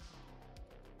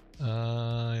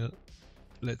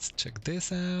 Let's check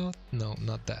this out. No,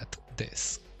 not that.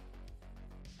 This.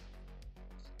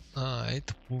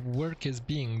 Alright, work is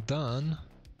being done.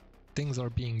 Things are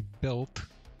being built.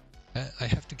 I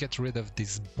have to get rid of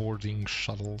these boarding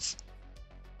shuttles.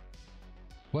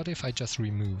 What if I just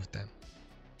remove them?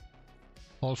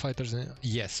 All fighters in...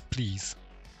 Yes, please.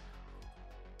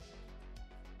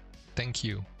 Thank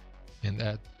you. And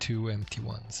add 2 empty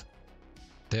ones.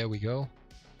 There we go.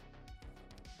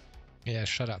 Yeah,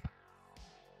 shut up.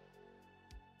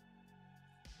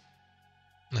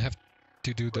 I have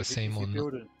to do the same on...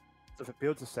 So if it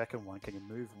builds a second one, can you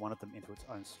move one of them into its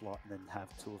own slot and then have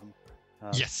 2 of them?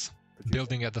 Yes,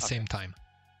 building at the same time.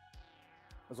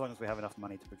 As long as we have enough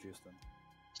money to produce them.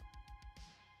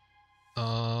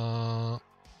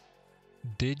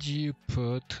 Did you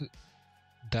put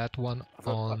that one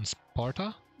on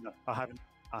Sparta? No, I haven't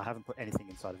put anything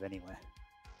inside of anywhere.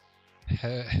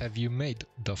 Have you made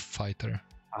the fighter?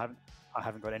 I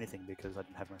haven't got anything because I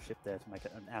didn't have my ship there to make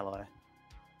it an ally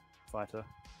fighter.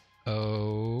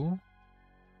 Oh.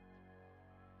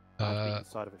 I have to be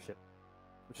inside of a ship,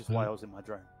 which is why I was in my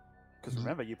drone. Because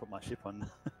remember, you put my ship on.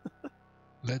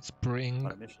 Let's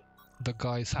bring the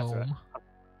guys home. Right.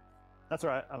 That's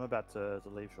alright. I'm about to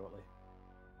leave shortly.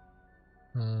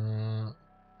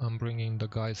 I'm bringing the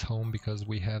guys home because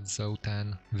we have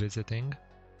Xotan visiting.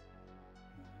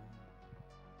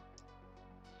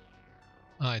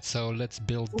 Alright, so let's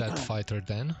build that fighter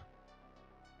then.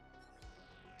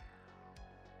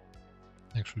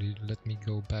 Actually, let me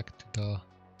go back to the...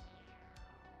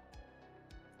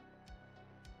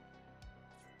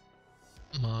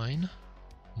 Miner.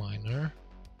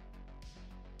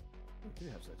 We do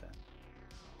have Xotan.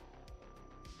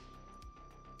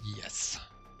 Yes.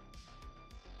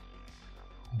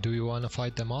 Do you want to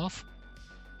fight them off?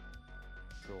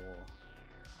 Sure.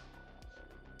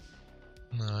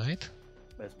 Alright.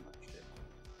 Where's my ship?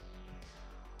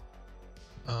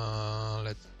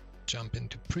 Let's jump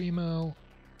into Primo,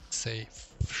 say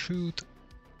shoot,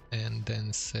 and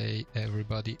then say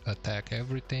everybody attack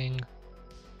everything,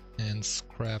 and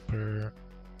Scrapper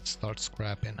start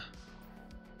scrapping.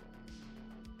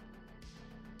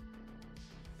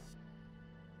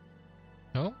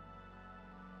 No?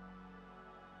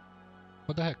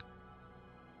 What the heck?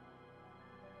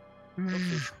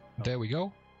 There we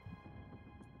go.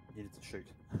 Needed to shoot.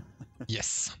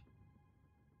 Yes.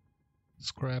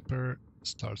 Scrapper,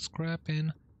 start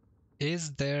scrapping.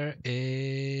 Is there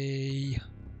a...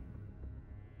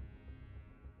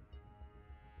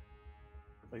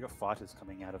 So you got fighters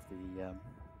coming out of the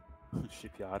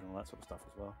shipyard and all that sort of stuff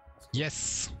as well. That's cool.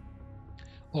 Yes.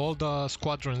 All the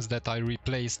squadrons that I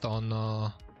replaced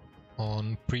on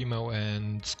Primo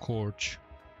and Scorch.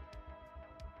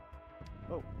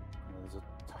 Oh, there's a.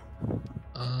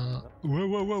 Whoa!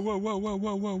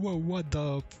 What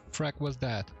the frack was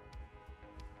that?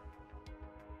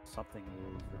 Something is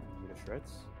ripping you to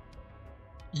shreds.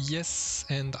 Yes,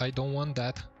 and I don't want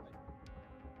that.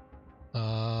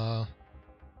 Oh,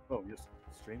 your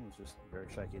stream was just very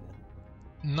shaky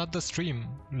then. Not the stream,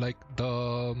 like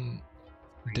the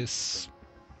this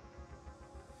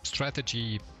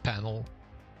strategy panel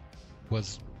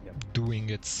was doing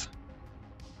its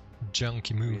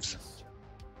junky moves.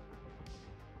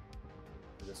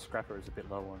 The scrapper is a bit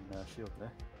low on shield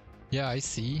there. Yeah, I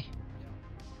see.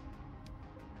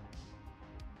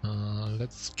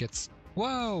 Let's get.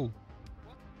 Whoa!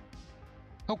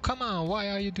 Oh, come on! Why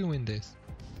are you doing this?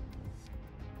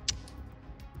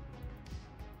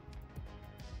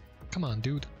 Come on,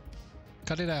 dude.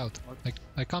 Cut it out.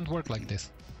 I can't work like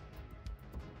this.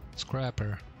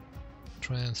 Scrapper.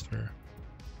 Transfer.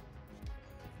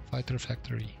 Fighter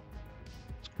factory.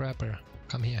 Scrapper.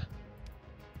 Come here.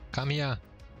 Come here.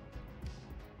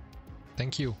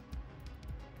 Thank you.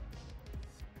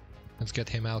 Let's get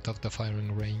him out of the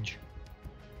firing range.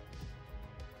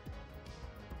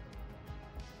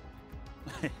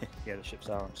 Yeah, the ships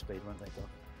are on speed, weren't they, Doc?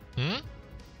 Hmm?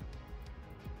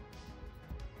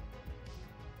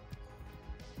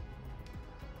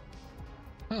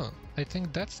 Oh, I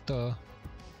think that's the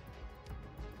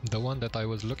one that I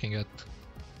was looking at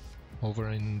over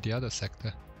in the other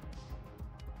sector.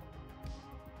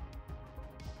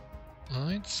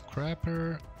 Alright,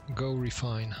 scrapper, go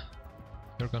refine.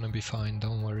 You're gonna be fine,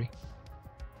 don't worry.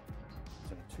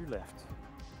 There's only 2 left.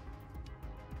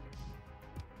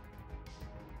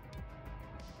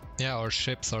 Yeah, our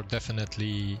ships are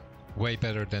definitely way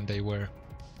better than they were.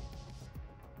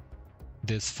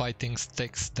 These fighting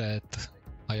sticks that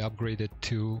I upgraded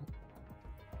to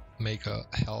make a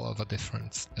hell of a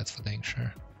difference, that's for dang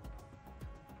sure.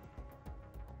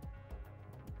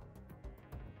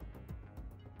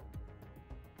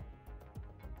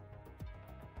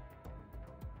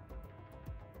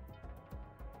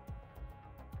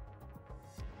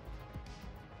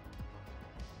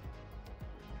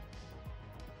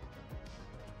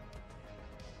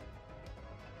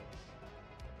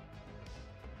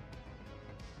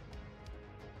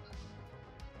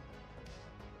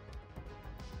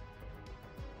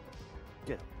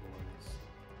 Get it, boys.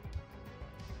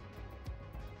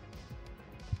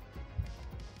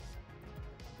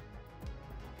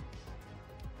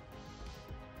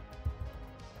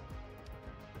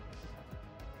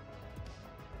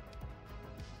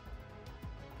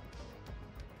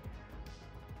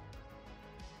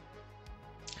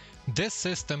 This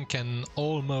system can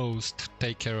almost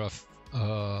take care of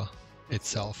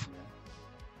itself. Yeah.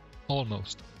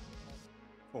 Almost.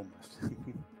 Almost.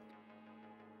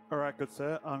 Alright, good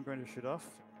sir. I'm going to shoot off.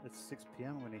 It's 6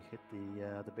 PM. I'm going to hit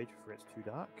the beach before it's too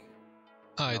dark.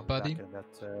 Alright, I'll be buddy. back in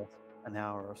about an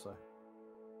hour or so.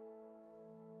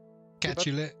 Catch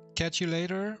you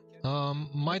later.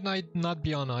 Might not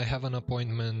be on. I have an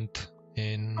appointment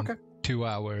in 2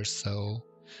 hours, so.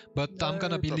 But I'm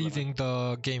gonna be leaving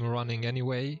the game running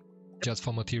anyway, just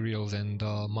for materials and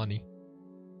money.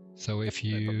 So if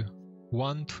you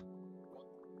want,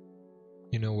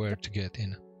 you know where to get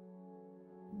in.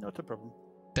 Not a problem.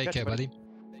 Take Catch care, you, buddy.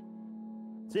 buddy.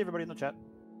 See everybody in the chat.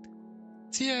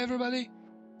 See ya, everybody.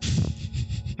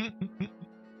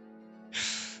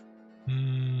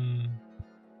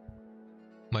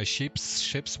 My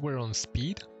ships were on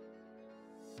speed.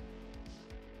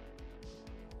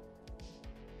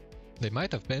 They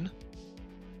might have been.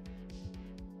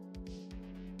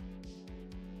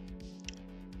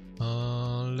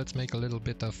 Let's make a little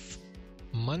bit of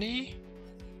money.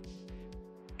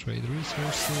 Trade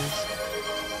resources.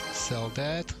 Sell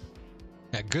that.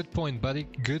 Yeah, good point, buddy.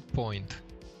 Good point.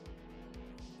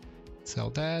 Sell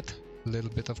that. A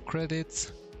little bit of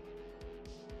credits.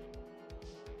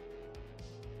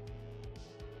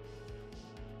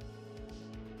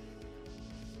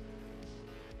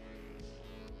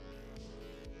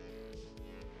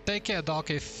 Take care, Doc,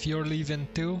 if you're leaving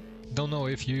too. Don't know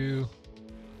if you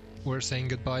were saying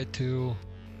goodbye to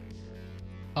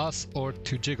us or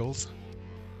to Jiggles.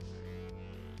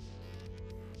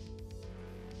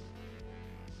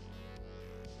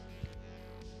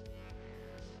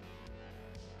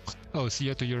 Oh, see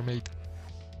you to your mate.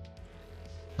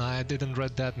 I didn't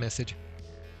read that message.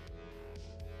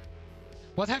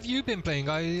 What have you been playing?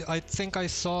 I think I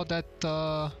saw that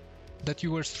that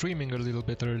you were streaming a little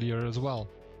bit earlier as well.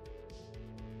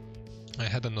 I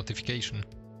had a notification.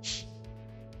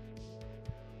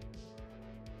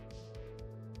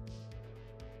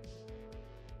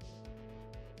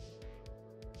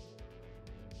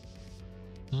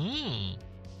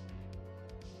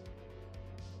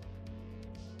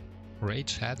 Raid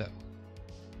Shadow.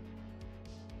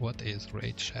 What is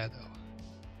Raid Shadow?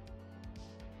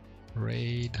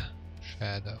 Raid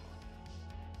Shadow.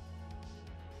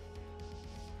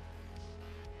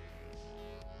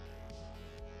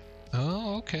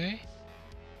 Oh, okay.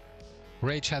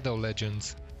 Raid Shadow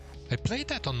Legends. I played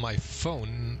that on my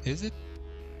phone, is it?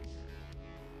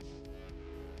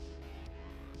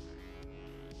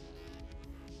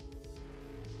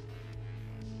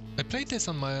 I played this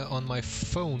on my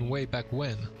phone way back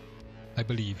when, I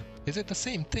believe. Is it the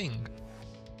same thing?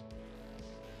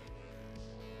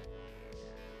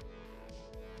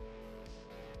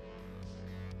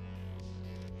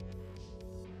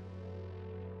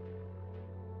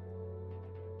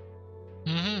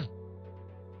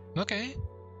 Okay.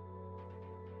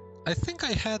 I think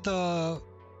I had a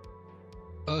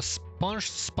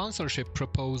sponsorship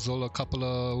proposal a couple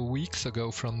of weeks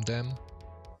ago from them.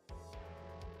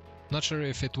 Not sure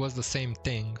if it was the same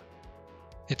thing.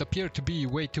 It appeared to be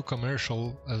way too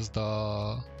commercial as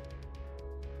the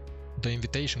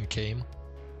invitation came,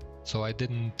 so I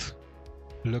didn't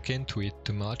look into it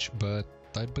too much, but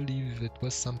I believe it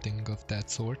was something of that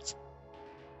sort.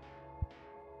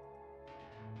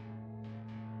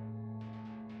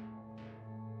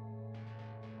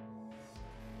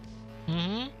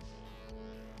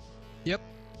 Yep.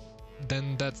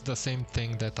 Then that's the same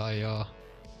thing that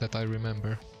I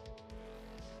remember.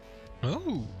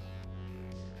 Oh.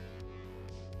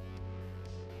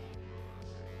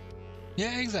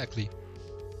 Yeah, exactly.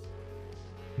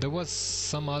 There was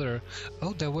some other...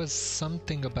 Oh, there was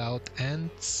something about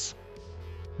ants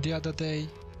the other day.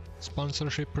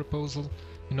 Sponsorship proposal.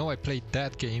 You know, I played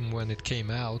that game when it came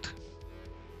out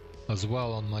as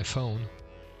well on my phone.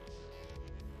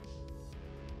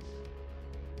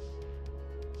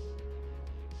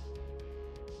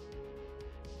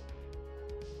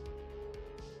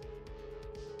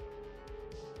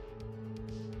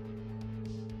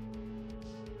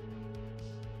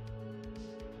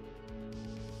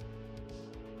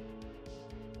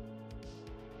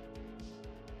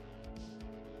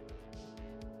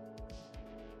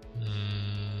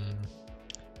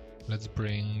 Let's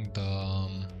bring the...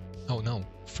 Oh no,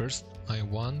 first I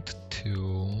want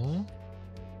to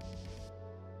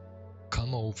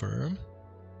come over.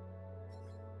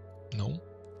 No.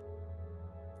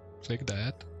 Click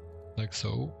that, like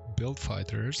so. Build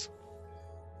fighters.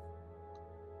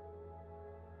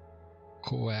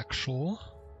 Coaxial.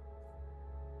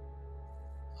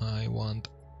 I want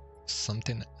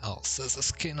something else as a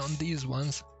skin on these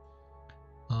ones.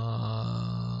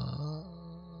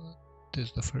 This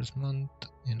is the first month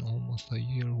in almost a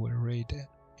year where Raid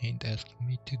ain't asking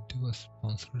me to do a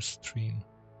sponsor stream.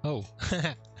 Oh,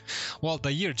 well, the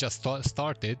year just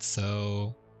started,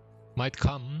 so might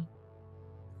come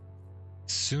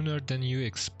sooner than you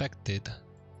expected.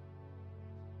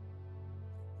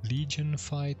 Legion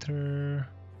fighter.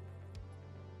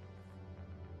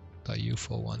 The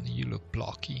UFO one, you look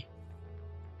blocky.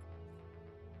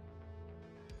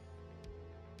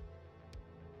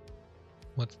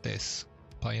 What's this?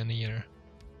 Pioneer.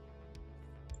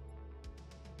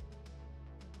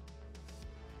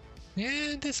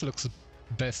 Yeah, this looks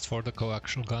best for the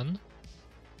coaxial gun.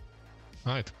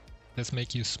 Right, let's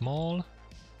make you small,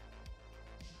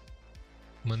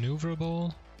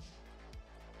 maneuverable,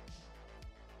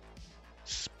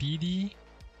 speedy,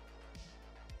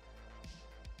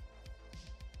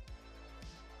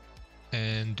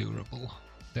 and durable.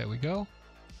 There we go.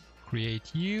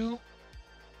 Create you.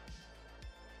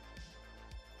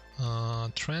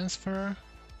 Transfer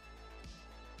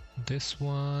this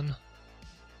one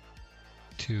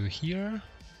to here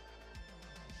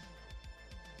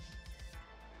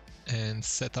and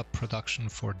set up production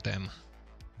for them.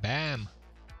 Bam!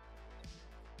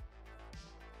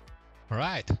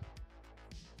 Alright.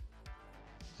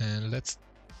 And let's...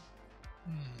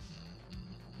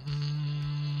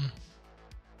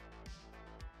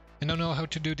 I don't know how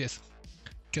to do this,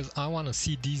 because I want to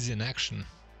see these in action.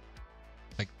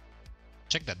 Like,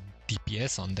 check that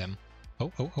DPS on them.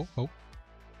 Oh, oh, oh, oh.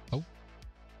 Oh.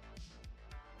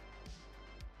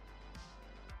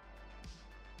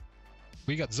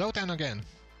 We got Xotan again.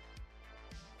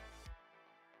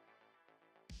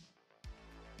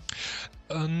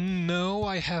 No,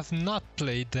 I have not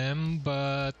played them,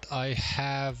 but I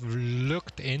have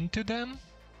looked into them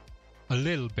a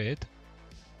little bit.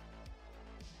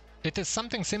 It is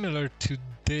something similar to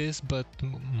this, but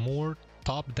more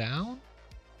top-down,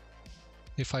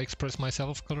 if I express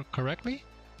myself correctly.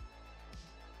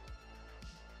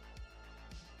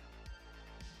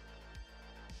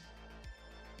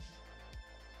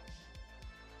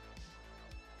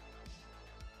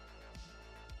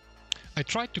 I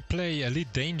tried to play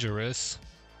Elite Dangerous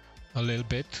a little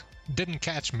bit, didn't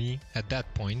catch me at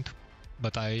that point,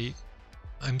 but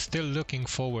I'm still looking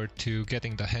forward to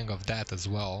getting the hang of that as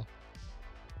well.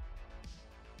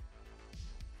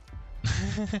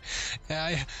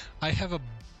 I have a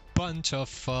bunch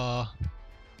of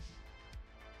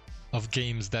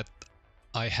games that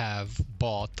I have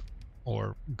bought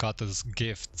or got as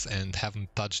gifts and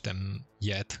haven't touched them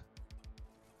yet.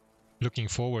 Looking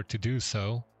forward to do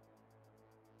so.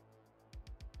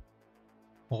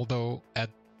 Although at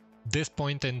this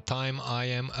point in time I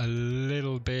am a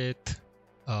little bit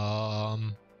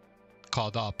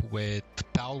caught up with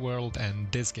Palworld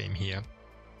and this game here.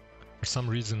 For some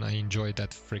reason I enjoyed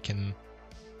that freaking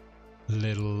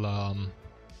little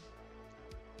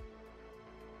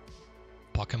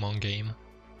Pokemon game.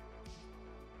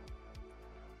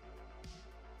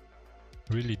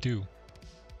 Really do.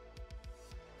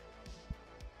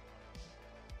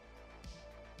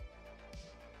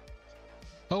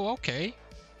 Oh, okay.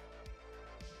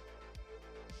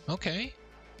 Okay.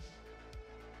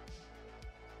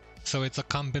 So it's a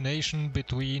combination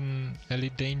between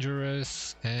Elite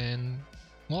Dangerous and...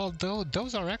 well,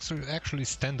 those are actually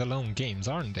standalone games,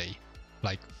 aren't they?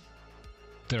 Like,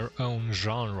 their own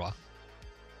genre.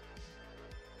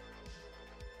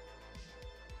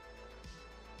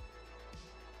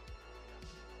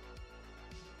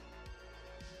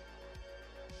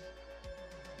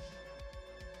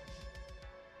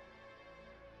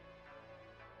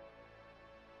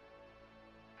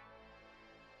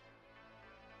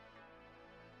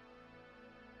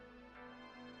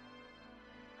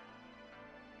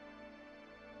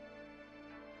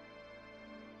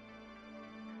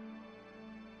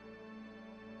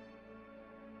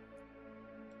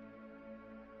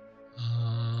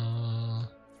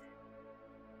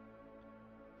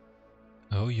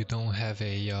 Oh, you don't have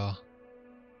a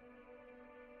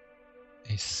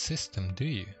system, do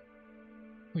you?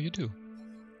 Oh, you do.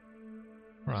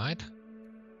 Right.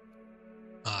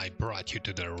 I brought you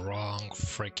to the wrong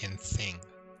freaking thing.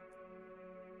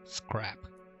 Scrap.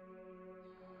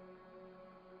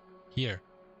 Here.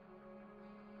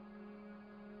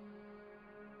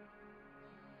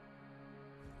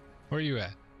 Where are you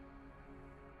at?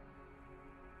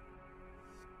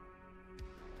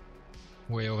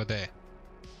 Way over there.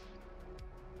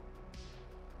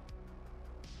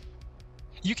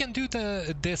 You can do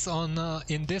this on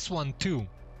in this one too.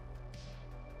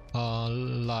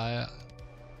 Right,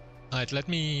 let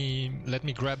me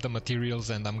grab the materials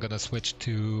and I'm gonna switch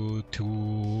to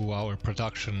our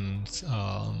production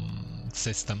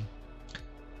system.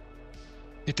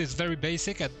 It is very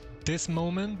basic at this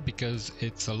moment because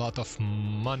it's a lot of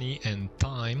money and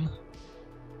time,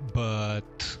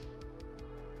 but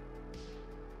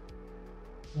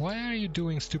why are you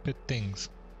doing stupid things?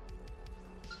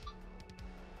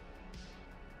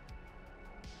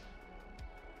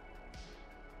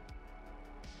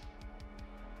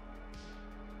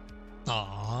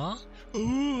 Ah,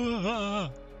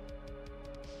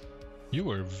 you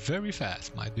were very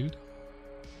fast, my dude.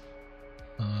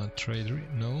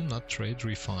 No, not trade,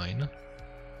 refine.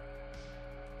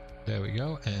 There we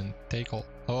go, and take all.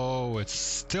 Oh, it's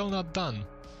still not done.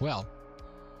 Well,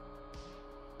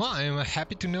 I'm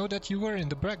happy to know that you were in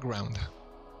the background.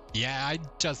 Yeah, I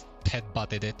just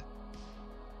headbutted it.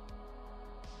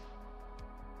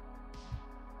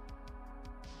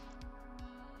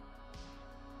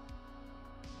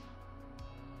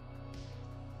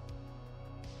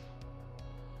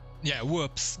 Yeah,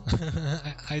 whoops.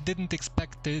 I didn't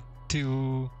expect it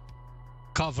to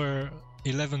cover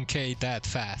 11k that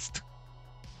fast.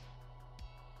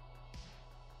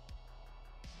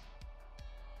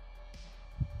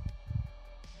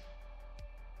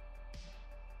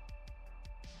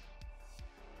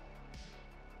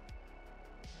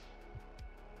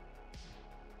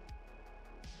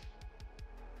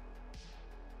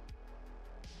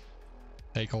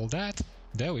 Take all that.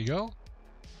 There we go.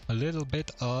 A little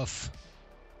bit of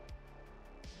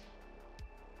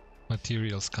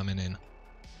materials coming in.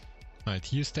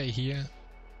 Alright, you stay here.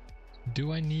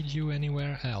 Do I need you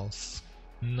anywhere else?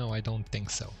 No, I don't think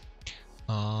so.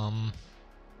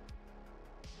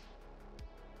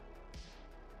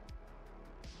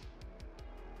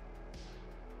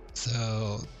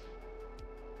 So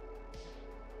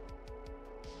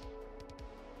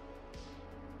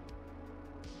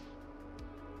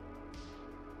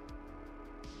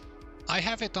I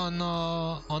have it on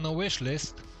a wish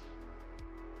list,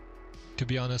 to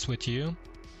be honest with you.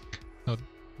 Now,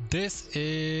 this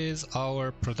is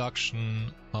our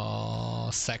production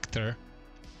sector.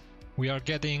 We are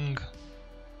getting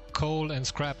coal and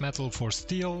scrap metal for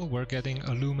steel. We're getting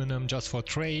aluminum just for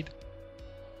trade.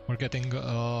 We're getting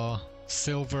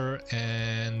silver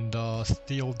and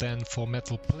steel then for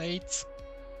metal plates.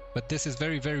 But this is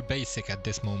very, very basic at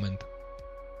this moment.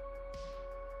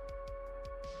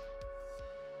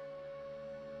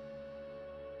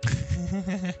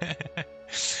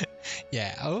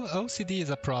 Yeah, OCD is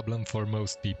a problem for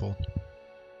most people.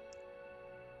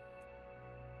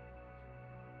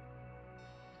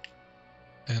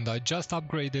 And I just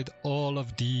upgraded all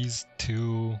of these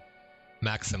to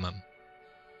maximum.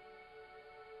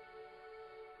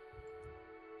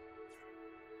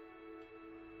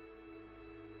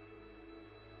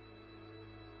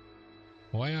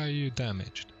 Why are you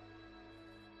damaged?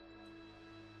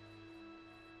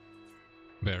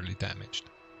 Barely damaged.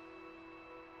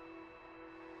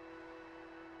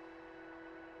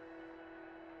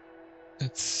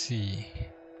 Let's see.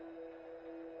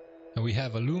 We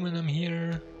have aluminum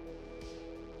here.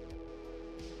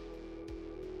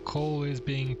 Coal is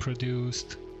being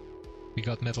produced. We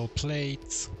got metal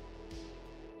plates.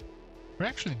 We're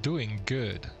actually doing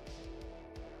good.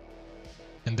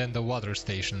 And then the water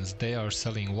stations, they are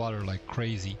selling water like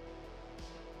crazy.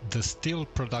 The steel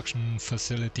production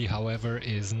facility, however,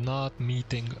 is not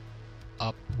meeting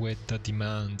up with the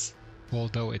demands,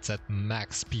 although it's at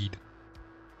max speed.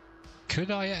 Could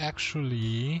I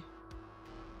actually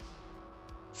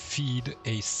feed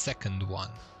a second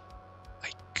one? I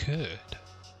could.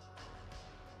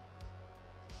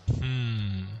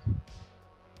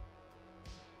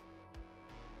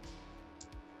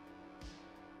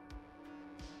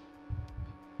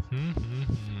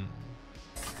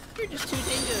 You're just too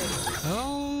dang good.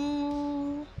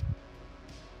 Oh,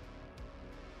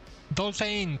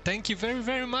 Dolphin, thank you very,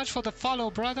 very much for the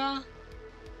follow, brother.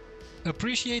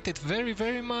 Appreciate it very,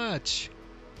 very much.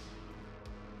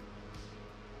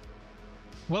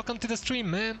 Welcome to the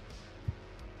stream, man.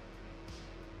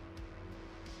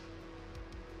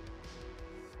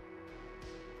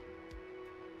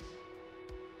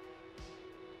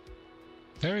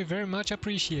 Very, very much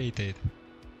appreciated.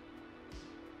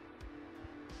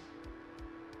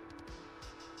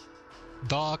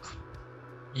 Doc,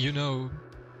 you know,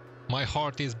 my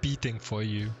heart is beating for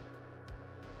you.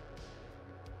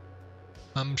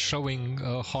 I'm showing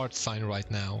a heart sign right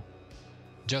now.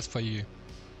 Just for you.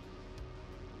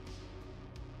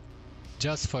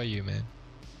 Just for you, man.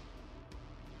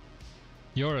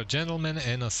 You're a gentleman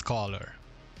and a scholar.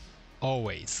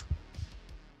 Always.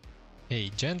 A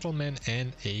gentleman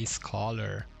and a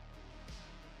scholar.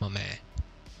 My man.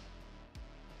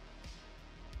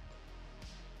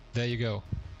 There you go.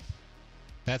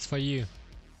 That's for you.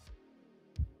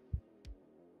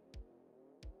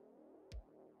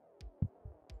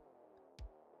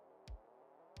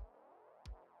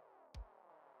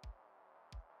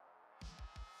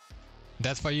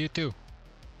 That's for you too.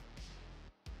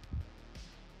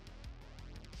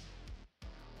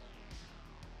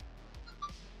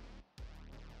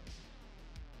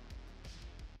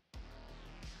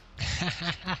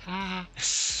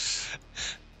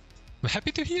 I'm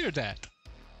happy to hear that.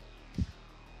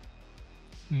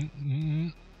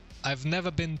 I've never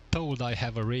been told I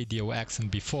have a radio accent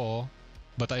before,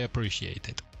 but I appreciate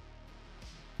it.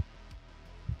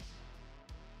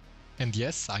 And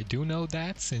yes, I do know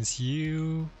that, since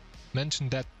you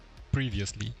mentioned that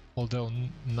previously, although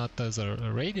not as a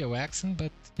radio accent,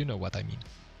 but you know what I mean.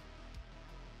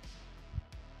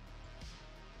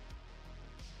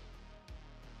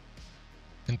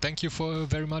 And thank you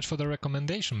very much for the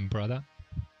recommendation, brother.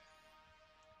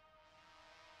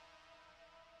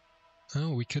 Oh,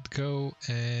 we could go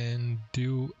and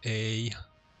do a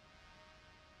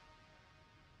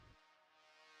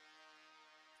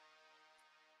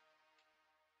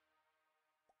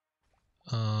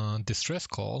distress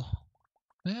call.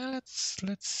 Let's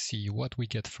see what we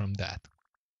get from that.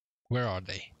 Where are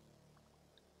they?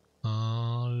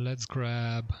 Let's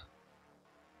grab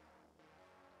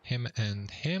him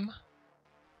and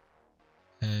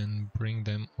bring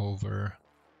them over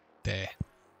there.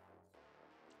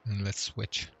 And let's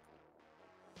switch.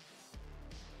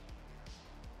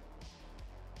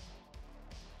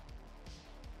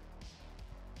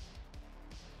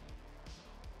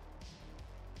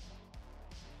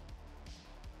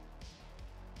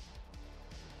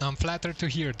 I'm flattered to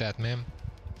hear that, ma'am.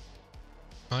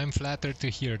 I'm flattered to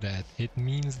hear that. It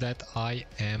means that I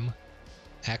am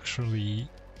actually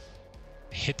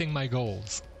hitting my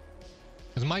goals.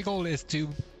 Because my goal is to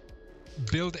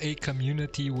build a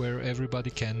community where everybody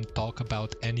can talk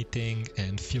about anything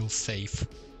and feel safe.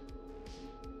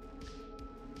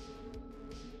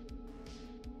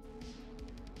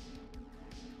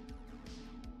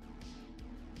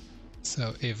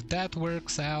 So if that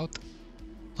works out,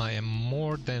 I am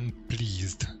more than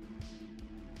pleased.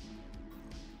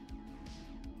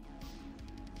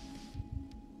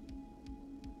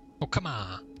 Oh, come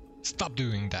on! Stop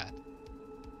doing that!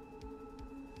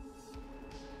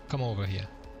 Come over here.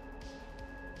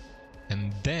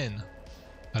 And then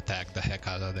attack the heck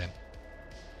out of them.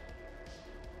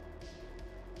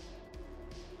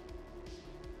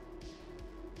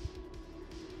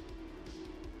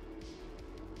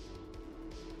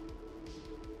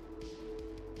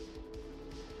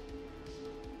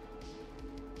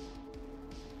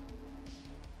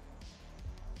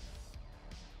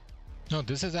 No,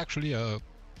 this is actually a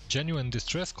genuine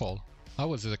distress call. I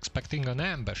was expecting an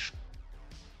ambush.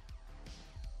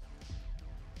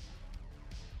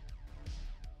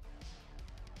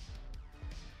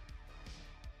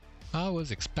 I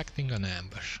was expecting an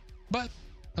ambush, but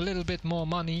a little bit more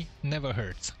money never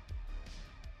hurts.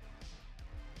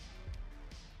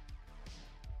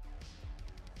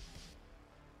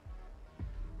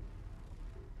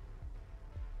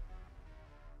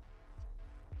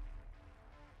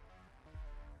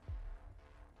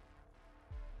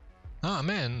 Ah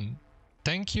man,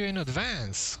 thank you in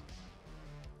advance.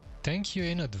 Thank you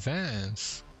in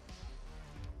advance.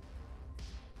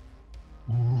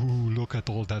 Ooh, look at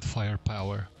all that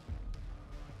firepower.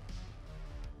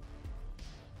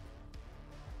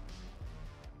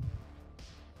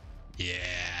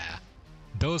 Yeah,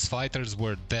 those fighters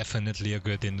were definitely a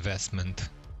good investment.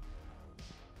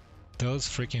 Those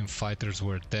freaking fighters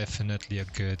were definitely a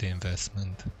good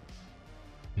investment.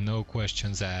 No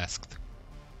questions asked.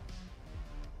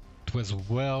 It was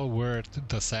well worth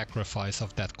the sacrifice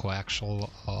of that coaxial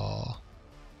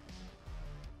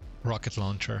rocket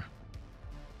launcher.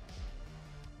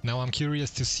 Now I'm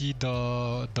curious to see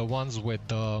the ones with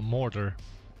the mortar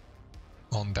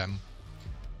on them.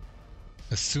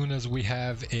 As soon as we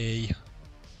have a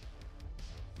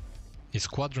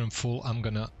squadron full, I'm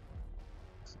gonna...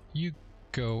 You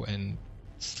go and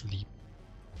sleep.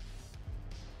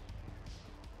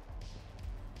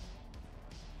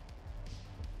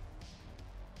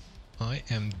 I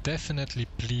am definitely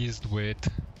pleased with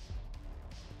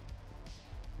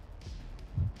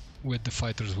the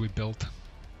fighters we built.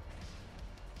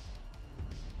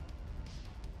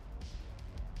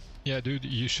 Yeah, dude,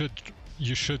 you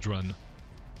should run.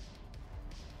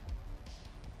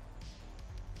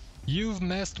 You've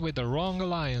messed with the wrong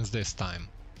alliance this time.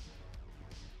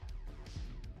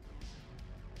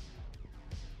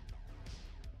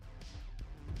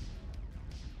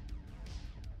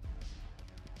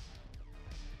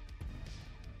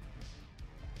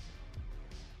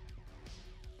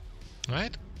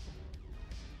 Right?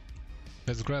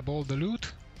 Let's grab all the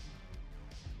loot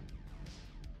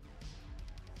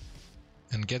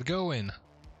and get going.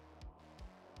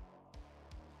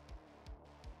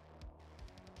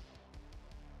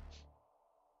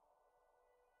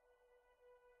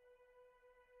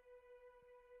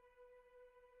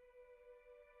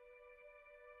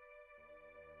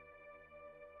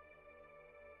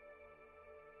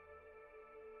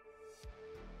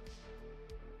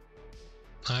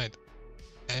 Alright,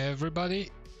 everybody,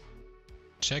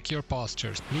 check your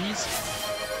postures, please.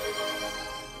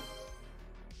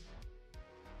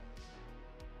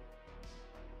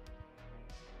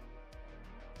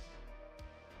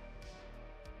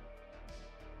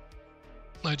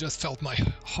 I just felt my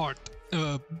heart,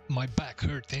 my back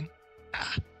hurting.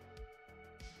 Ah.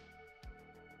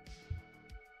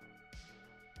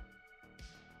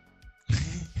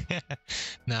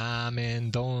 Nah,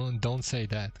 man, don't say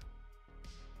that.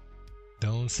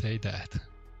 Don't say that.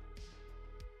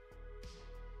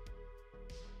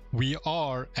 We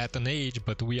are at an age,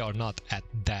 but we are not at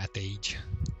that age.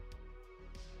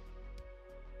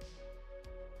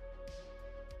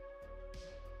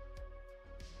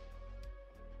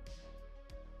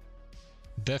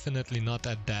 Definitely not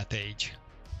at that age.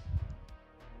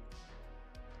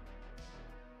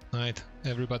 Alright,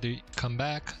 everybody come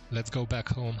back. Let's go back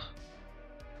home.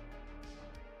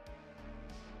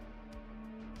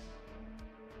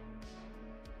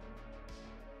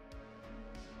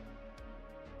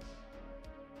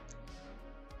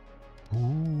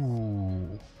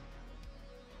 Ooh.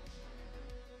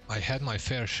 I had my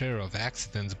fair share of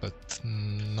accidents, but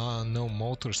no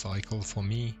motorcycle for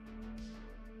me.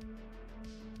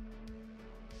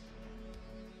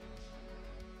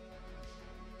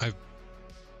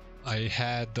 I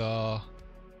had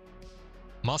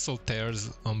muscle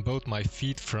tears on both my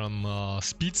feet from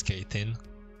speed skating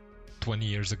 20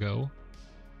 years ago.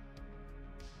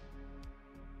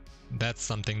 That's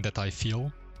something that I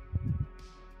feel.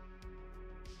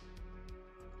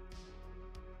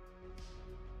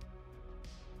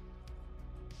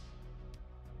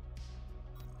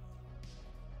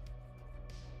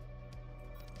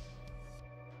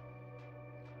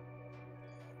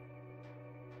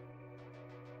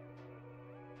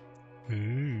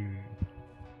 Ooh.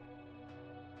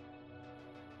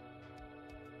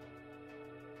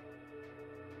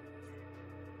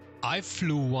 I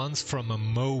flew once from a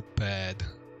moped.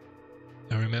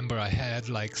 I remember I had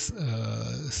like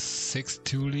 6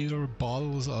 2-liter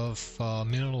bottles of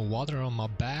mineral water on my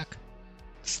back.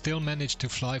 Still managed to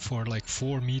fly for like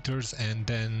 4 meters and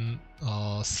then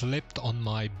slipped on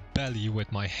my belly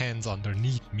with my hands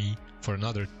underneath me for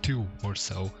another 2 or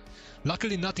so.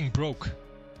 Luckily nothing broke.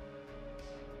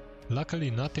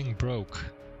 Luckily nothing broke.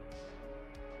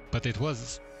 But it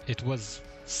was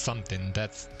something,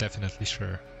 that's definitely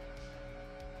sure.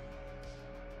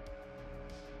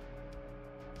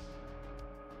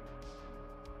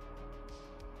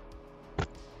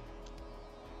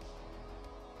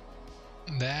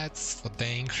 That's for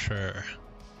dang sure.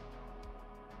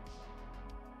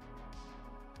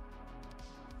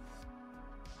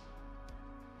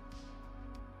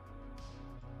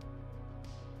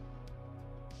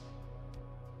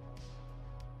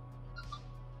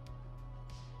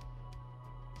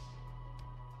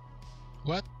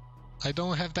 What? I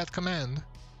don't have that command.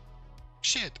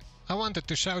 Shit! I wanted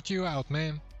to shout you out,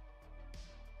 man.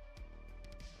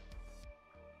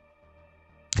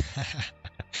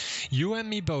 You and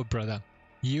me both, brother.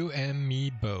 You and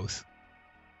me both.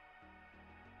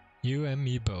 You and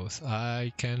me both.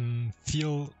 I can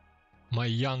feel my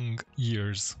young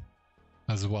years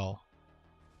as well.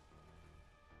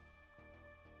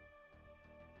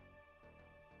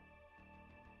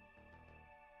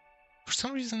 For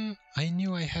some reason, I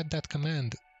knew I had that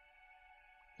command.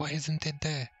 Why isn't it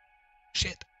there?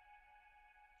 Shit.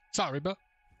 Sorry, bro.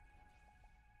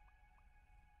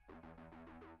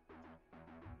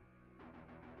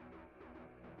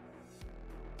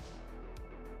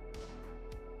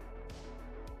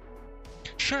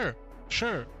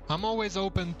 Sure. I'm always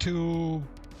open to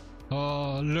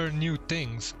learn new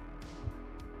things.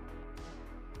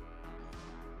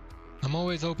 I'm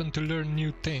always open to learn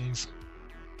new things.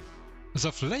 As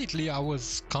of lately, I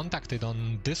was contacted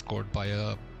on Discord by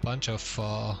a bunch of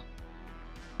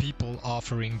people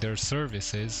offering their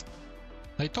services.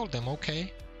 I told them,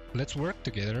 okay, let's work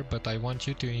together, but I want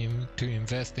you to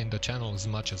invest in the channel as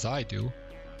much as I do.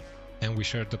 And we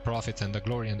shared the profits and the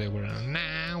glory, and they were,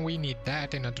 nah, we need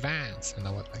that in advance. And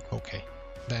I was like, okay,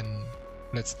 then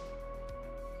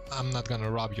I'm not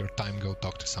gonna rob your time, go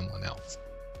talk to someone else.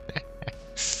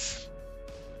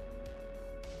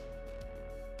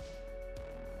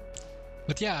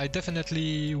 But yeah, I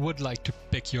definitely would like to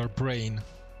pick your brain.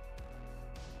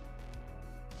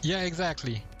 Yeah,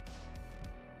 exactly.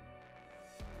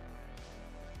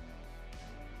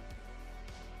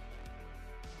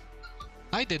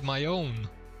 I did my own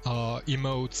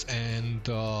emotes and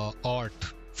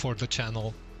art for the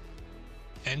channel.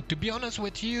 And to be honest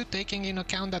with you, taking in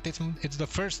account that it's the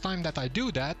first time that I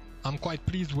do that, I'm quite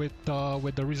pleased with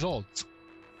the results.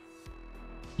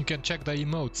 You can check the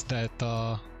emotes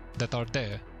that are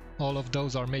there. All of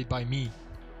those are made by me.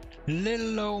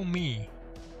 Little old me.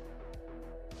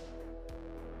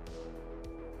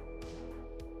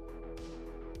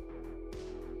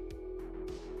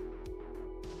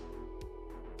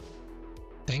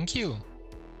 Thank you.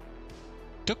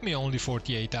 Took me only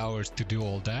 48 hours to do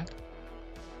all that.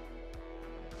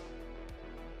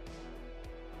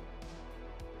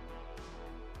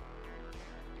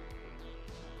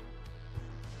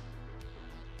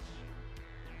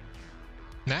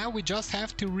 Now we just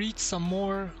have to reach some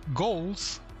more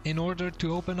goals in order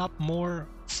to open up more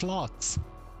slots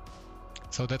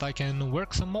so that I can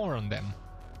work some more on them.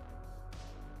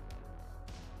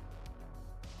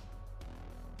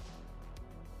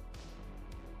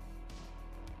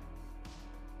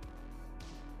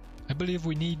 I believe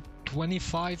we need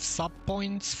 25 sub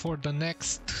points for the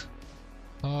next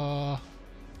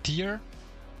tier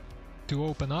to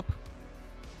open up.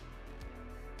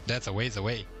 That's a ways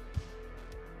away.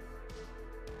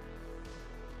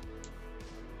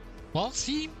 Well,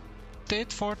 see,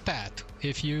 tit for tat.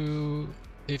 If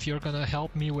you're gonna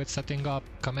help me with setting up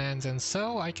commands and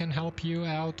so, I can help you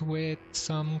out with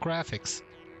some graphics.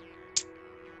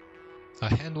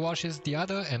 A hand washes the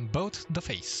other and both the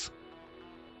face.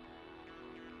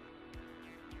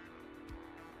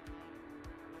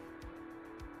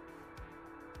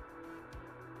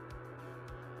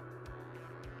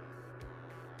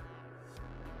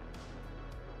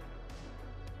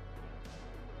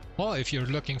 Well, if you're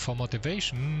looking for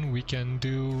motivation, we can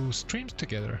do streams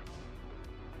together.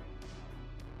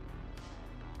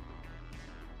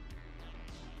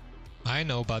 I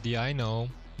know, buddy, I know.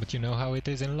 But you know how it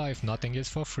is in life, nothing is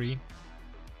for free.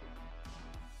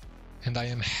 And I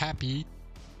am happy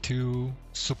to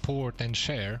support and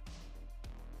share.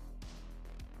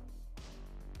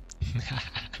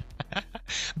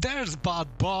 There's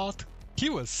Bot.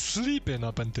 He was sleeping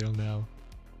up until now.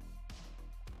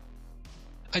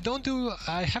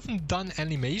 I haven't done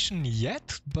animation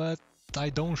yet, but I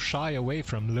don't shy away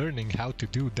from learning how to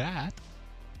do that.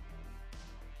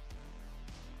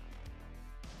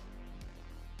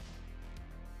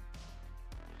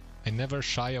 I never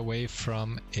shy away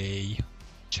from a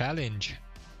challenge.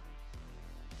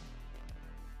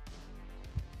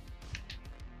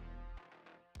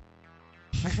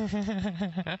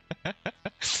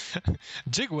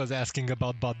 Jig was asking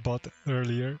about Bot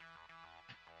earlier.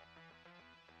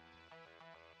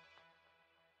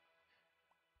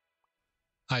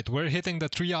 Alright, we're hitting the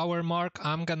 3-hour mark.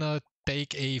 I'm gonna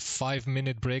take a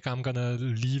 5-minute break. I'm gonna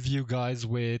leave you guys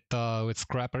with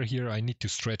Scrapper here. I need to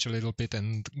stretch a little bit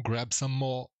and grab some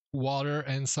more water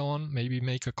and so on. Maybe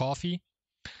make a coffee.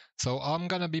 So I'm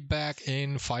gonna be back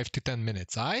in 5 to 10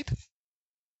 minutes, alright?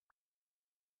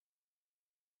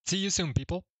 See you soon,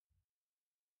 people.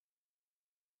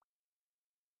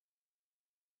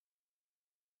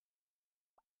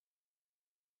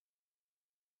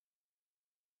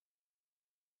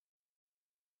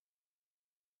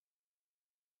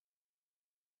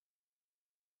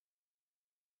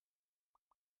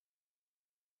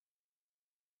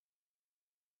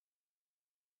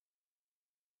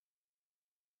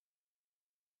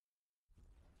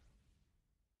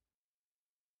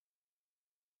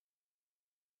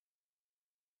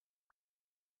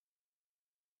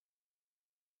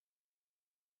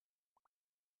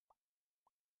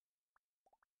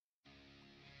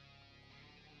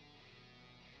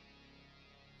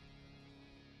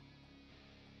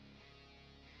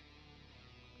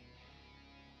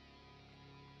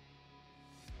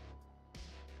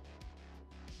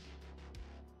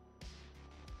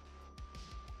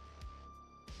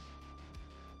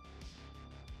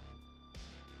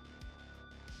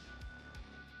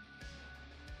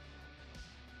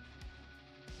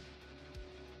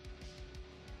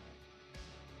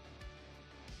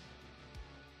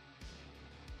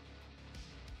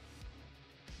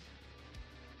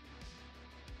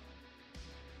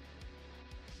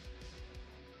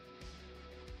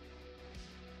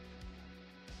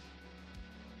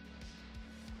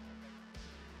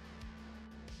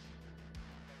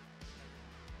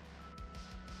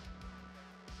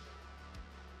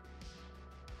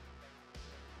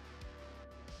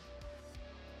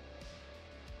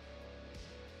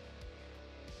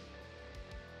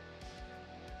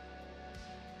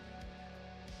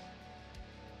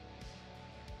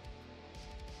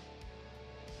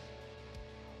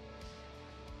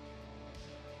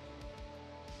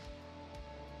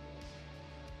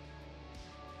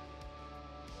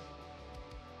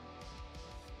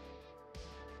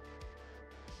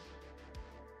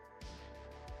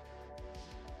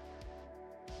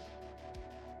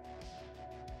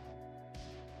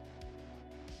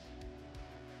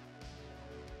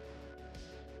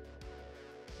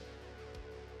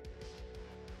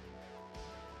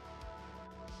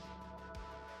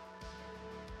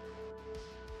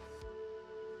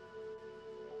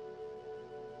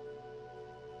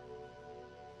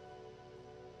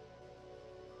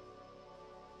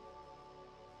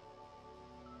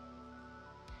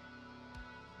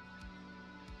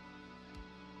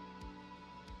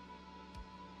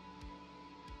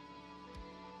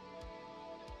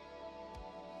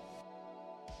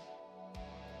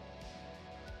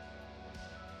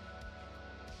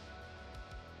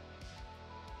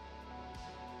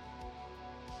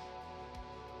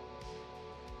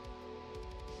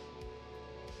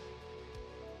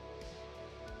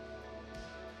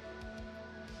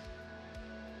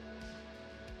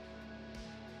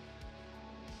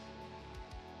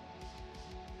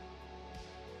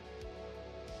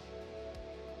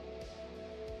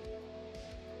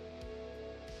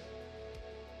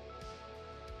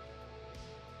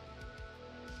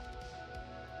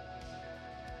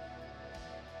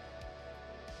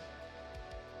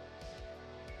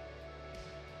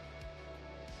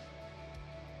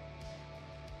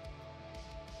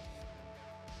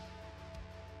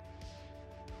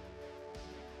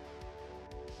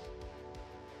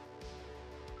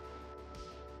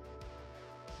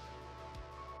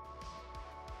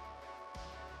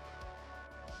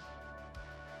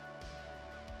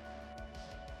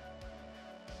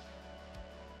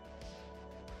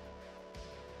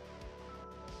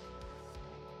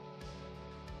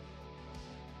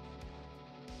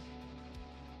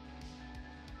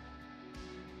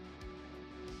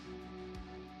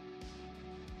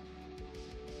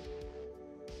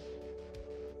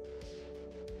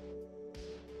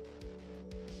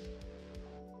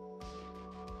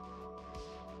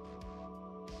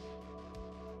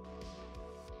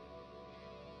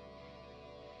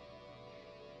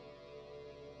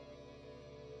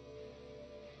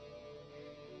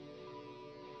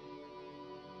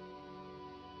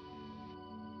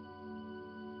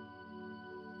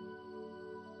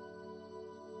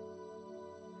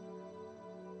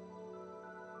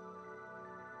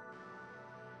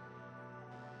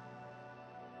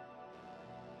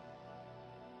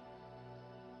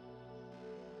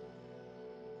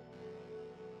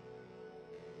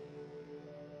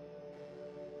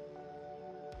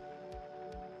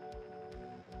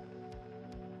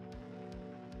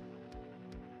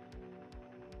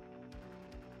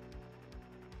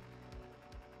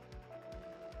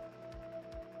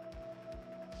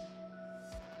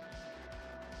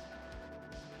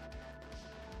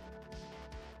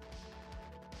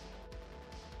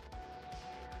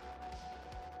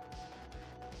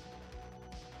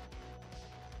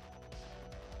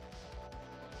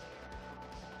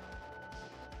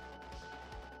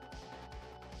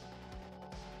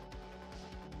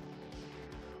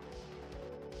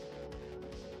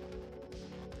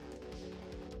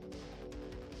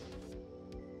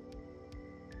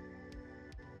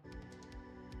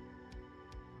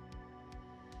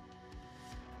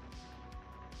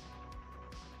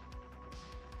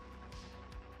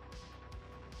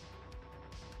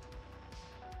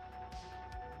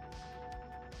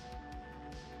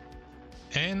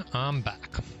 And I'm back.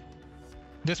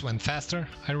 This went faster.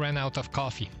 I ran out of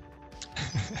coffee.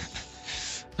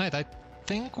 Right, I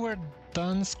think we're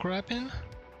done scrapping.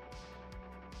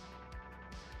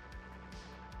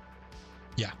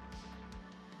 Yeah.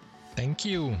 Thank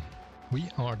you. We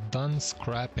are done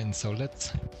scrapping, so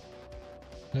let's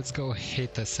go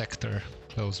hit a sector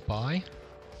close by.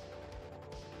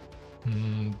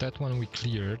 That one we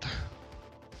cleared.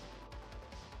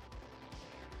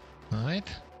 Right.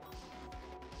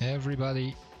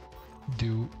 Everybody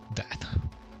do that.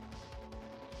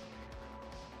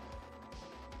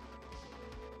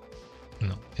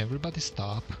 No, everybody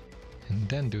stop and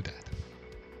then do that.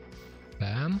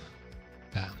 Bam,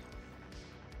 bam.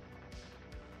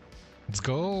 Let's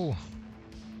go.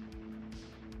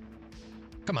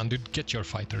 Come on, dude, get your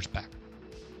fighters back.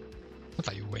 What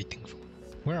are you waiting for?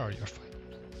 Where are your fighters?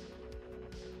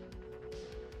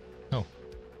 Oh.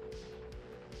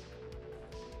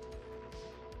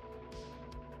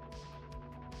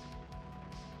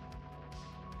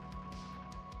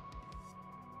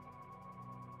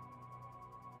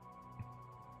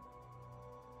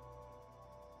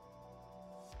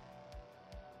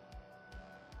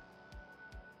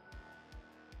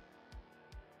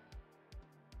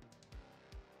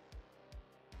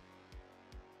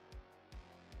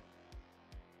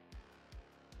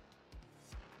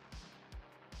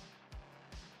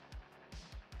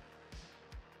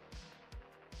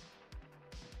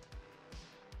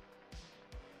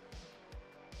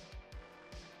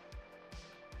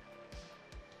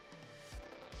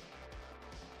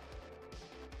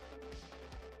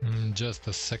 Just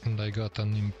a second, I got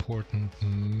an important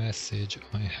message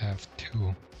I have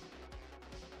to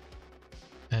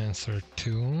answer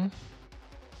to.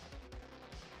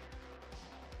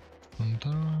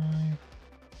 Drive.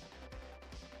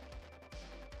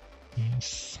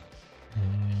 Yes.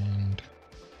 And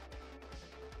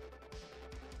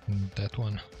that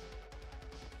one.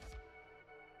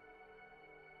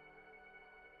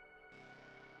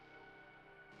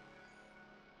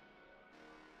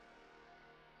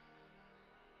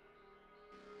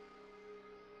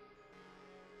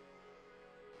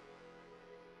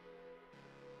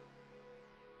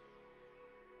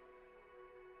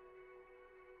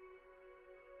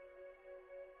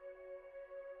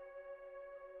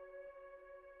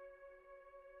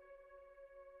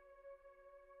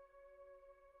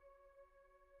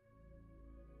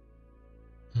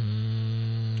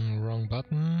 Wrong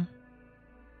button.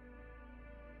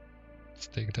 Let's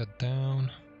take that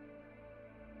down.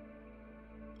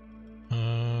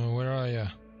 Where are ya?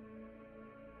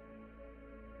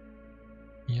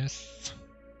 Yes.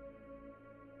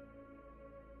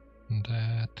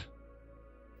 That.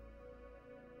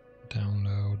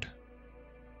 Download.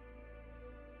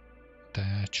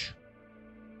 Attach.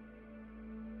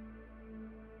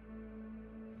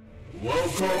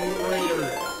 Welcome,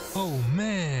 Raiders! Oh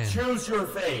man! Choose your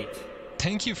fate.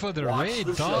 Thank you for the Watch raid,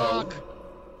 the dog! show,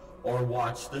 or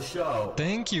watch the show.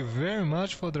 Thank you very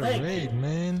much for the Thank raid, you.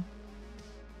 man.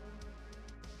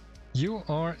 You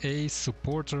are a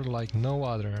supporter like no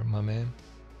other, my man.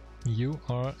 You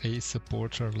are a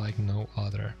supporter like no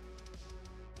other.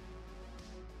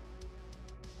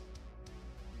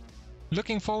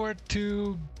 Looking forward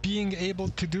to being able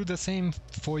to do the same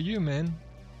for you, man.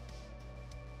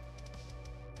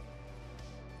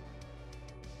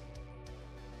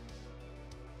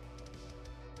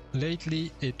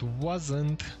 Lately, it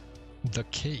wasn't the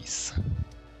case.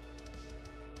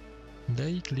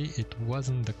 Lately, it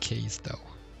wasn't the case, though.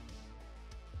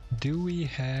 Do we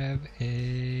have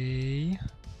a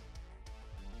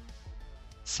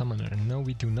summoner? No,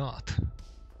 we do not.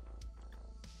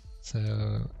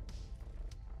 So,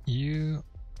 you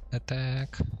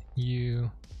attack,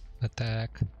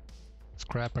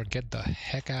 Scrapper, get the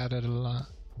heck out of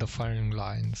the firing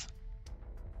lines.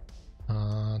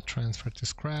 Transfer to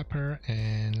Scrapper,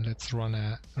 and let's run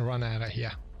out of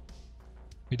here.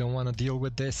 We don't want to deal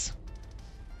with this.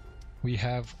 We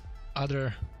have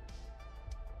other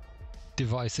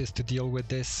devices to deal with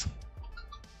this.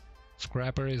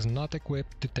 Scrapper is not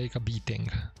equipped to take a beating.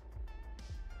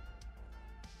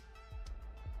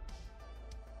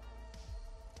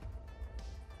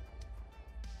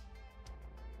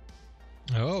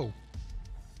 Oh.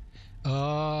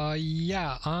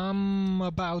 Yeah, I'm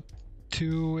about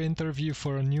to interview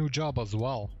for a new job as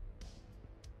well.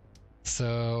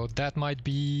 So that might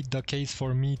be the case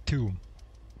for me too.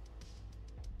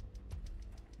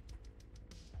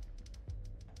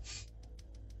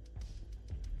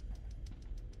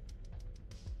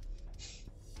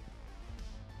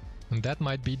 And that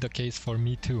might be the case for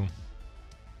me too.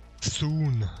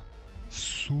 Soon.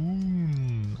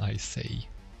 soon, I say.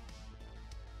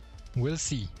 We'll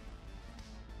see.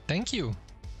 Thank you.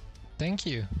 Thank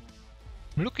you.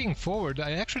 I'm looking forward.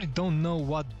 I actually don't know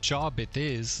what job it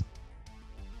is.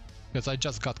 Because I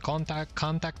just got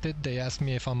contacted. They asked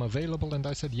me if I'm available and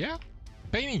I said, yeah,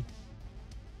 pay me.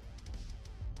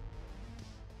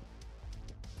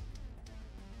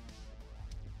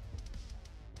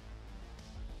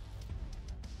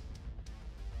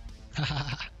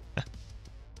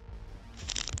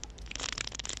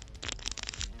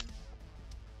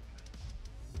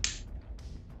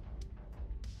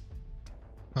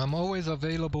 I'm always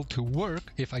available to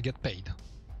work if I get paid.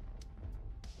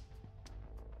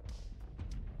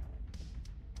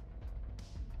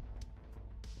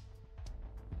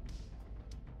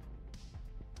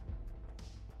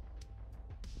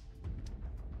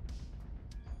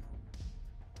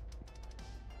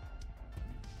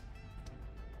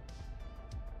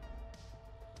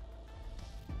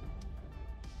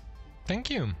 Thank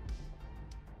you.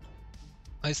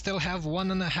 I still have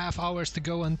 1.5 hours to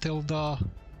go until the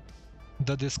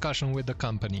discussion with the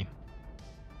company.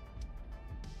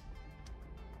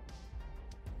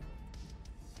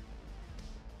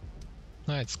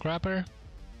 Alright, scrapper.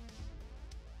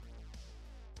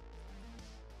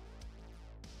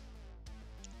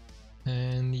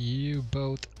 And you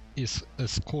both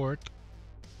escort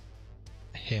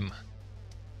him.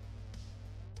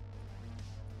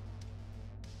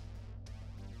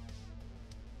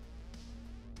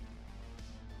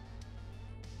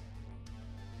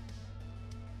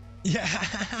 Yeah,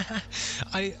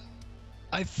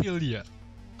 I feel ya.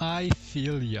 I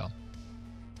feel ya.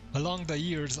 Along the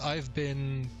years, I've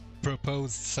been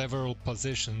proposed several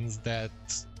positions that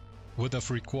would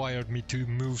have required me to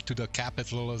move to the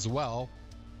capital as well,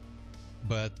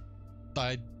 but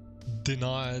I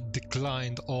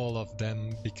declined all of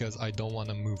them because I don't want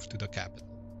to move to the capital.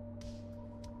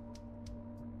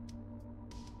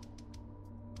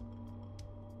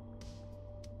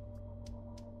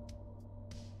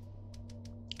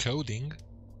 Coding?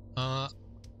 I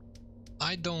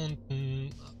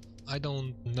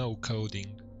don't know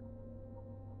coding.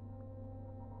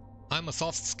 I'm a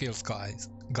soft skills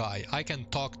guy. I can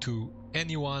talk to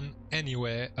anyone,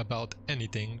 anywhere about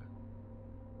anything.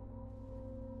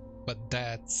 But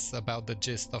that's about the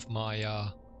gist of my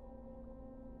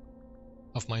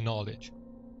knowledge.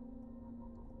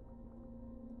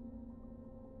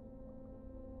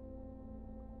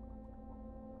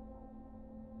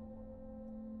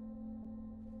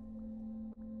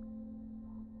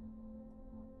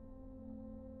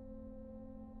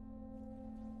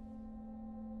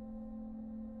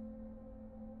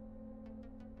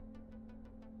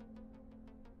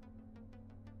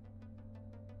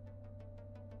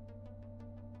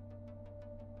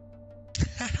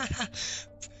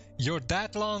 You're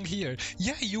that long here.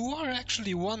 Yeah, you are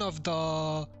actually one of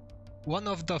the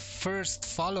first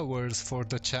followers for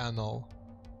the channel.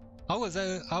 I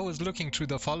was looking through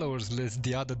the followers list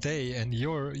the other day, and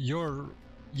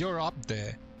you're up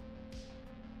there.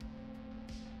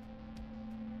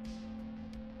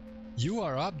 You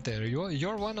are up there.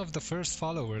 You're one of the first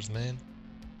followers, man.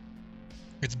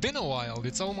 It's been a while.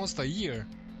 It's almost a year.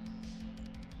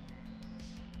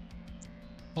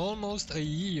 Almost a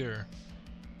year.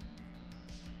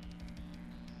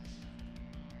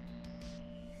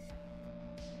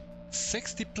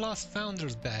 +60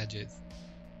 founders badges.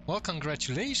 Well,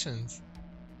 congratulations.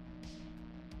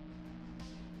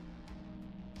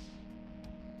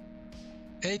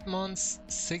 Eight months,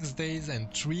 6 days,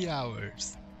 and 3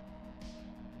 hours.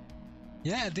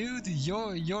 Yeah, dude,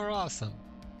 you're awesome.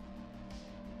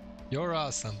 You're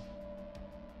awesome.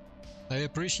 I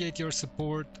appreciate your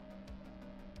support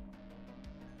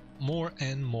more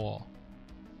and more.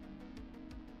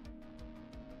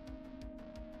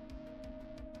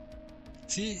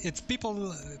 See, it's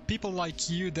people like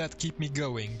you that keep me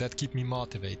going, that keep me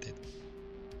motivated.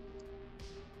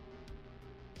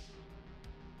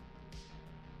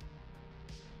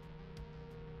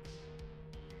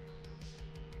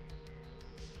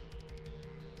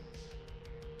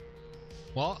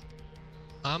 Well,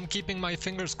 I'm keeping my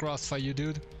fingers crossed for you,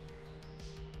 dude.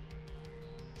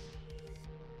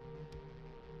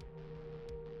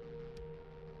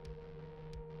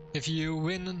 If you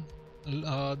win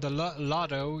the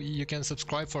lotto, you can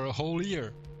subscribe for a whole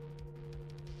year.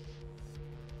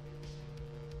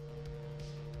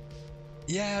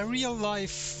 Yeah, real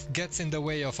life gets in the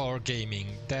way of our gaming,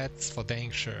 that's for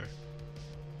dang sure.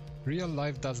 Real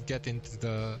life does get into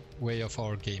the way of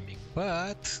our gaming,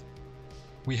 but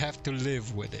we have to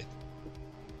live with it,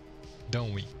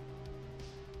 don't we?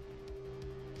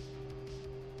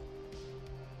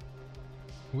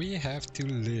 We have to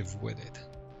live with it.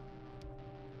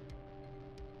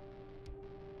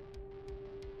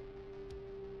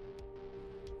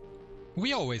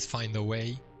 We always find a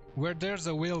way. Where there's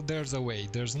a will, there's a way.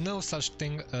 There's no such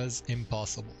thing as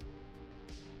impossible.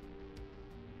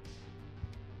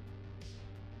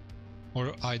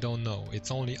 Or I don't know.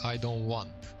 It's only I don't want.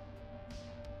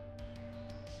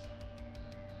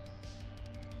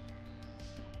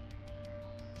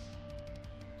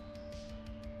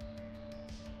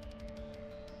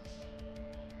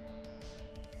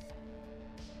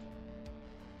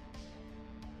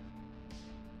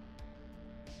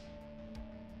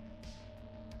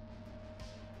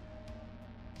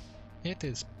 It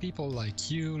is people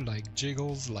like you, like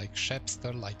Jiggles, like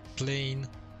Shepster, like Plane,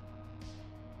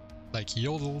 like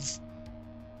Yodels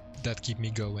that keep me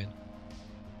going.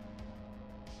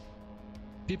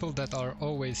 People that are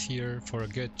always here for a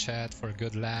good chat, for a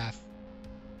good laugh.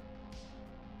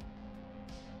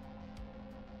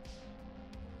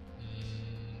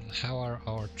 How are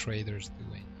our traders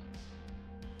doing?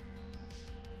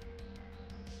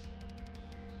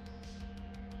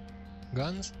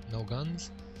 Guns? No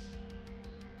guns?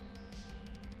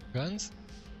 Guns?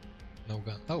 No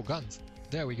gun. Oh, guns.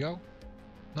 There we go.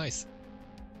 Nice.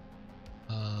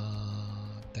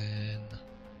 Then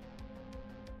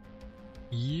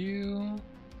you.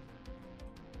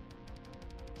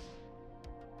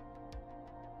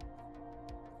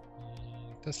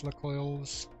 Tesla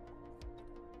coils.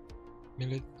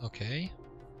 Okay.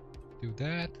 Do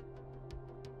that.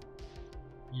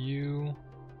 You.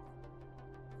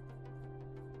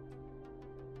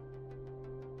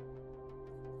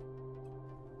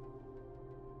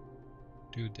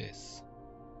 Do this.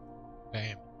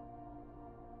 Bam.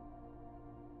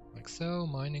 Like so,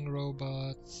 mining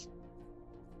robots.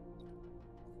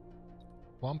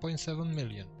 1.7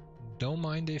 million. Don't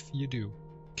mind if you do.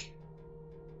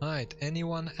 Alright,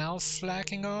 anyone else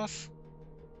slacking off?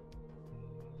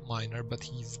 Miner, but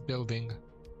he's building.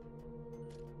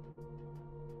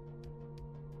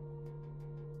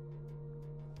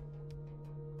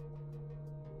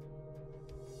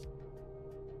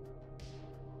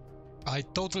 I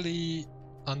totally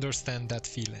understand that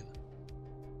feeling.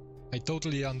 I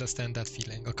totally understand that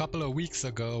feeling. A couple of weeks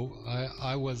ago,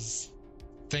 I was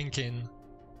thinking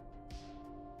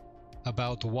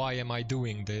about why am I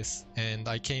doing this, and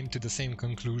I came to the same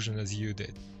conclusion as you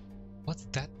did. What's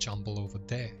that jumble over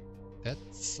there?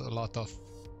 That's a lot of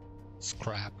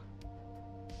scrap.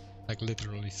 Like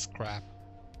literally scrap.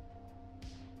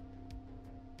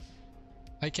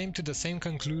 I came to the same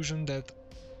conclusion that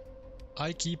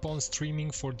I keep on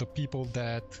streaming for the people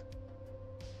that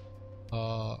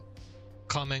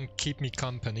come and keep me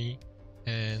company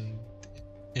and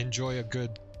enjoy a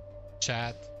good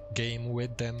chat game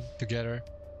with them together.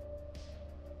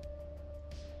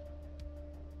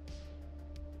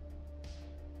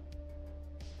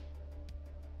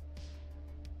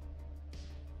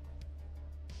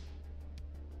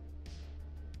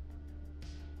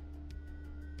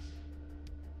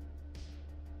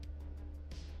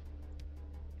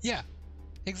 Yeah,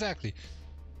 exactly.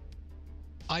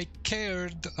 I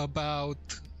cared about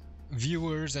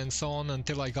viewers and so on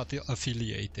until I got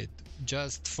affiliated,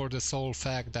 just for the sole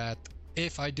fact that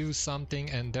if I do something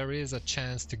and there is a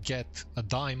chance to get a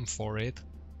dime for it,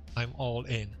 I'm all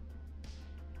in.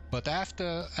 But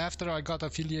after I got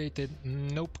affiliated,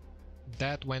 nope,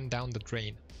 that went down the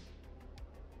drain.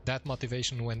 That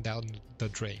motivation went down the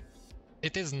drain.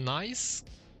 It is nice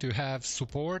to have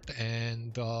support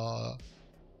and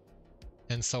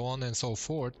so on and so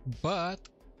forth, but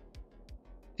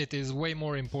it is way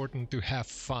more important to have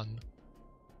fun.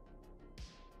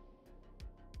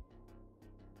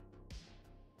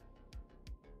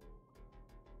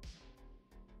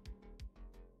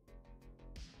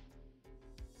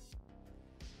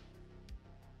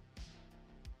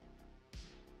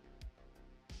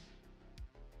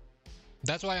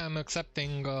 That's why I'm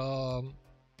accepting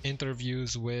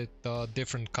interviews with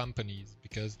different companies,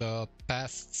 because the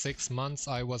past 6 months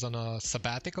I was on a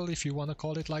sabbatical, if you want to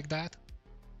call it like that.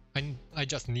 I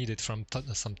just needed some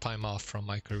time off from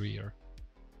my career.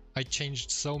 I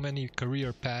changed so many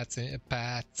career paths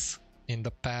in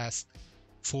the past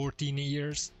 14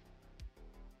 years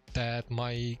that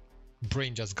my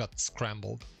brain just got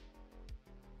scrambled.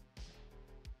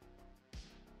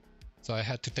 So I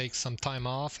had to take some time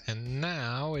off, and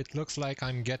now it looks like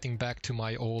I'm getting back to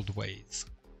my old ways.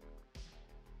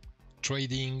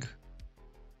 Trading,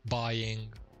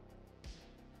 buying,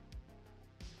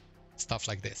 stuff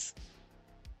like this.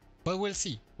 But we'll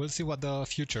see. We'll see what the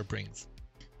future brings.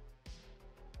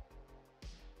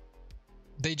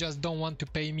 They just don't want to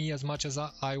pay me as much as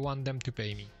I want them to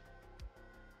pay me.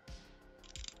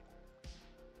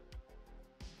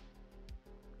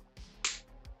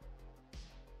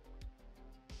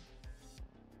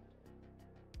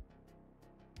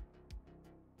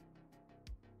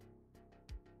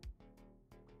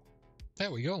 There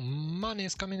we go, money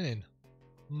is coming in.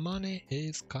 Money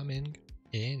is coming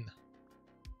in.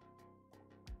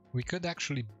 We could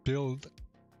actually build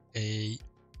a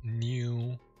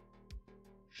new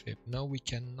ship. No, we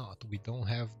cannot. We don't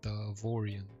have the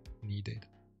Avorion needed.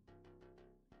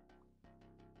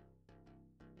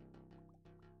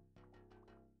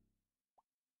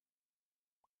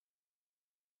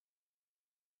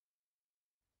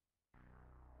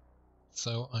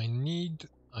 So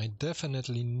I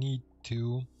definitely need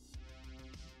to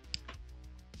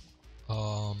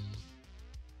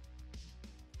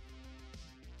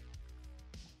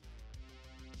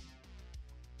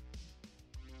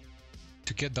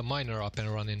get the miner up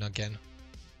and running again.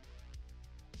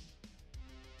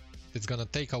 It's gonna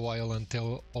take a while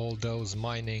until all those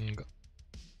mining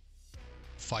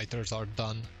fighters are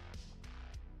done.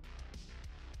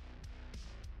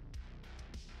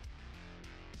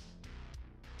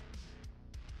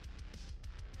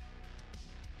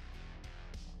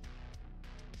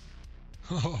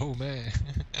 Oh man.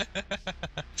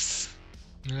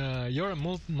 You're a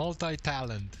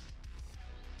multi-talent.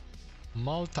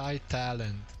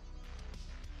 Multi-talent.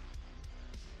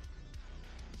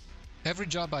 Every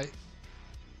job I...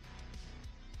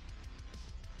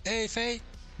 Hey Faye!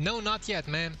 No, not yet,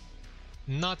 man.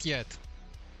 Not yet.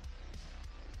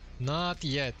 Not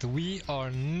yet. We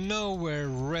are nowhere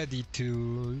ready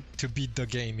to beat the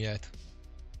game yet.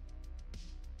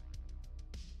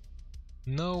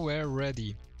 Nowhere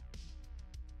ready.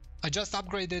 I just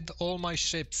upgraded all my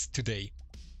ships today.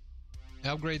 I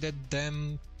upgraded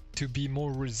them to be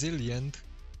more resilient.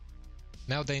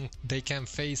 Now they can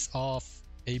face off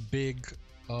a big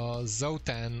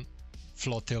Xotan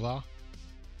flotilla.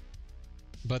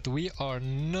 But we are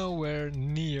nowhere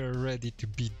near ready to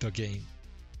beat the game.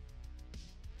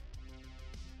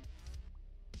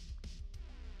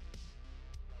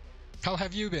 How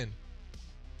have you been?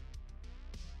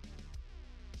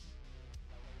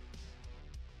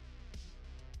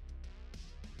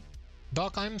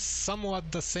 Doc, I'm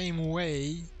somewhat the same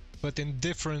way, but in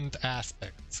different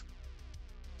aspects.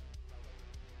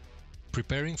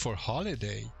 Preparing for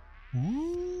holiday?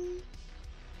 Ooh.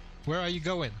 Where are you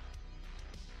going?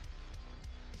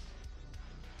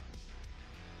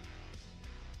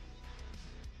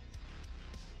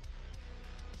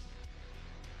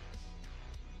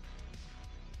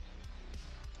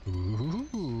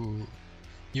 Ooh.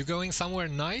 You going somewhere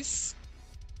nice?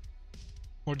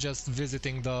 Or just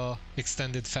visiting the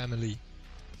extended family?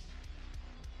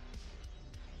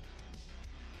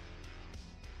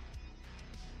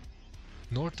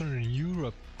 Northern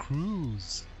Europe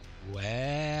cruise.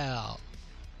 Well,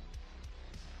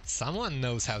 someone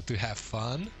knows how to have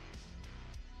fun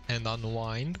and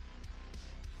unwind.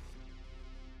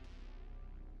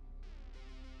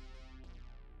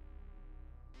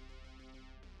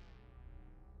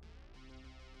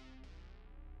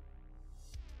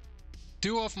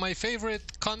 Two of my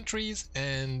favorite countries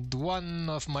and one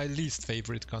of my least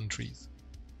favorite countries.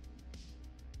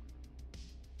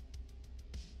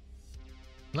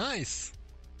 Nice!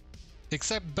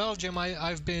 Except Belgium,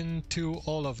 I've been to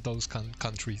all of those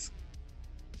countries.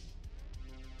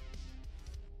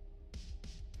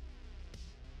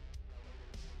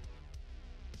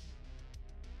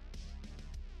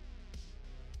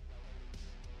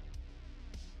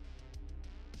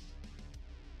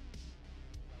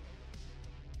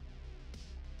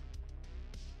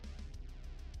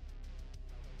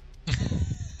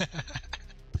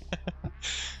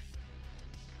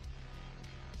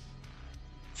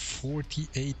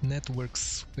 "48 network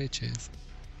switches.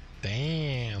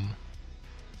 Damn.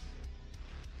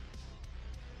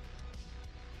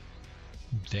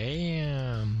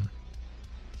 Damn.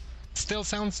 Still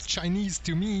sounds Chinese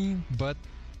to me, but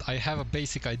I have a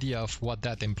basic idea of what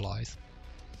that implies.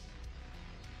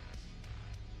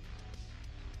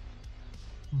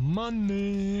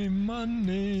 Money,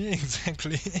 money,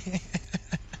 exactly.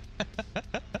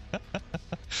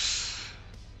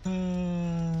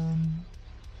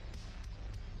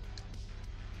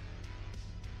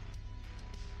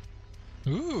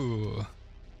 Ooh.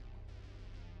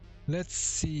 Let's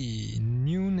see.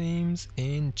 New names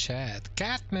in chat.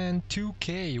 Catman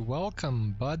 2K,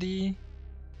 welcome, buddy.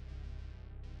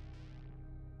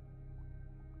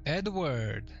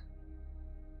 Edward.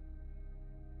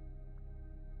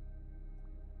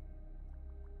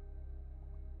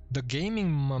 The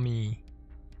Gaming Mummy.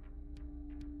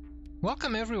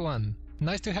 Welcome everyone!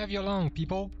 Nice to have you along,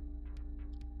 people!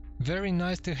 Very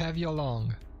nice to have you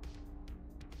along.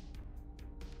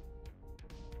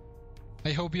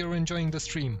 I hope you're enjoying the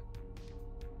stream.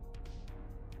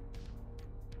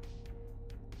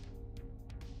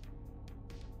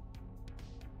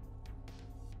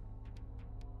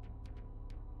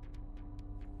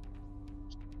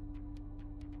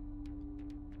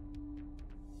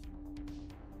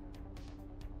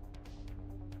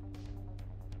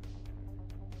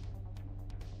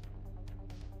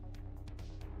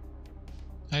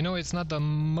 I know it's not the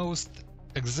most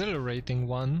exhilarating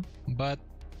one, but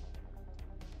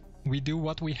we do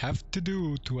what we have to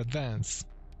do to advance.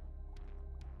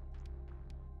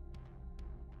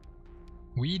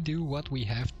 We do what we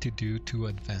have to do to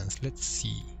advance. Let's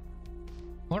see.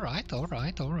 Alright,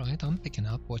 I'm picking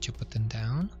up what you're putting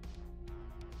down.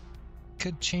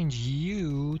 Could change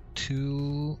you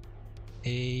to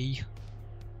a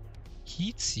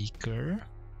heat seeker.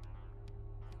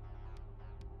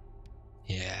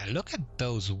 Yeah, look at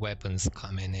those weapons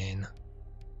coming in.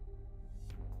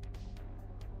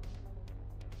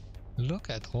 Look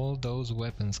at all those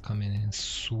weapons coming in.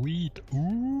 Sweet.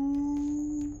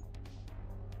 Ooh.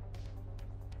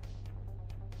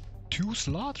 2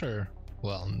 slaughter.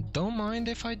 Well, don't mind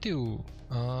if I do.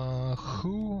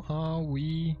 Who are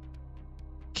we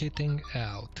kitting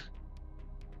out?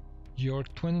 You're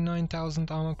 29,000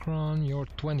 Omicron, you're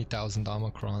 20,000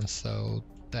 Omicron, so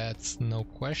that's no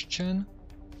question.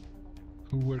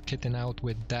 Who we're kitting out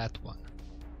with that one?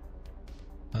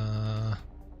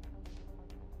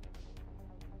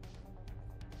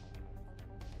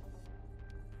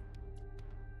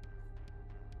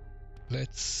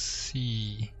 Let's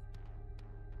see.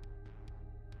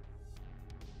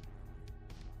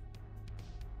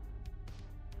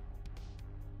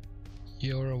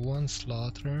 You're a 1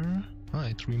 slaughter.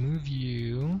 Right, remove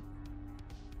you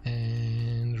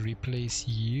and replace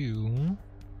you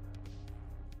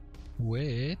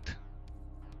with...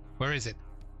 Where is it?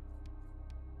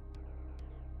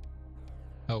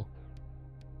 Oh.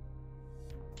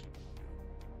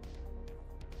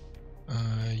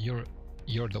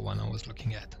 You're the one I was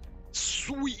looking at.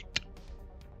 Sweet!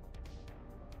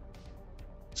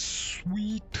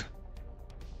 Sweet!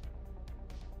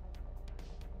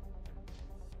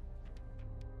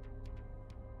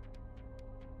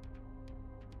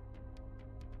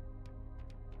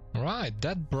 Right,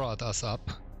 that brought us up.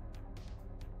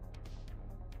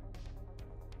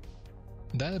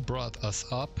 That brought us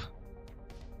up.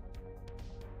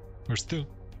 We're still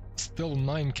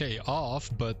 9k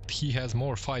off, but he has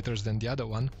more fighters than the other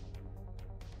one.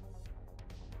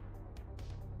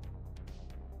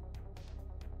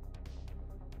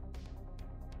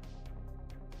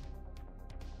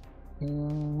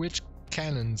 Which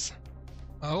cannons?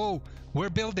 Oh, we're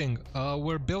building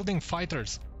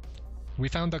fighters. We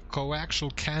found a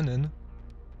coaxial cannon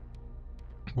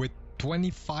with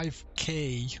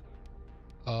 25k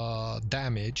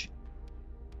damage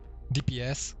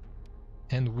DPS,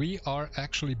 and we are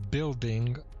actually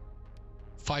building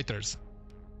fighters.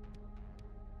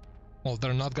 Well,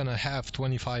 they're not gonna have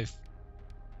 25k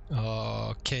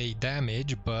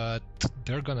damage, but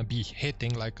they're gonna be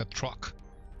hitting like a truck.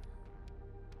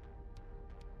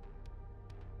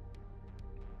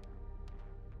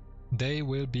 They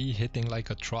will be hitting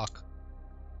like a truck.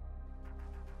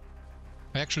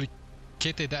 I actually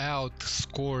kitted out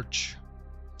Scourge,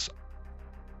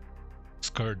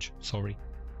 sorry,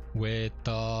 with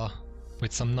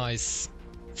some nice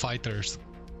fighters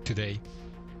today.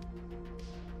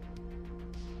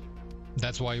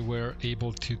 That's why we're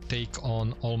able to take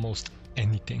on almost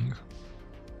anything.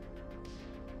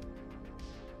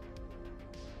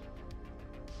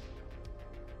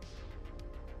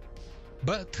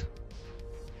 But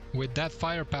with that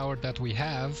firepower that we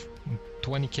have,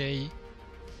 20k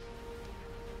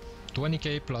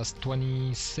plus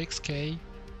 26k,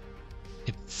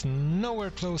 it's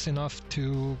nowhere close enough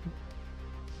to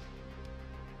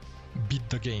beat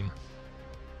the game.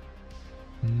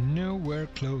 Nowhere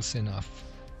close enough.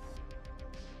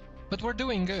 But we're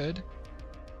doing good.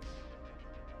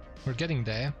 We're getting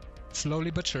there,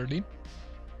 slowly but surely.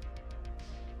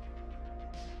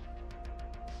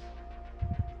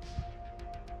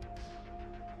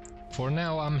 For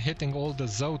now, I'm hitting all the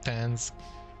Xotans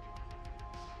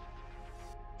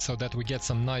so that we get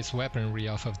some nice weaponry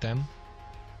off of them,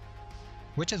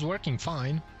 which is working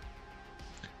fine.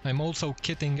 I'm also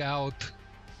kitting out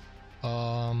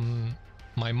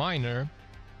my miner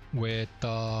with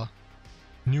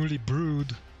newly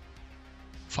brewed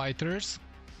fighters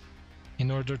in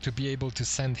order to be able to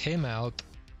send him out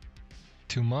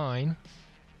to mine.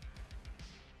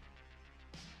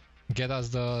 get us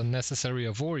the necessary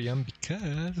Avorion,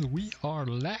 because we are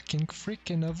lacking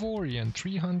freaking Avorion.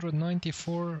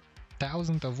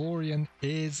 394,000 Avorion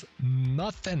is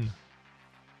nothing.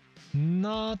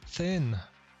 Nothing.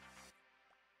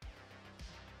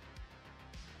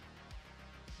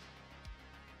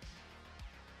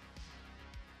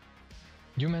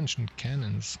 You mentioned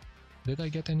cannons. Did I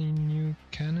get any new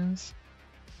cannons?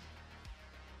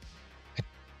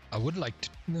 I would like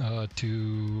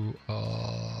to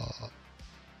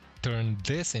turn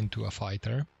this into a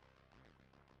fighter.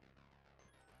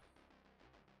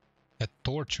 A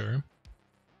torture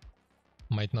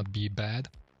might not be bad.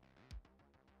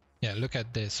 Yeah, look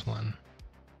at this one.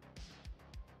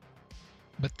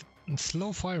 But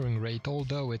slow firing rate,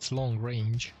 although it's long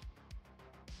range.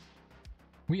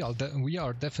 We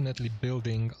are definitely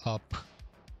building up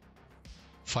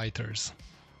fighters.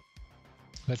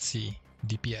 Let's see.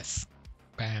 DPS.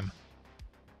 Bam.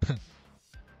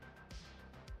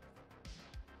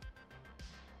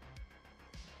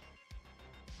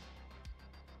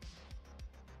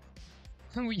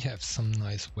 And we have some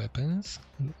nice weapons.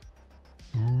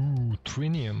 Ooh,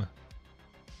 trinium.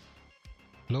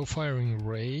 Low firing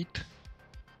rate.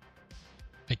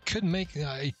 I could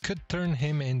turn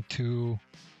him into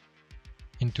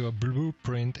a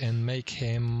blueprint and make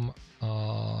him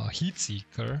a heat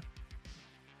seeker.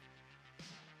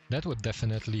 That would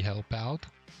definitely help out.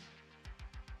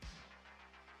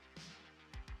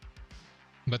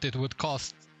 But it would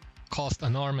cost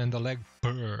an arm and a leg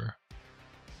per.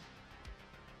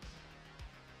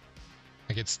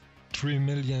 Like it's 3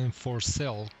 million for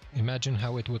sale. Imagine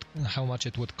how much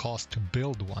it would cost to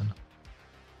build one.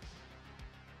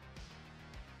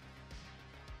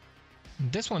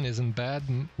 This one isn't bad,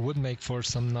 would make for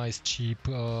some nice cheap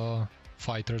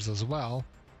fighters as well.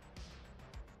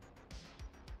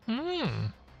 Oh,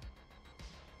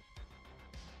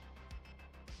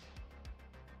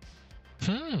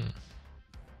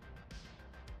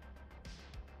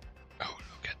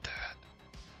 look at that.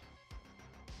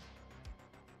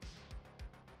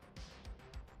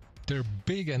 They're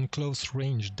big and close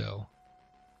range though.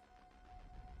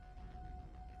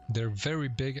 They're very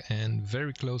big and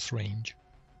very close range.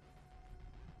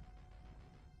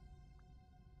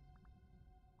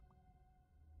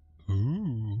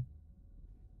 Ooh.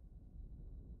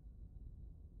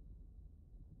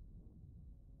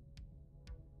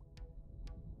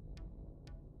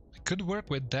 I could work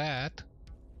with that.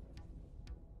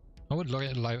 I would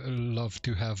love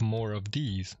to have more of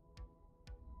these.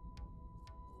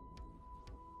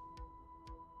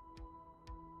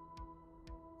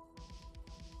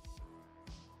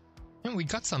 And we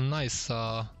got some nice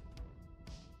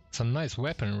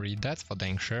weaponry, that's for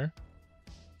dang sure.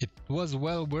 It was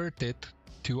well worth it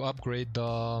to upgrade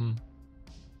the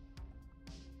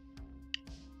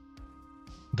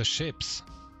ships.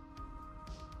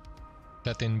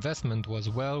 That investment was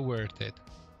well worth it.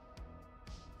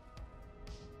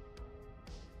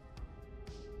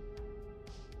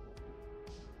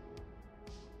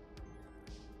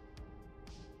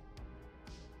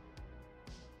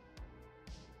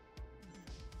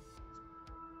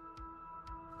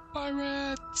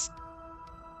 Pirates!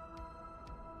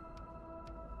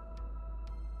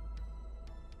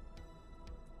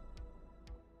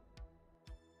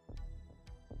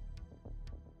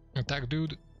 Attack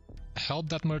dude, help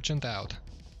that merchant out.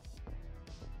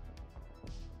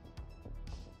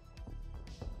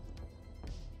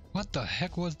 What the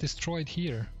heck was destroyed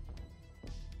here?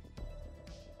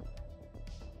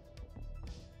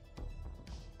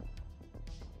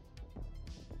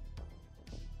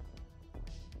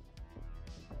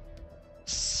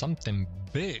 Something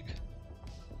big.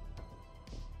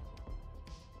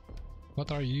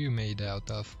 What are you made out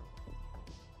of?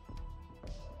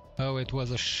 Oh, it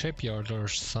was a shipyard or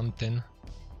something.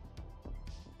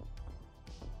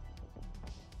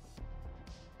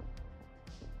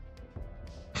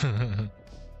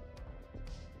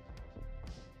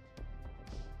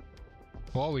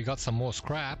 Well, we got some more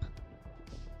scrap.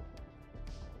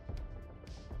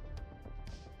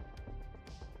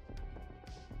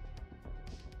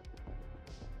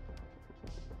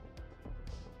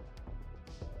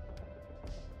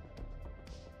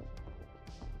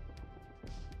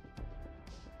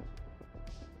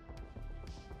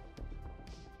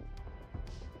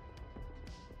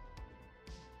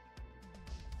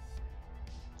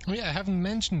 Oh yeah, I haven't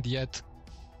mentioned yet,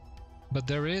 but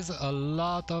there is a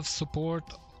lot of support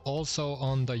also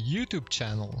on the YouTube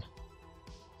channel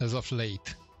as of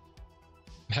late.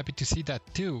 I'm happy to see that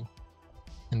too.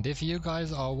 And if you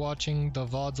guys are watching the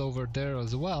VODs over there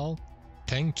as well,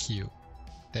 thank you.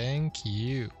 Thank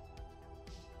you.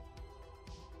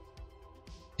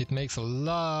 It makes a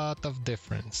lot of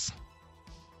difference.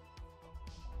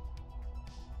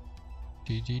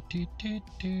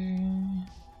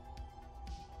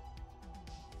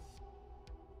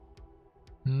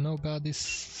 Nobody's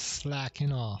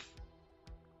slacking off.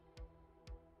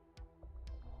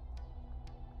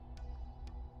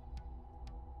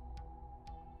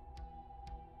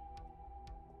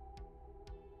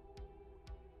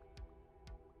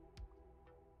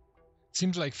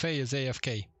 Seems like Faye is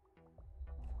AFK.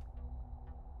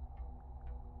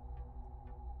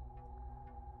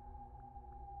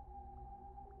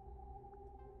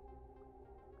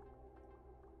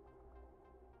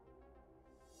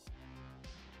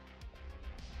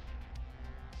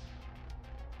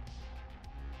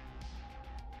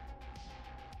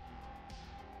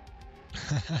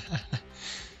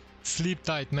 Sleep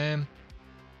tight, man.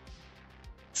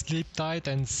 Sleep tight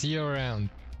and see you around.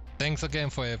 Thanks again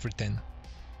for everything.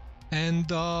 And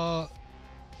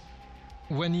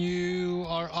when you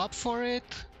are up for it,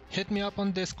 hit me up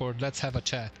on Discord. Let's have a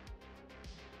chat.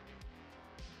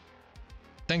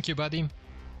 Thank you, buddy.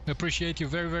 Appreciate you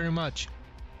very, very much.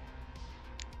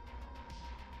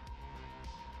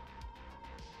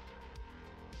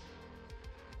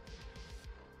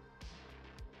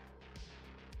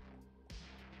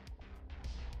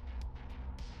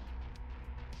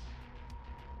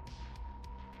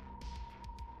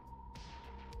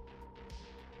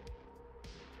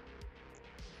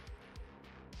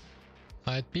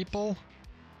 Alright, people,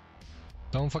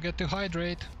 don't forget to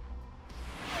hydrate.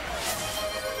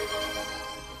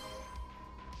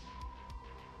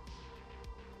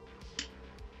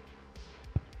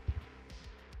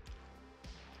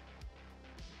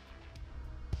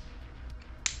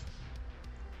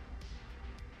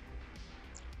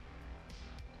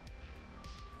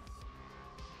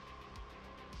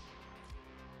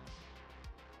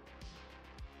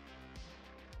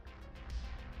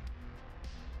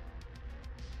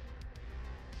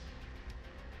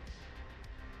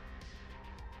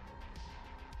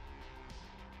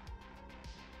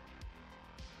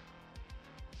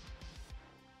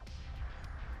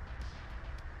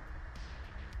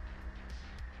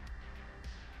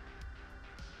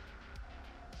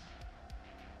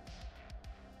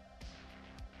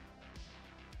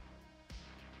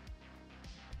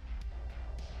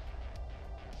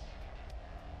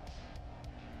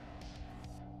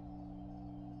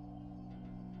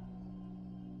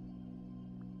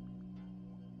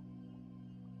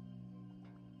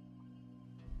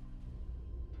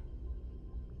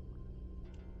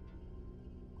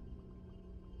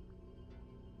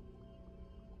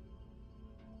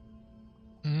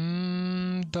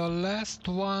 The last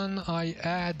one I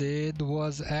added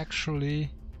was actually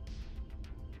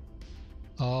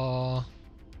an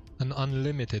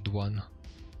unlimited one.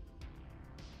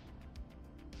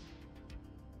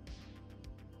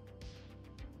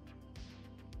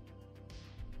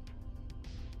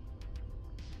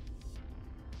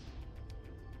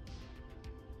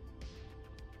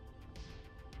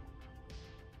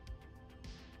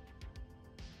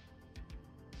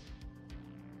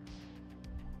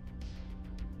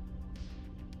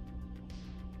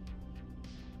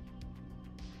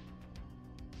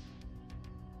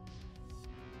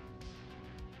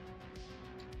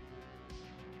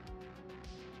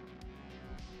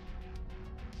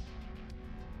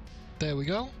 There we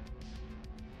go.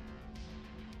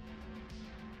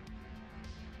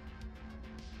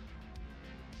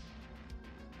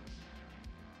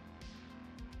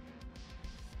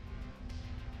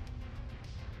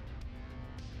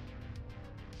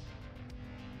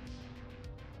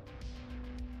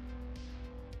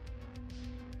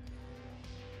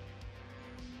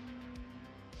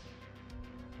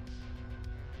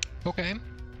 Okay,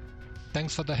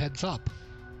 thanks for the heads up.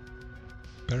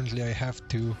 Apparently I have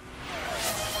to...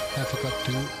 I forgot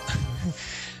to...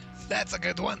 That's a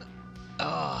good one!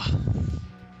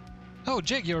 Oh,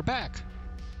 Jig, you're back!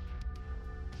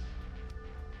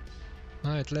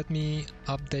 Alright, let me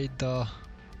update the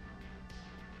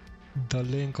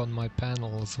link on my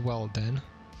panel as well then.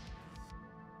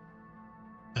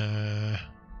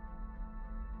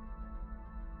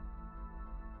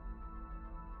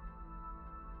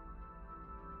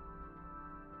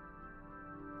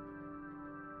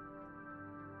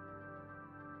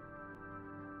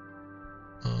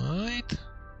 Alright.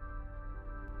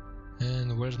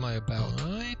 And where's my about?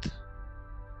 Alright.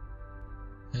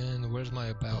 And where's my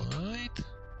about? Alright.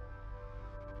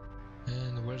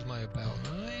 And where's my about?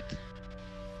 Alright.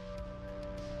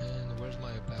 And where's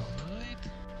my about? Alright.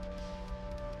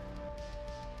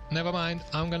 Never mind,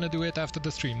 I'm gonna do it after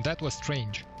the stream. That was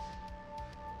strange.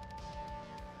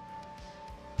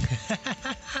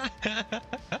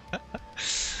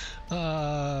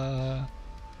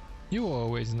 You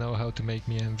always know how to make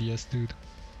me envious, dude.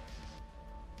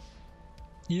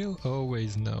 You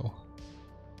always know.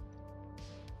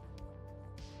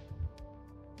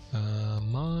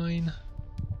 Mine.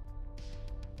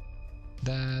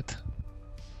 That.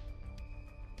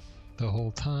 The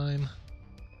whole time.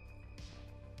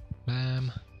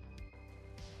 Bam.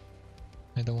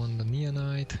 I don't want the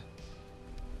neonite.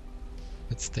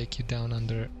 Let's take you down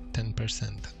under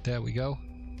 10%. There we go.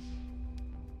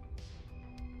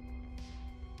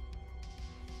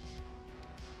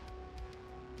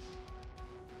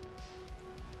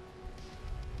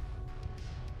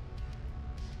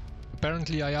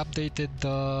 Apparently I updated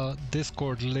the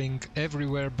Discord link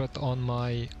everywhere but on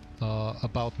my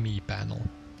About Me panel.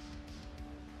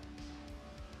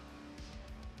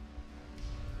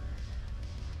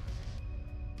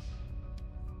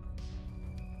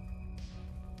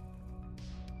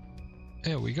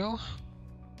 There we go.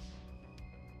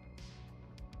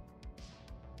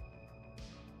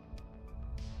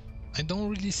 I don't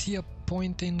really see a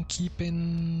point in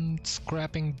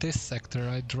scrapping this sector.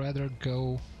 I'd rather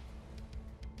go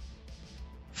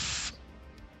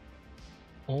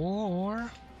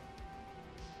or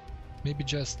maybe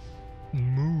just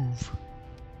move,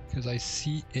 because I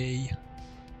see a...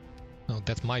 No,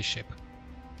 that's my ship.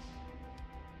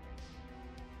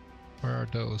 Where are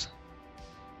those?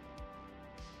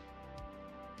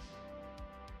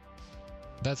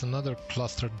 That's another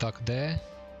cluster duck there.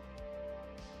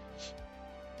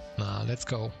 Nah, let's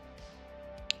go.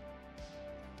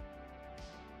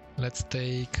 Let's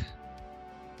take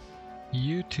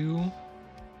you two.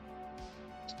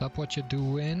 Stop what you're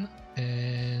doing,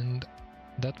 and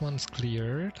that one's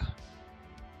cleared.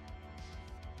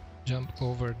 Jump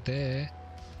over there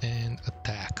and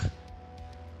attack.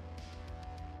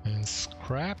 And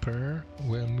Scrapper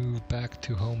will move back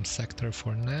to home sector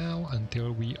for now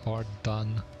until we are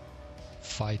done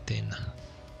fighting.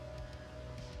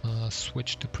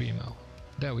 Switch to Primo.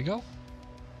 There we go.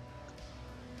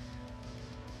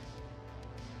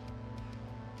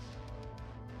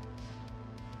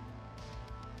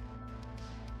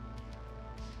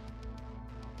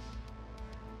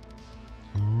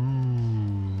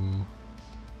 Ooh.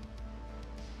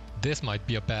 This might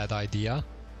be a bad idea.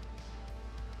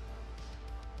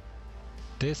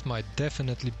 This might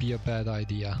definitely be a bad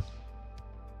idea.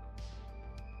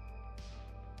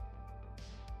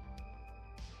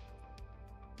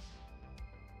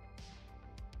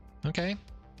 Okay.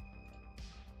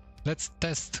 Let's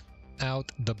test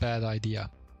out the bad idea.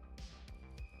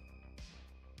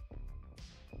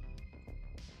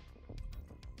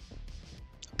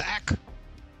 Attack!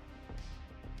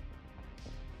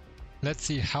 Let's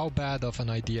see how bad of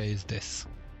an idea is this.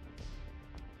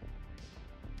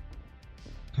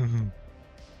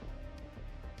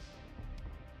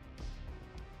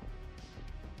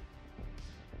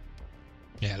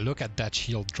 Yeah, look at that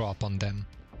shield drop on them.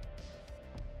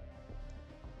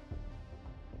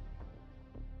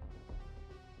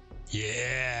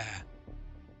 Yeah!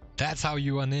 That's how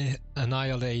you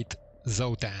annihilate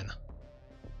Xotan.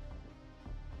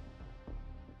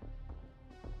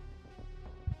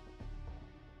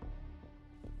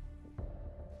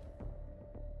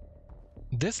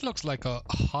 This looks like a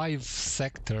hive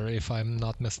sector, if I'm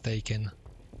not mistaken.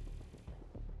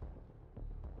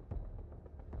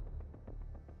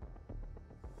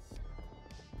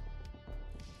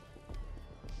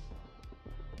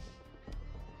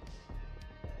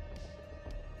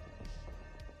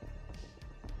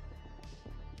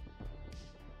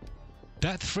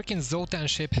 That freaking Xotan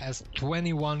ship has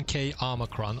 21k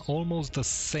Omicron, almost the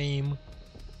same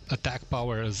attack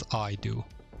power as I do.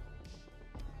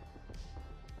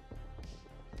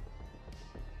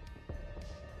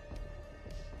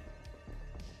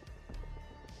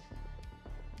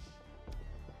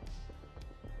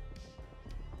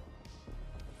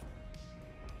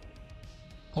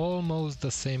 Almost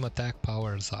the same attack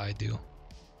power as I do.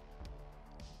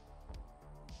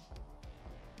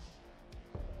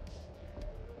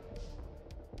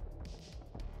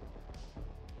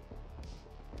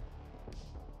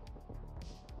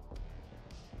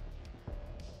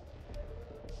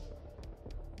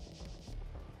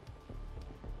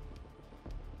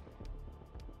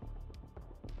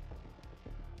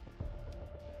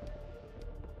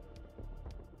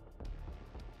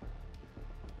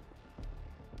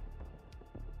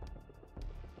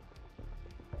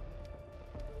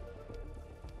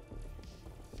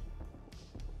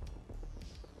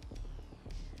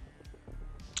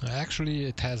 Actually,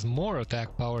 it has more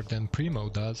attack power than Primo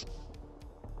does.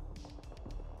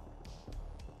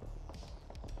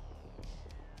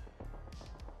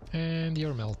 And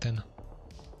you're melting.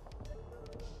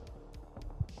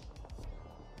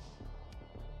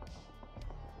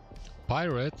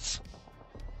 Pirates?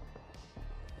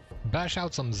 Bash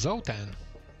out some Xotan.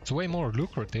 It's way more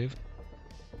lucrative.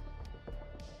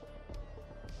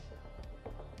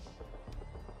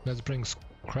 Let's bring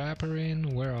Scrapper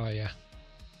in. Where are ya?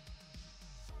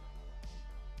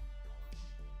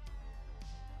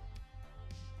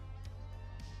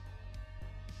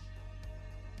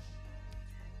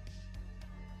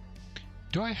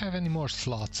 Do I have any more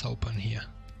slots open here?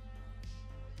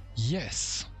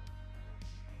 Yes.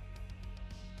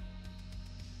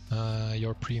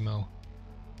 Your primo.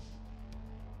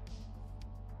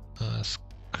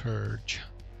 Scourge.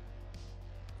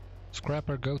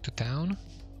 Scrapper, go to town.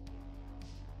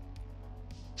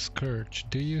 Scourge,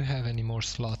 do you have any more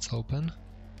slots open?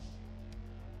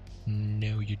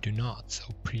 No, you do not, so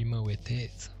primo it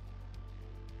is.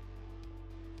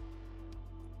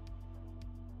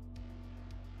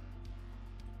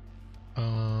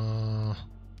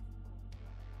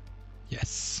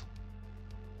 Yes.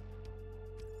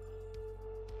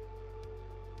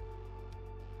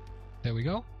 There we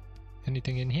go.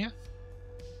 Anything in here?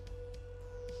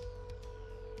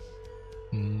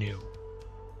 No.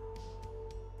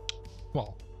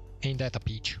 Well, ain't that a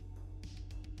peach?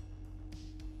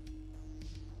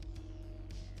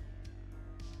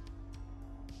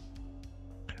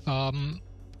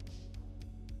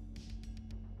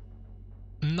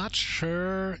 Not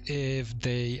sure if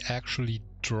they actually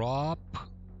drop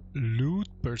loot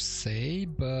per se,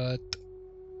 but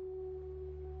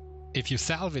if you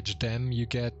salvage them, you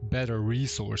get better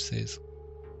resources.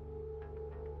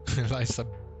 Life's a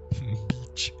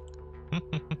beach.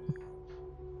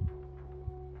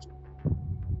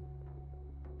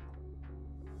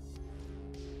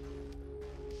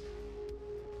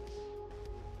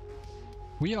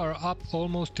 We are up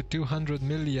almost to 200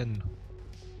 million.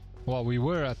 Well, we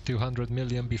were at 200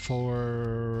 million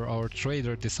before our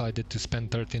trader decided to spend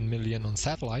 13 million on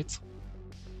satellites.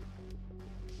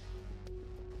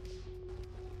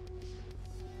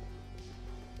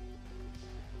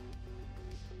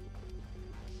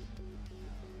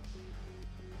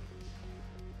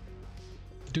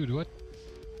 Dude, what?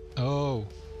 Oh,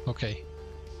 okay.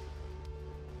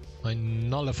 I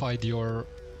nullified your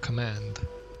command.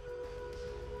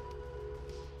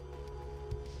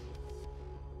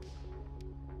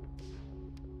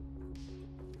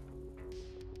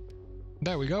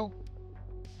 There we go.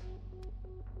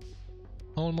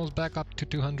 Almost back up to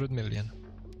 200 million.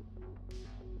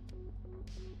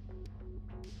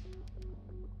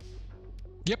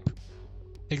 Yep,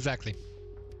 exactly.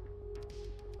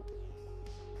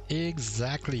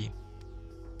 Exactly.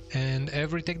 And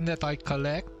everything that I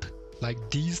collect, like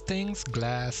these things,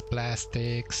 glass,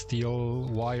 plastic, steel,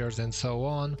 wires and so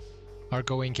on, are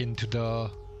going into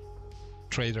the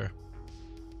trader.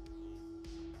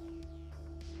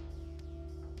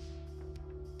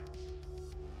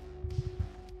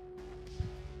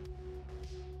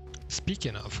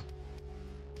 Speaking of,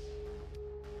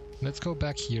 let's go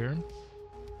back here,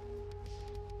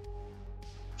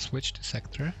 switch to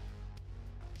sector.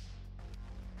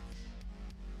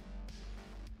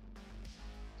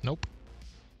 Nope.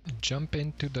 Jump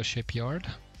into the shipyard.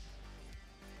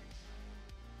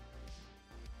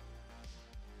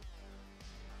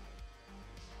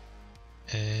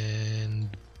 And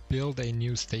build a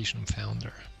new station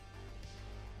founder.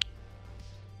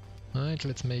 Alright,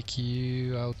 let's make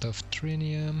you out of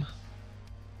trinium.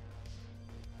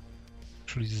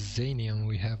 Actually, xanium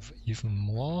we have even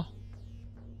more.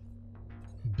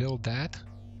 Build that.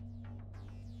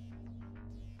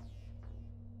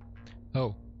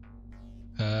 Oh.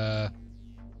 Alright,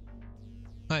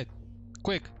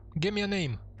 quick, give me a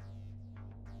name.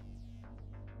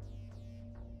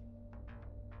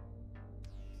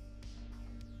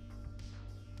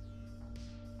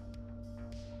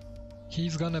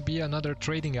 He's gonna be another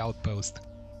trading outpost.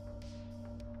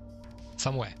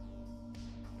 Somewhere.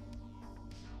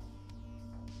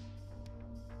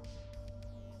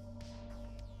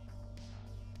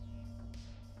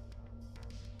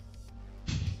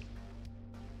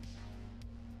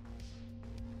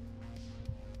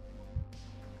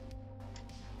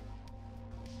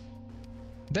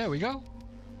 There we go.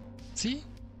 See?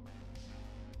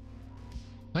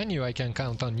 I knew I can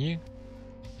count on you.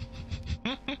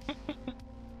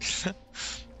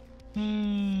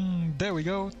 There we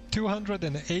go,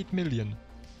 208 million.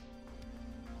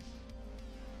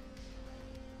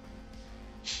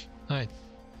 Alright,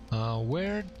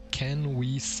 where can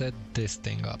we set this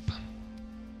thing up?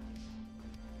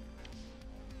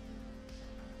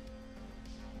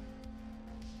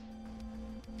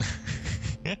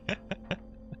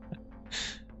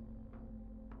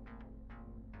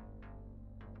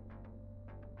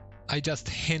 I just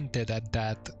hinted at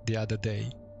that the other day.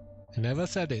 I never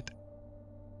said it.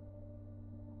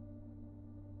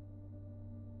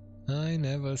 I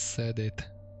never said it.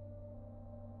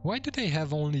 Why do they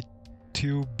have only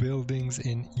 2 buildings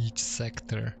in each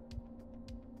sector?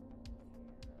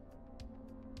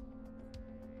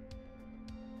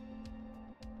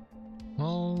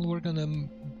 Well, we're gonna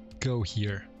go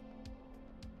here.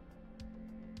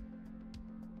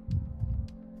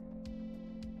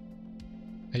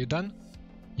 Are you done?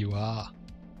 You are.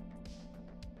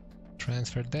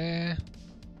 Transfer there.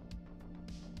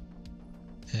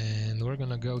 And we're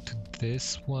gonna go to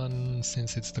this one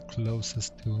since it's the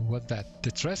closest to... What's that?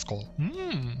 The Trescol.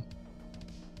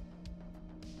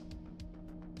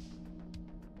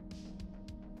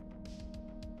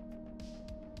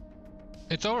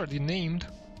 It's already named.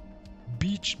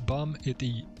 Beach Bum it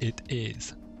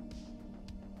is.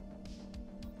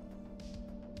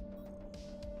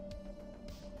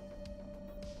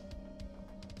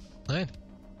 Right.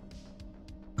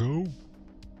 Go.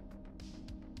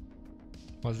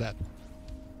 What's that?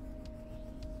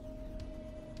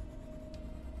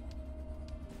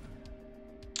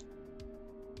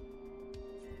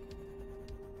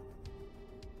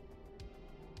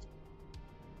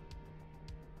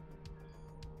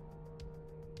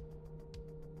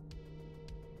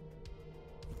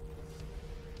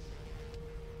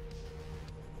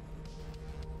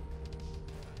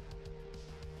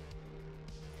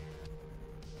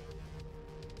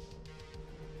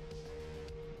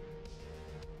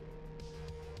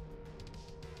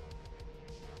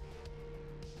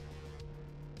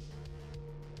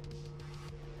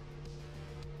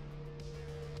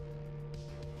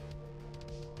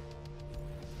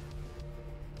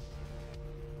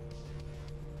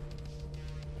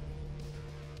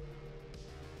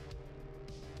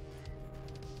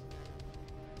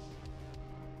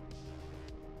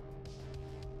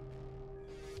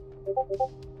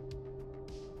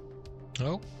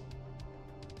 Oh?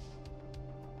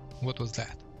 What was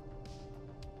that?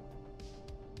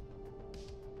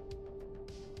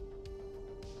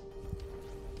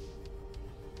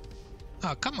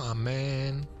 Oh, come on,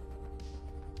 man.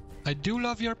 I do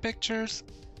love your pictures,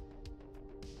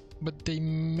 but they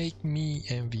make me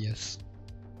envious.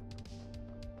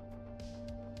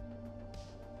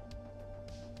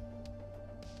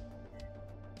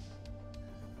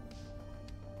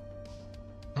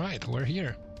 Right, we're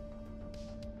here.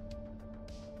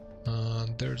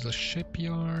 There's a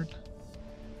shipyard.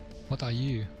 What are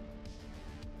you?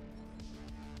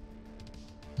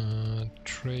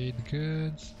 Trade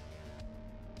goods.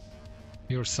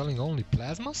 You're selling only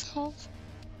plasma cells?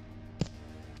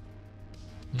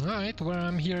 Alright, well,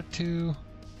 I'm here to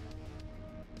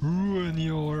ruin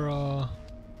your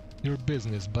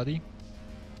business, buddy.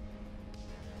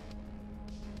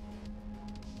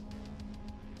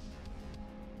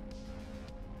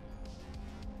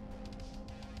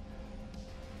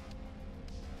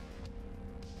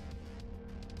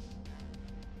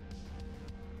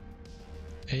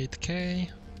 $8K.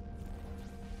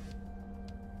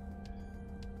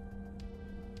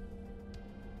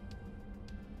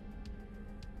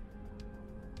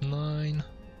 $9.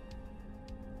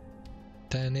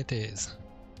 $10 it is.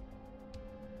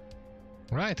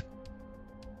 Right.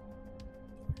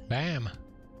 Bam.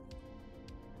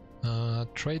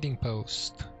 Trading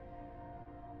post.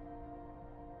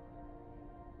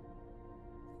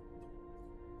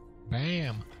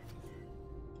 Bam.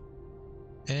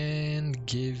 And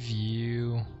give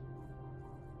you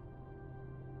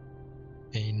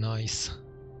a nice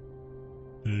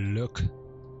look.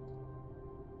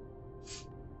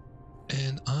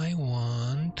 And I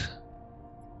want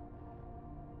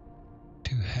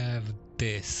to have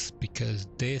this because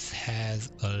this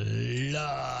has a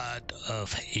lot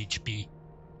of HP.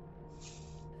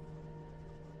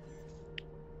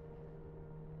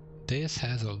 This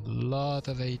has a lot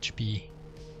of HP.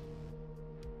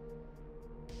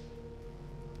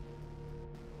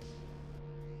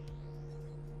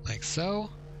 Like so.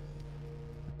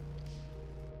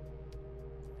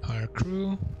 Hire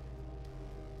crew.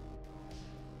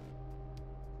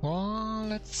 Well,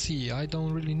 let's see. I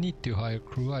don't really need to hire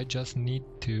crew. I just need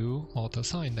to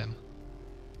auto-assign them.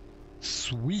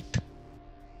 Sweet.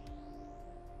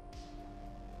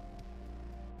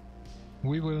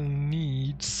 We will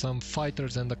need some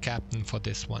fighters and a captain for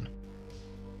this one.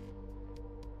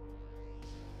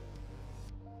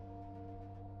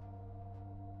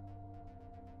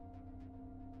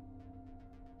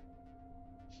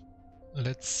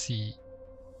 Let's see.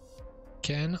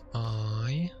 Can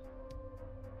I...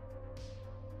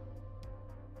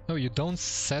 Oh, you don't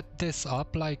set this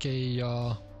up like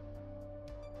a...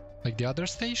 Like the other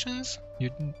stations?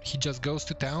 He just goes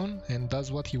to town and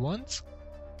does what he wants?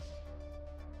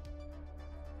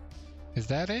 Is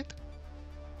that it?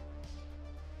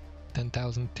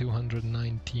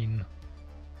 10,219.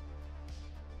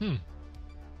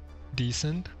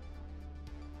 Decent.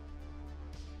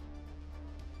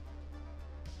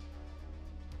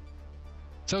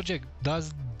 So Jake,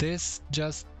 does this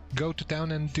just go to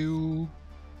town and do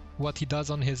what he does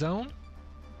on his own?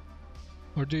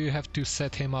 Or do you have to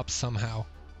set him up somehow?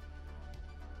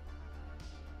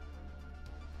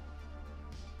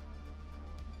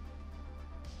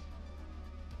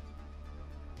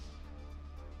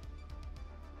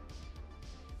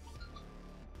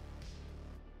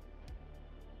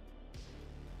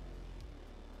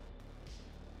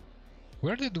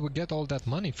 Where did we get all that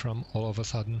money from all of a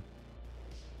sudden?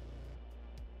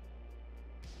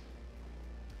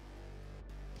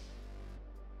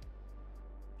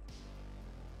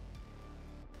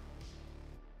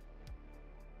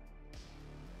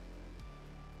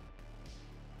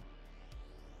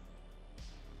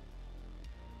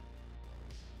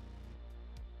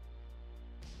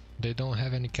 They don't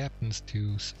have any captains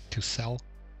to sell.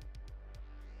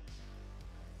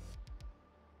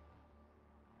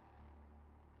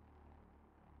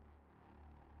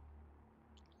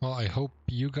 Well, I hope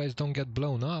you guys don't get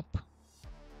blown up.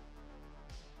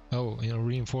 Oh, you know,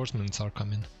 reinforcements are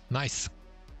coming. Nice.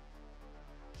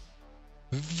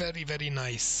 Very, very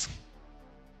nice.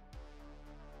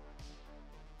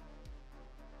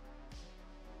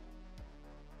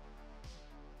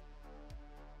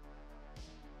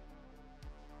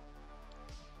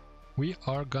 We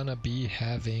are gonna be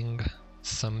having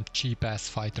some cheap-ass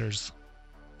fighters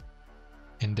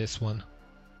in this one.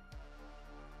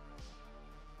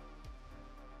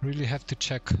 Really have to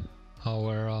check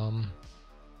our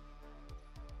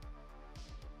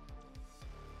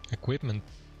equipment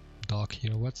dock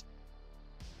here. What's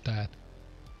that?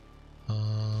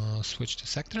 Switch to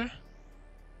sector.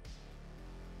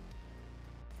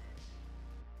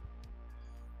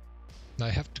 I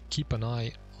have to keep an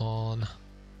eye on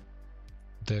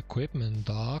the equipment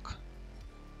dock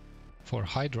for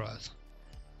Hydras.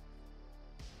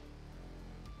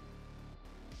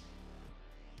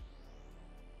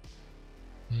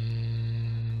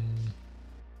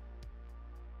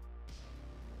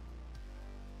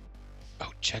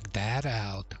 Oh, check that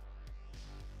out.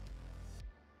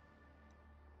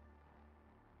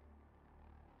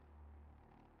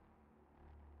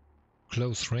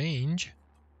 Close range.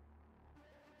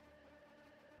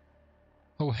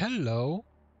 Oh, hello.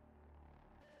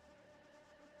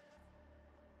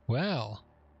 Well,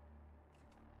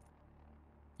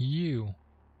 you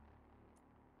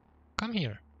come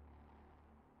here.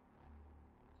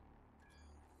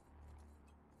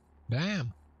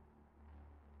 Bam.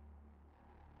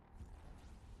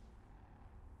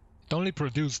 It only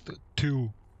produced 2.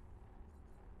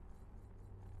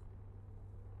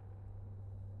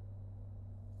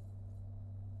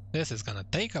 This is gonna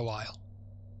take a while.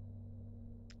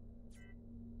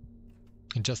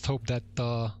 I just hope that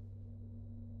the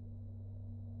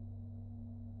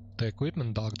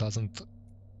equipment dock doesn't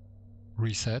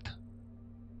reset.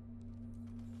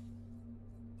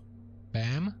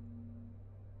 Bam.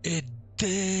 It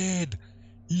did!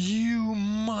 You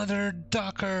mother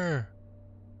ducker!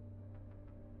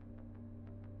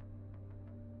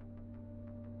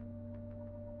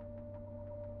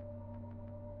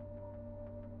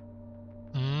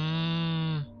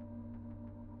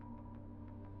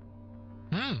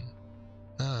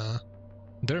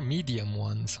 They're medium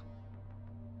ones.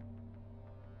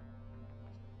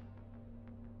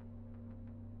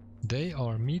 They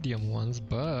are medium ones,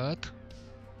 but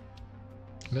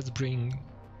let's bring...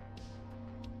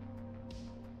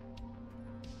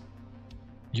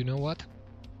 You know what?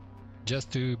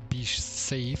 Just to be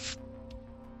safe,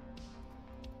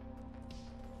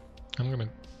 I'm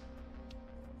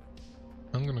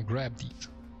gonna grab these.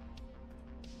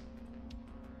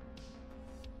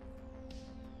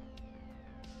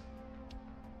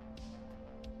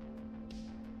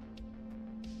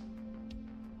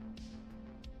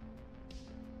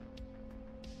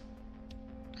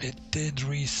 It did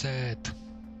reset.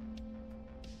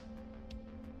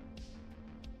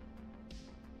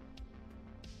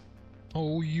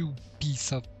 Oh, you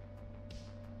piece of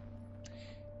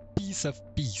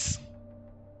peace.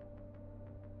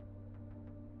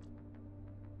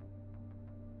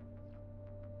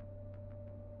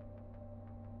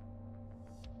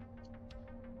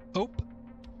 Oh,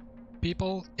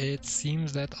 people, it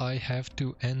seems that I have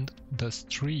to end the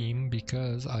stream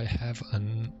because I have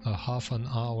a half an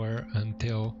hour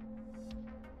until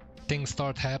things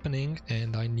start happening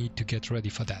and I need to get ready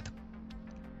for that.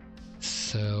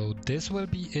 So this will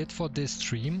be it for this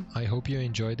stream. I hope you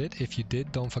enjoyed it. If you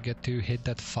did, don't forget to hit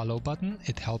that follow button.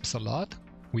 It helps a lot.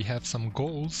 We have some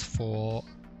goals for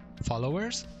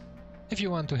followers. If you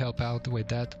want to help out with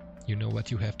that, you know what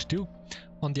you have to do.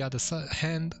 On the other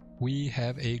hand, we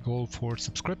have a goal for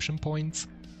subscription points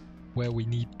where we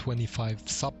need 25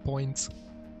 sub points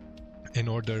in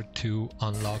order to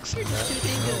unlock some more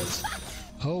emotes.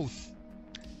 Oh,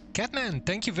 Catman,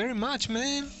 thank you very much,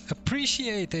 man.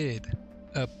 Appreciate it.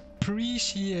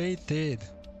 Appreciate it.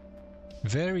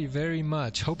 Very, very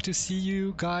much. Hope to see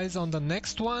you guys on the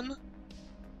next one.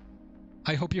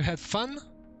 I hope you had fun.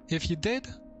 If you did,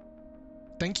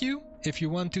 thank you. If you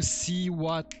want to see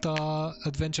what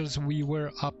adventures we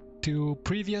were up to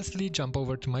previously, jump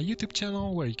over to my YouTube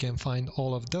channel where you can find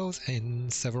all of those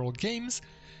and several games.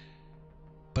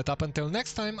 But up until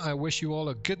next time, I wish you all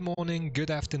a good morning,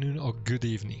 good afternoon, or good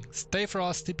evening. Stay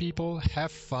frosty, people.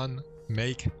 Have fun.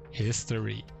 Make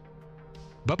history.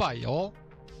 Bye-bye, y'all.